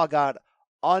 and Raw got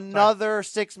another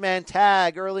 6-man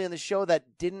tag early in the show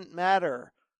that didn't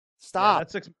matter. Stop.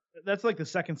 Yeah, that's like the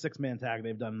second 6-man tag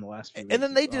they've done in the last few weeks. And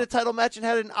then they did a title match and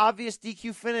had an obvious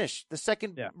DQ finish. The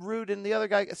second Rude and the other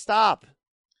guy. Stop.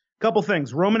 Couple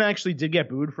things. Roman actually did get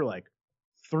booed for like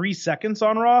 3 seconds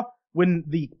on Raw. When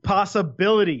the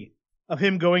possibility of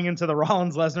him going into the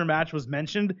Rollins-Lesnar match was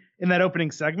mentioned in that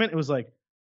opening segment, it was like,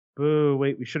 boo,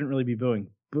 wait, we shouldn't really be booing.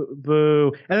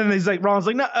 Boo. And then he's like, Rollins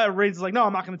like, no, Reigns is like, no,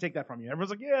 I'm not going to take that from you. Everyone's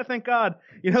like, yeah, thank God.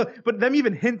 But them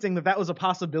even hinting that was a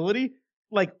possibility,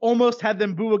 like almost had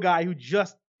them boo a guy who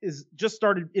just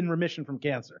started in remission from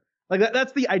cancer. Like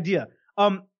that's the idea.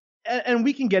 And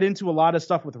we can get into a lot of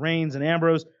stuff with Reigns and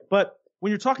Ambrose, but when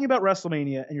you're talking about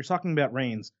WrestleMania and you're talking about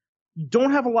Reigns, you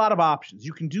don't have a lot of options.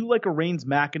 You can do like a Reigns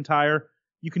McIntyre.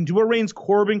 You can do a Reigns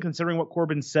Corbin, considering what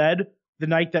Corbin said the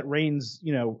night that Reigns,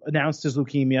 announced his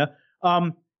leukemia.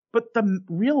 But the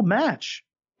real match,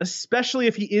 especially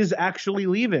if he is actually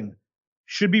leaving,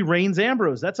 should be Reigns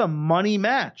Ambrose. That's a money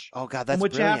match. Oh God, that's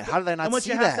brilliant. How did I not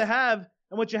see that?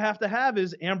 And what you have to have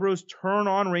is Ambrose turn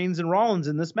on Reigns and Rollins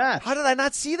in this match. How did I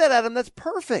not see that, Adam? That's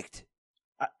perfect.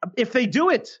 If they do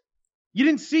it, you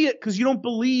didn't see it because you don't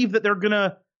believe that they're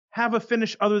gonna have a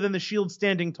finish other than the Shield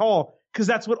standing tall, because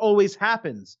that's what always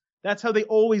happens. That's how they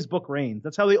always book Reigns.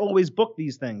 That's how they always book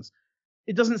these things.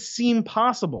 It doesn't seem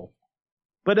possible,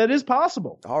 but it is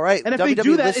possible. All right. And if they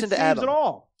do that, it saves it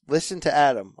all. Listen to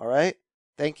Adam. All right.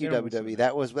 Thank you, WWE.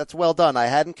 That's well done. I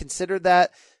hadn't considered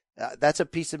that. That's a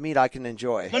piece of meat I can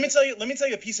enjoy. Let me tell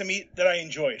you a piece of meat that I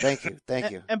enjoyed. Thank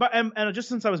you. And just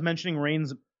since I was mentioning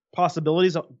Reigns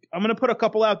possibilities, I'm going to put a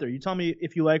couple out there. You tell me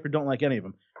if you like or don't like any of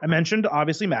them. I mentioned,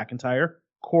 obviously, McIntyre,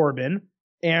 Corbin,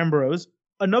 Ambrose.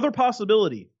 Another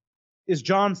possibility is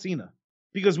John Cena,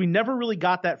 because we never really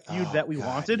got that feud that we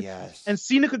wanted. Yes. And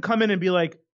Cena could come in and be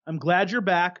like, I'm glad you're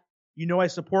back. I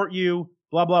support you,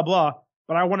 blah, blah, blah.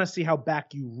 But I want to see how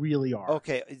back you really are.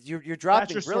 Okay, you're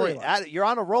dropping brilliant. You're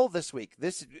on a roll this week.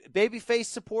 This babyface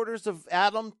supporters of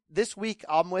Adam this week,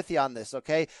 I'm with you on this.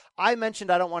 Okay, I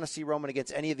mentioned I don't want to see Roman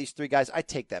against any of these three guys. I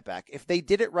take that back. If they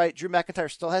did it right, Drew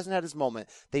McIntyre still hasn't had his moment.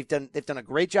 They've done a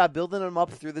great job building him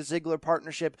up through the Ziggler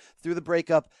partnership, through the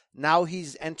breakup. Now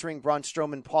he's entering Braun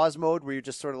Strowman pause mode, where you're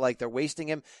just sort of like they're wasting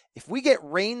him. If we get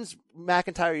Reigns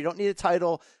McIntyre, you don't need a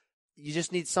title. you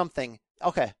just need something.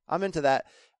 Okay, I'm into that.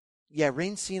 Yeah,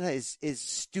 Reigns Cena is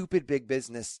stupid big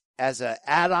business as a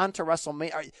add-on to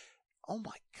WrestleMania. Oh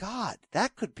my God,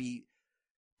 that could.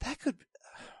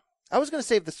 I was going to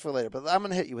save this for later, but I'm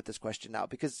going to hit you with this question now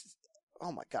because,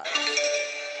 oh my God.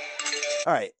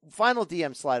 All right, final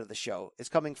DM slide of the show is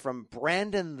coming from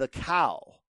Brandon the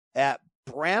Cow at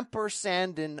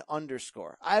Brampersanden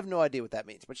 _. I have no idea what that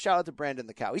means, but shout out to Brandon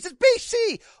the Cow. He says,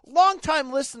 BC,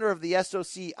 longtime listener of the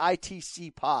SOC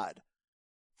ITC pod.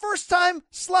 First time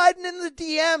sliding in the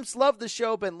DMs. Love the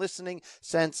show. Been listening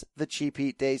since the Cheap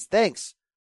Heat days. Thanks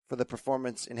for the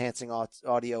performance-enhancing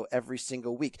audio every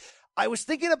single week. I was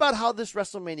thinking about how this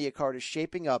WrestleMania card is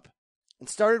shaping up and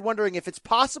started wondering if it's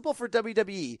possible for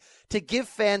WWE to give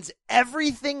fans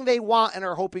everything they want and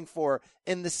are hoping for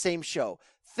in the same show.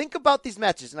 Think about these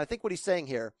matches, and I think what he's saying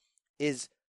here is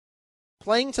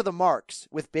playing to the marks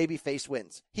with babyface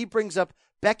wins. He brings up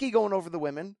Becky going over the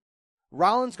women,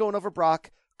 Rollins going over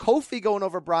Brock, Kofi going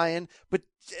over Bryan, but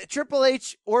Triple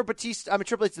H or Batista,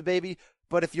 Triple H's the baby,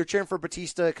 but if you're cheering for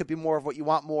Batista, it could be more of what you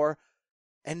want more.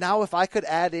 And now if I could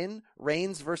add in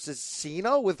Reigns versus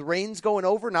Cena with Reigns going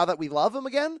over now that we love him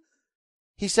again,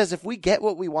 he says if we get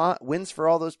what we want, wins for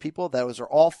all those people, those are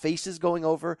all faces going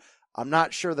over, I'm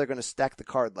not sure they're going to stack the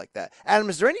card like that. Adam,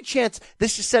 is there any chance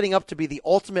this is setting up to be the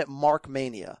ultimate Mark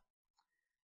Mania?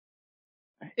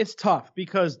 It's tough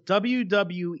because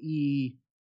WWE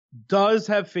does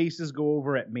have faces go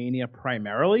over at Mania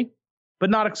primarily, but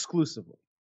not exclusively.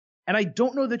 And I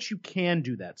don't know that you can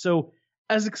do that. So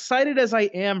as excited as I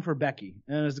am for Becky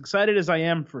and as excited as I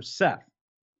am for Seth,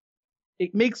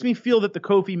 it makes me feel that the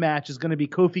Kofi match is going to be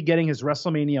Kofi getting his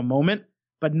WrestleMania moment,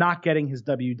 but not getting his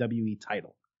WWE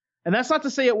title. And that's not to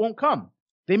say it won't come.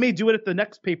 They may do it at the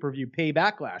next pay-per-view, Pay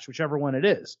Backlash, whichever one it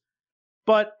is.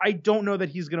 But I don't know that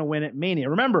he's going to win at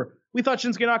Mania. Remember, we thought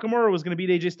Shinsuke Nakamura was going to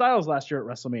beat AJ Styles last year at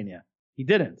WrestleMania. He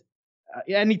didn't.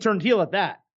 And he turned heel at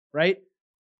that, right?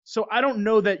 So I don't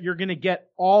know that you're going to get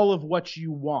all of what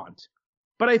you want.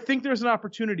 But I think there's an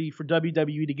opportunity for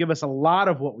WWE to give us a lot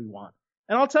of what we want.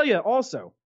 And I'll tell you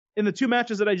also, in the two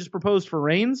matches that I just proposed for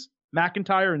Reigns,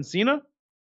 McIntyre and Cena,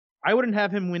 I wouldn't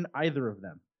have him win either of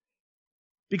them.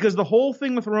 Because the whole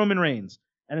thing with Roman Reigns,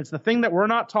 and it's the thing that we're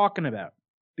not talking about,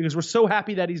 because we're so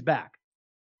happy that he's back.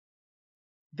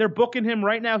 They're booking him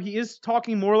right now. He is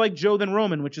talking more like Joe than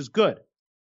Roman, which is good.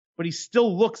 But he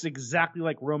still looks exactly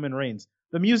like Roman Reigns.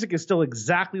 The music is still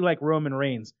exactly like Roman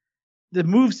Reigns. The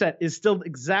moveset is still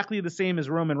exactly the same as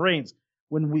Roman Reigns.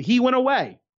 When he went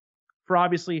away, for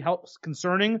obviously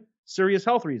concerning serious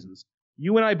health reasons,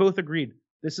 you and I both agreed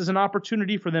this is an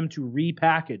opportunity for them to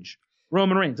repackage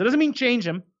Roman Reigns. It doesn't mean change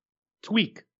him,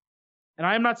 tweak. And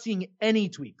I am not seeing any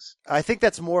tweaks. I think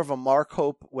that's more of a Mark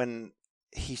Hope when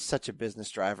he's such a business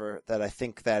driver that I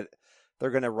think that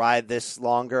they're going to ride this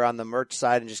longer on the merch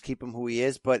side and just keep him who he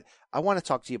is. But I want to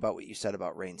talk to you about what you said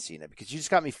about Reigns Cena because you just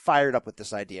got me fired up with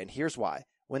this idea. And here's why.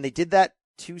 When they did that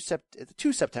two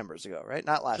Septembers ago, right?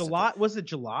 Not last September. Was it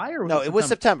July? Or was no, it was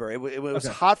September. It was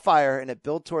okay. Hot fire, and it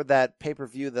built toward that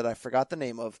pay-per-view that I forgot the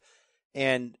name of.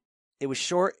 And it was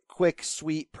short, quick,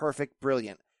 sweet, perfect,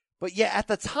 brilliant. But yeah, at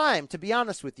the time, to be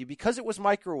honest with you, because it was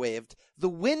microwaved, the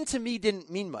win to me didn't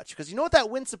mean much. Because you know what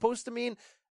that win's supposed to mean?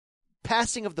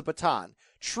 Passing of the baton.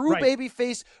 True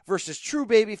babyface versus true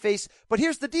babyface. But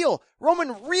here's the deal.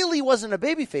 Roman really wasn't a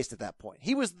babyface at that point.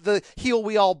 He was the heel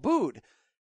we all booed.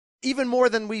 Even more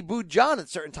than we booed John at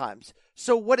certain times.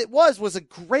 So what it was a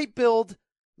great build.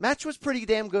 Match was pretty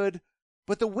damn good.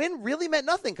 But the win really meant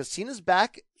nothing because Cena's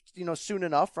back, soon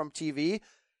enough from TV.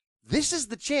 This is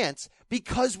the chance,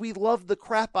 because we love the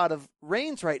crap out of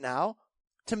Reigns right now,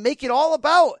 to make it all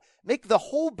about, make the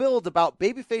whole build about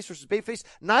babyface versus babyface.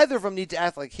 Neither of them need to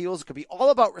act like heels. It could be all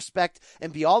about respect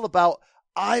and be all about,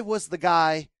 I was the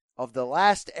guy of the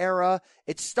last era.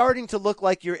 It's starting to look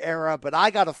like your era, but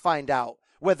I got to find out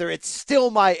whether it's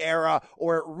still my era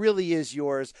or it really is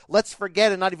yours. Let's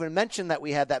forget and not even mention that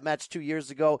we had that match 2 years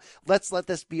ago. Let's let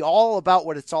this be all about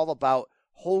what it's all about.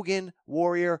 Hogan,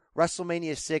 Warrior,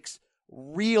 WrestleMania 6,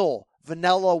 real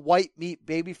vanilla white meat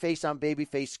babyface on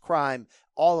babyface crime,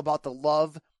 all about the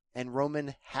love, and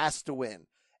Roman has to win.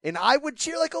 And I would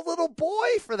cheer like a little boy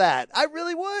for that. I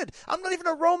really would. I'm not even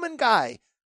a Roman guy.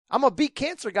 I'm a beat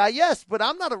cancer guy, yes, but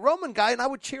I'm not a Roman guy, and I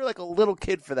would cheer like a little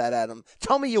kid for that, Adam.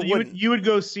 Tell me you wouldn't. You would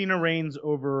go Cena Reigns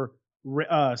over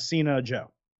Cena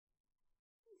Joe.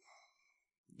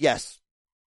 Yes.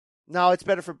 No, it's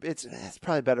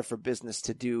probably better for business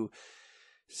to do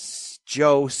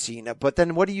Joe Cena. But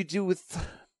then what do you do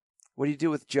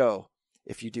with Joe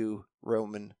if you do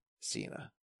Roman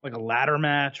Cena? Like a ladder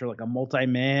match or like a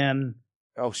multi-man.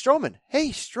 Oh, Strowman. Hey,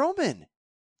 Strowman.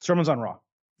 Strowman's on Raw.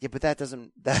 Yeah, but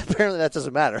apparently that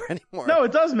doesn't matter anymore. No,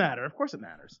 it does matter. Of course it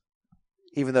matters.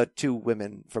 Even though 2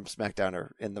 women from SmackDown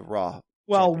are in the Raw.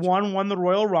 Well, one won the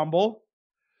Royal Rumble,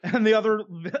 and the other,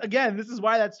 again, this is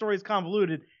why that story is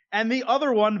convoluted. And the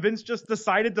other one, Vince just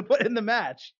decided to put in the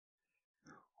match.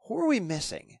 Who are we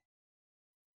missing?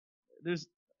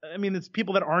 It's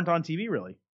people that aren't on TV,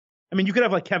 really. I mean, you could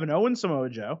have like Kevin Owens, Samoa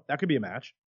Joe. That could be a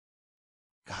match.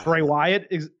 God, Bray Wyatt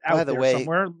is out there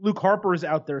somewhere. Luke Harper is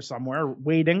out there somewhere,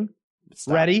 waiting,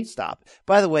 ready. Stop.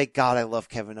 By the way, God, I love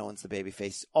Kevin Owens, the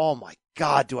babyface. Oh my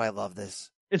God, do I love this.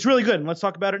 It's really good, and let's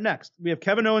talk about it next. We have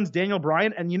Kevin Owens, Daniel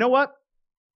Bryan, and you know what?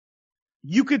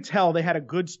 You could tell they had a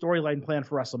good storyline plan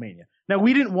for WrestleMania. Now,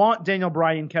 we didn't want Daniel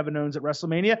Bryan and Kevin Owens at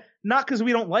WrestleMania, not because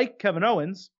we don't like Kevin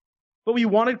Owens, but we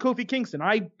wanted Kofi Kingston.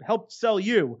 I helped sell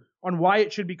you on why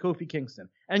it should be Kofi Kingston.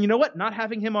 And you know what? Not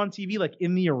having him on TV, like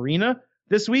in the arena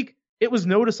this week, it was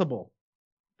noticeable.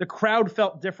 The crowd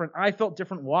felt different. I felt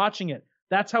different watching it.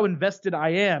 That's how invested I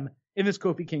am in this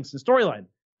Kofi Kingston storyline.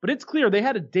 But it's clear they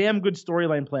had a damn good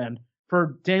storyline planned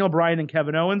for Daniel Bryan and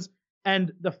Kevin Owens.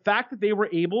 And the fact that they were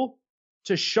able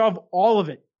to shove all of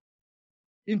it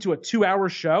into a 2-hour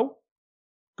show,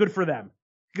 good for them.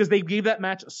 Because they gave that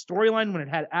match a storyline when it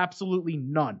had absolutely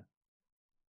none.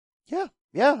 Yeah,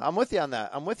 I'm with you on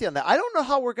that. I don't know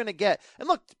how we're going to get... And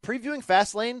look, previewing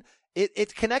Fastlane,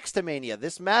 it connects to Mania.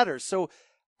 This matters. So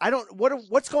I don't...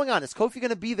 What's going on? Is Kofi going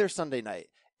to be there Sunday night?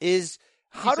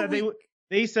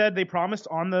 They said they promised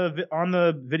on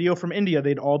the video from India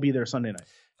they'd all be there Sunday night.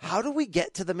 How do we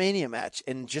get to the Mania match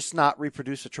and just not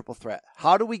reproduce a triple threat?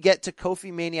 How do we get to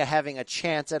Kofi Mania having a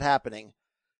chance at happening?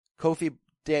 Kofi,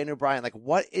 Daniel Bryan, like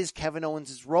what is Kevin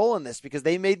Owens' role in this? Because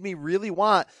they made me really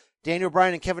want Daniel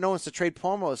Bryan and Kevin Owens to trade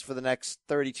promos for the next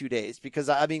 32 days. Because,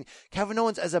 I mean, Kevin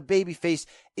Owens as a babyface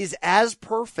is as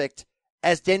perfect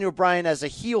as Daniel Bryan as a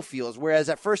heel feels. Whereas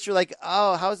at first you're like,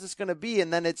 oh, how's this going to be?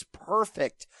 And then it's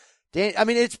perfect.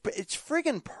 It's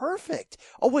friggin' perfect.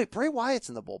 Oh, wait, Bray Wyatt's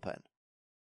in the bullpen.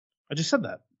 I just said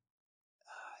that.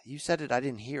 You said it. I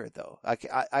didn't hear it, though.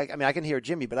 I can hear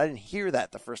Jimmy, but I didn't hear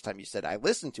that the first time you said it. I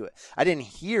listened to it. I didn't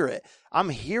hear it. I'm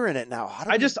hearing it now.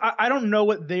 I don't know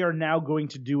what they are now going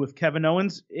to do with Kevin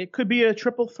Owens. It could be a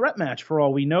triple threat match for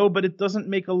all we know, but it doesn't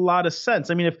make a lot of sense.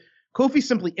 I mean, if Kofi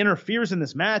simply interferes in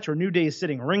this match or New Day is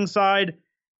sitting ringside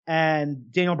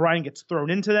and Daniel Bryan gets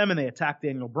thrown into them and they attack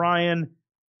Daniel Bryan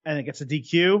and it gets a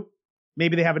DQ,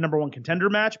 maybe they have a number one contender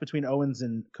match between Owens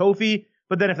and Kofi.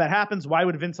 But then if that happens, why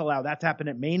would Vince allow that to happen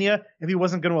at Mania if he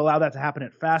wasn't going to allow that to happen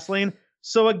at Fastlane?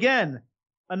 So again,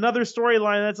 another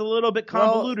storyline that's a little bit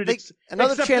convoluted. Except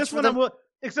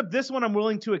this one I'm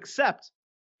willing to accept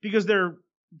because they're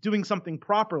doing something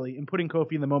properly and putting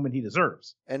Kofi in the moment he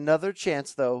deserves. Another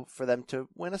chance, though, for them to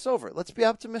win us over. Let's be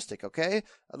optimistic, okay?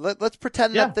 Let's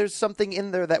pretend that there's something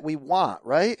in there that we want,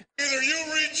 right? Either you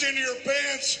reach into your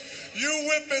pants, you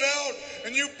whip it out,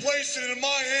 and you place it in my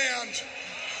hand.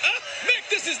 Mick,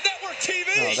 this is network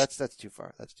TV. No, that's too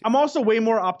far. I'm also way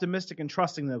more optimistic and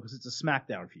trusting, though, because it's a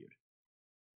SmackDown feud.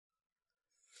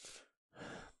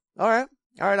 All right,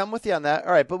 I'm with you on that.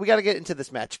 All right, but we got to get into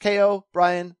this match. KO,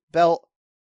 Bryan, belt.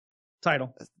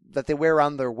 Title. That they wear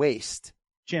around their waist.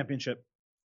 Championship.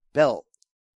 Belt.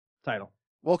 Title.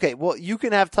 Okay, well, you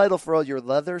can have title for all your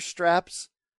leather straps,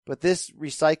 but this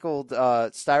recycled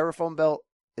styrofoam belt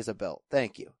is a belt.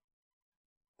 Thank you.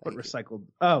 What recycled?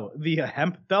 Oh, the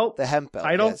hemp belt? The hemp belt.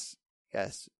 Title?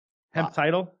 Yes. Hemp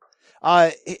title?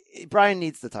 Bryan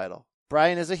needs the title.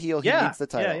 Bryan is a heel. He needs the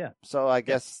title. Yeah. So I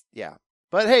guess, yeah.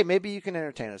 But hey, maybe you can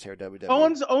entertain us here, WWE.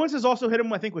 Owens has also hit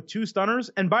him, I think, with 2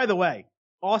 stunners. And by the way,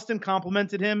 Austin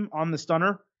complimented him on the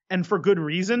stunner, and for good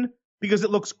reason, because it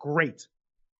looks great.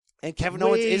 And Kevin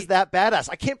Owens is that badass.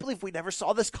 I can't believe we never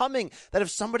saw this coming, that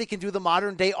if somebody can do the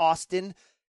modern day Austin,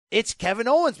 it's Kevin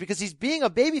Owens, because he's being a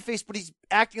babyface, but he's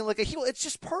acting like a heel. It's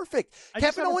just perfect.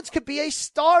 Kevin Owens could be a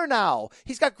star now.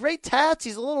 He's got great tats.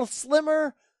 He's a little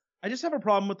slimmer. I just have a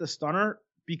problem with the stunner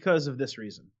because of this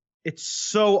reason. It's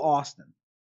so Austin,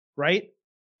 right?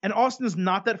 And Austin's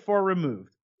not that far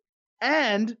removed.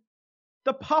 And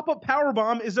the pop-up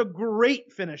powerbomb is a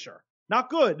great finisher. Not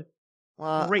good.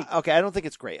 Great. Okay, I don't think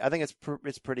it's great. I think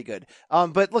it's pretty good.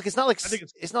 But look, it's not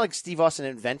like Steve Austin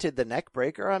invented the neck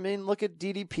breaker. I mean, look at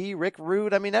DDP, Rick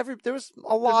Rude. I mean, there was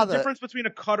a lot. There's a difference between a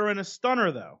cutter and a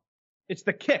stunner, though. It's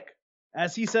the kick,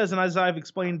 as he says, and as I've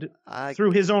explained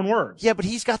through his own words. Yeah, but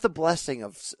he's got the blessing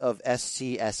of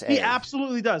SCSA. He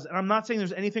absolutely does, and I'm not saying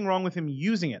there's anything wrong with him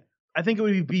using it. I think it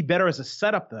would be better as a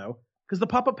setup, though, because the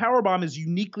pop-up powerbomb is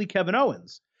uniquely Kevin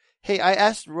Owens. Hey, I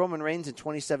asked Roman Reigns in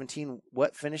 2017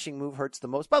 what finishing move hurts the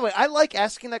most. By the way, I like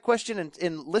asking that question,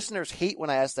 and listeners hate when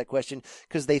I ask that question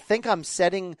because they think I'm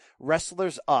setting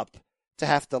wrestlers up to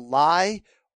have to lie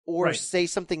or say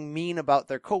something mean about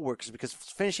their coworkers because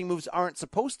finishing moves aren't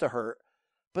supposed to hurt.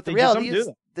 But the reality is,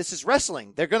 this is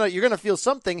wrestling. You're gonna feel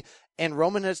something, and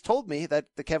Roman has told me that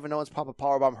the Kevin Owens pop-up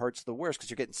powerbomb hurts the worst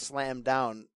because you're getting slammed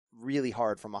down really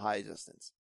hard from a high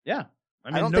distance. Yeah,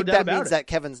 I don't think that means that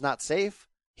Kevin's not safe.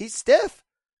 He's stiff.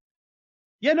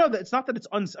 Yeah, no, it's not that it's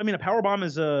I mean, a powerbomb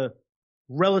is a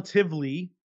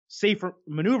relatively safer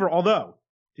maneuver, although,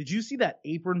 did you see that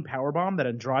apron powerbomb that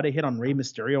Andrade hit on Rey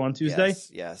Mysterio on Tuesday?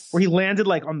 Yes. Where he landed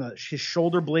like on his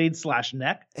shoulder blade /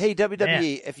 neck? Hey,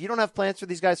 WWE, if you don't have plans for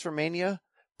these guys for Mania,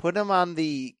 put them on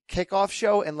the kickoff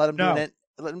show and let them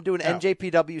do an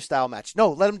NJPW style match.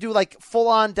 No, let them do like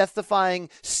full-on death-defying,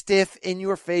 stiff,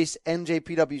 in-your-face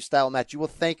NJPW style match. You will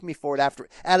thank me for it after.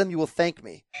 Adam, you will thank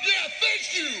me. Yeah,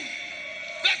 thank you.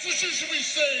 That's what you should be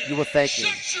saying. You will thank me.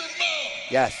 Shut your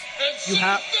mouth. Yes. You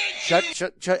have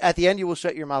shut. At the end, you will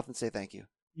shut your mouth and say thank you.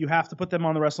 You have to put them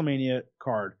on the WrestleMania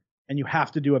card, and you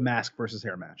have to do a mask versus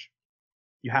hair match.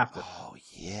 You have to. Oh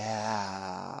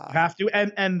yeah. You have to,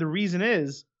 and the reason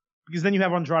is because then you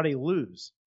have Andrade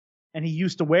lose. And he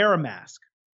used to wear a mask,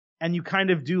 and you kind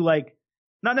of do like,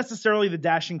 not necessarily the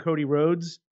dashing Cody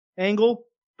Rhodes angle,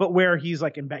 but where he's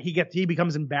like, he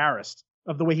becomes embarrassed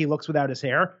of the way he looks without his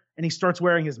hair, and he starts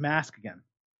wearing his mask again.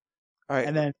 All right.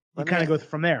 And then you kind of go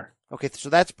from there. Okay, so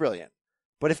that's brilliant.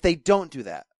 But if they don't do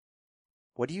that,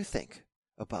 what do you think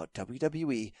about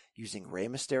WWE using Rey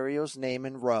Mysterio's name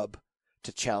and rub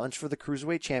to challenge for the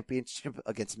Cruiserweight Championship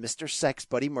against Mr. Sex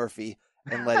Buddy Murphy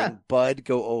and letting Bud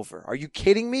go over? Are you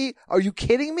kidding me?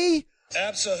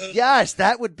 Absolutely. Yes,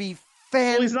 that would be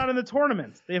fantastic. Well, he's not in the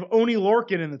tournament. They have Oney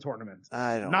Lorcan in the tournament.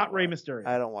 Not Rey Mysterio.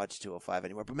 I don't watch 205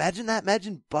 anymore. But imagine that.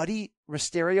 Imagine Buddy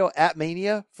Mysterio at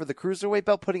Mania for the Cruiserweight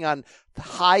belt, putting on the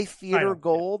high theater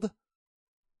gold. It'd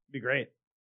be great.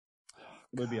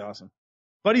 It would be awesome.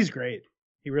 Buddy's great.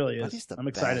 He really is. I'm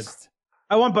excited.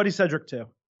 I want Buddy Cedric too.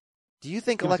 Do you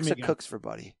think Alexa cooks for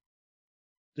Buddy?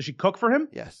 Does she cook for him?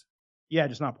 Yes. Yeah,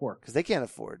 just not pork. Because they can't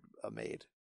afford a maid.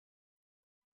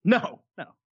 No. All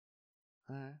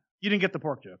right. You didn't get the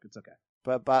pork joke. It's okay.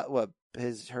 But what?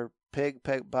 Her pig,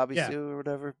 Bobby Sue or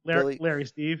whatever? Larry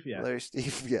Steve, yeah. Larry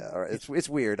Steve, yeah. All right. It's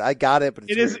weird. I got it, but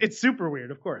it's weird. It's super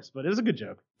weird, of course, but it is a good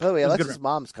joke. By the way, Alexa's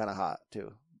mom's kind of hot,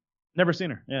 too. Never seen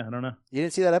her. Yeah, I don't know. You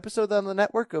didn't see that episode on the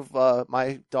network of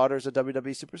My Daughter's a WWE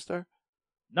Superstar?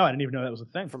 No, I didn't even know that was a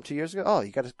thing. From 2 years ago? Oh,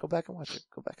 you got to go back and watch it.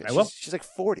 Go back. I will. She's like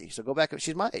 40, so go back.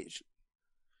 She's my age.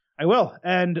 I will.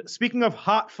 And speaking of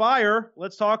hot fire,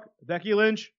 let's talk Becky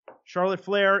Lynch, Charlotte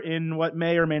Flair in what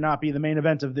may or may not be the main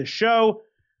event of this show.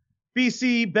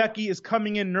 BC, Becky is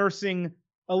coming in nursing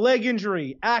a leg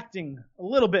injury, acting a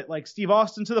little bit like Steve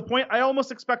Austin to the point I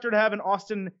almost expect her to have an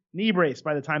Austin knee brace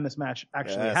by the time this match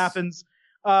actually happens.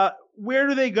 Where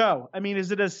do they go? I mean,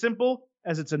 is it as simple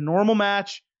as it's a normal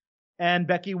match and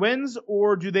Becky wins,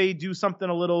 or do they do something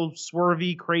a little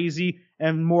swervy, crazy,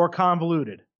 and more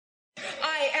convoluted?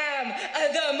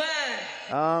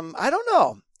 I don't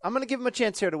know. I'm going to give him a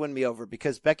chance here to win me over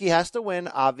because Becky has to win,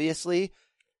 obviously.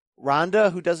 Ronda,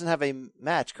 who doesn't have a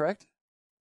match, correct?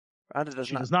 Ronda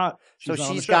does not. So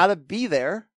she's got to be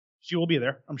there. She will be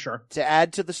there, I'm sure. To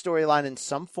add to the storyline in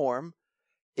some form.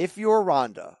 If you're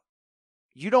Ronda,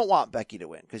 you don't want Becky to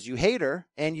win because you hate her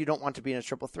and you don't want to be in a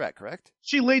triple threat, correct?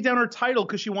 She laid down her title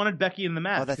because she wanted Becky in the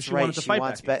match. Oh, that's she right. Wanted to fight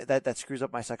wants Becky. That screws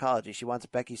up my psychology. She wants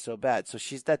Becky so bad. So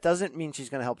that doesn't mean she's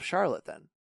going to help Charlotte then.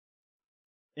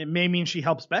 It may mean she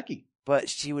helps Becky. But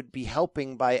she would be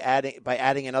helping by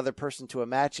adding another person to a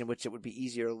match in which it would be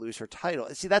easier to lose her title.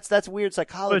 See, that's weird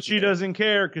psychology. But she doesn't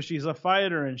care because she's a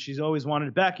fighter and she's always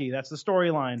wanted Becky. That's the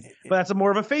storyline. But that's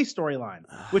more of a face storyline,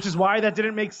 which is why that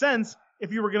didn't make sense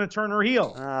if you were going to turn her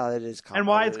heel. Oh, it is convoluted. And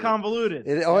why it's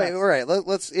convoluted. All right.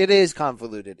 It is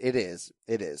convoluted. It is.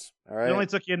 All right. It only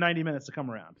took you 90 minutes to come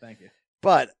around. Thank you.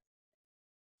 But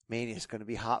Mania is going to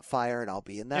be hot fire, and I'll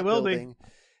be in that building.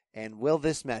 And will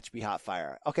this match be hot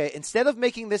fire? Okay, instead of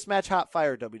making this match hot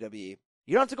fire, WWE,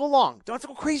 you don't have to go long. Don't have to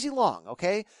go crazy long,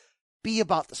 okay? Be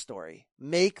about the story.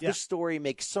 Make the story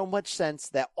make so much sense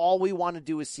that all we want to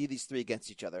do is see these three against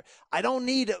each other. I don't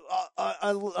need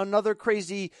another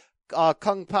crazy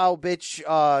Kung Pao bitch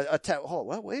attack. Hold on,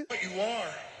 what? Wait. What you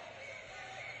are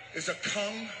is a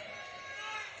Kung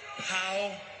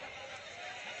Pao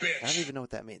bitch. I don't even know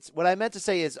what that means. What I meant to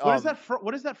say is, what is that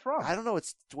from? I don't know.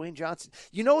 It's Dwayne Johnson.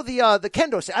 You know the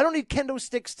kendo stick. I don't need kendo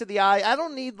sticks to the eye. I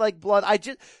don't need like blood. I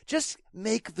just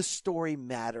make the story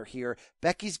matter here.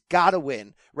 Becky's got to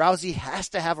win. Rousey has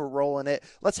to have a role in it.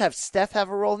 Let's have Steph have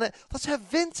a role in it. Let's have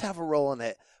Vince have a role in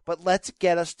it. But let's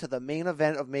get us to the main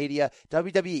event of Mania.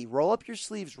 WWE, roll up your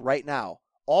sleeves right now.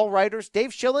 All writers,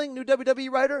 Dave Schilling, new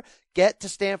WWE writer, get to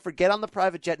Stanford, get on the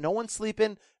private jet. No one's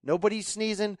sleeping. Nobody's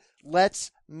sneezing.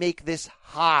 Let's make this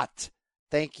hot.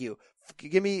 Thank you.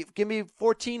 Give me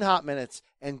 14 hot minutes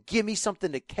and give me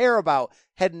something to care about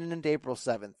heading into April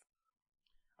 7th.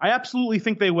 I absolutely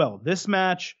think they will. This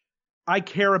match, I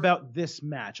care about this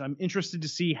match. I'm interested to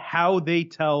see how they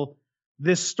tell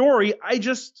this story.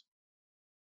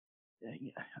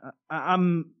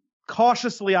 I'm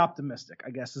cautiously optimistic, I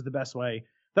guess is the best way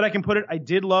that I can put it. I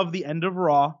did love the end of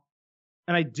Raw,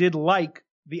 and I did like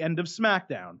the end of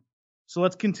SmackDown. So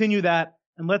let's continue that,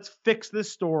 and let's fix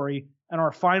this story. And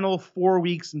our final 4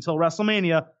 weeks until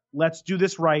WrestleMania, let's do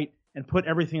this right and put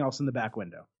everything else in the back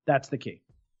window. That's the key.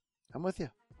 I'm with you.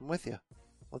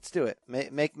 Let's do it.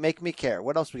 Make me care.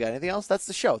 What else we got? Anything else? That's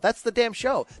the show. That's the damn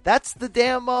show. That's the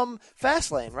damn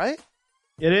Fastlane, right?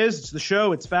 It is. It's the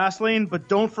show. It's Fastlane. But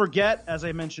don't forget, as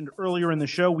I mentioned earlier in the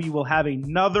show, we will have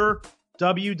another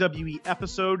WWE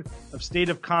episode of State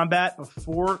of Combat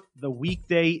before the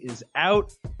weekday is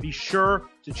out. Be sure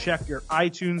to check your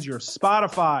iTunes, your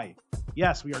Spotify.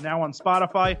 Yes, we are now on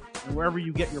Spotify and wherever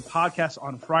you get your podcasts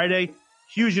on Friday.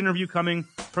 Huge interview coming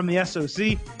from the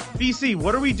SOC. BC,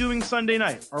 what are we doing Sunday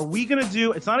night? Are we going to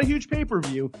do, it's not a huge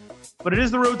pay-per-view, but it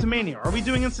is the Road to Mania. Are we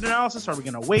doing instant analysis? Are we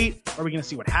going to wait? Are we going to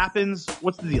see what happens?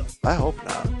 What's the deal? I hope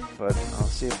not, but I'll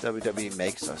see if WWE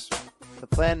makes us. The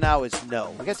plan now is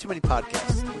no. We got too many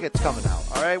podcasts. We got coming out.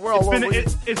 All right, we're all over.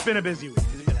 It's been a busy week.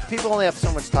 People only have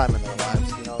so much time in their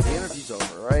lives. You know, the interview's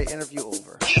over, right? Interview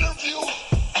over. Interview's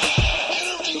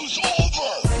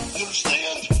over. You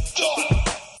understand?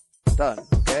 Done.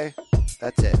 Okay?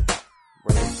 That's it.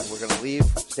 We're going to leave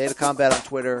State of Combat on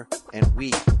Twitter, and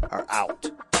we are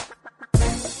out.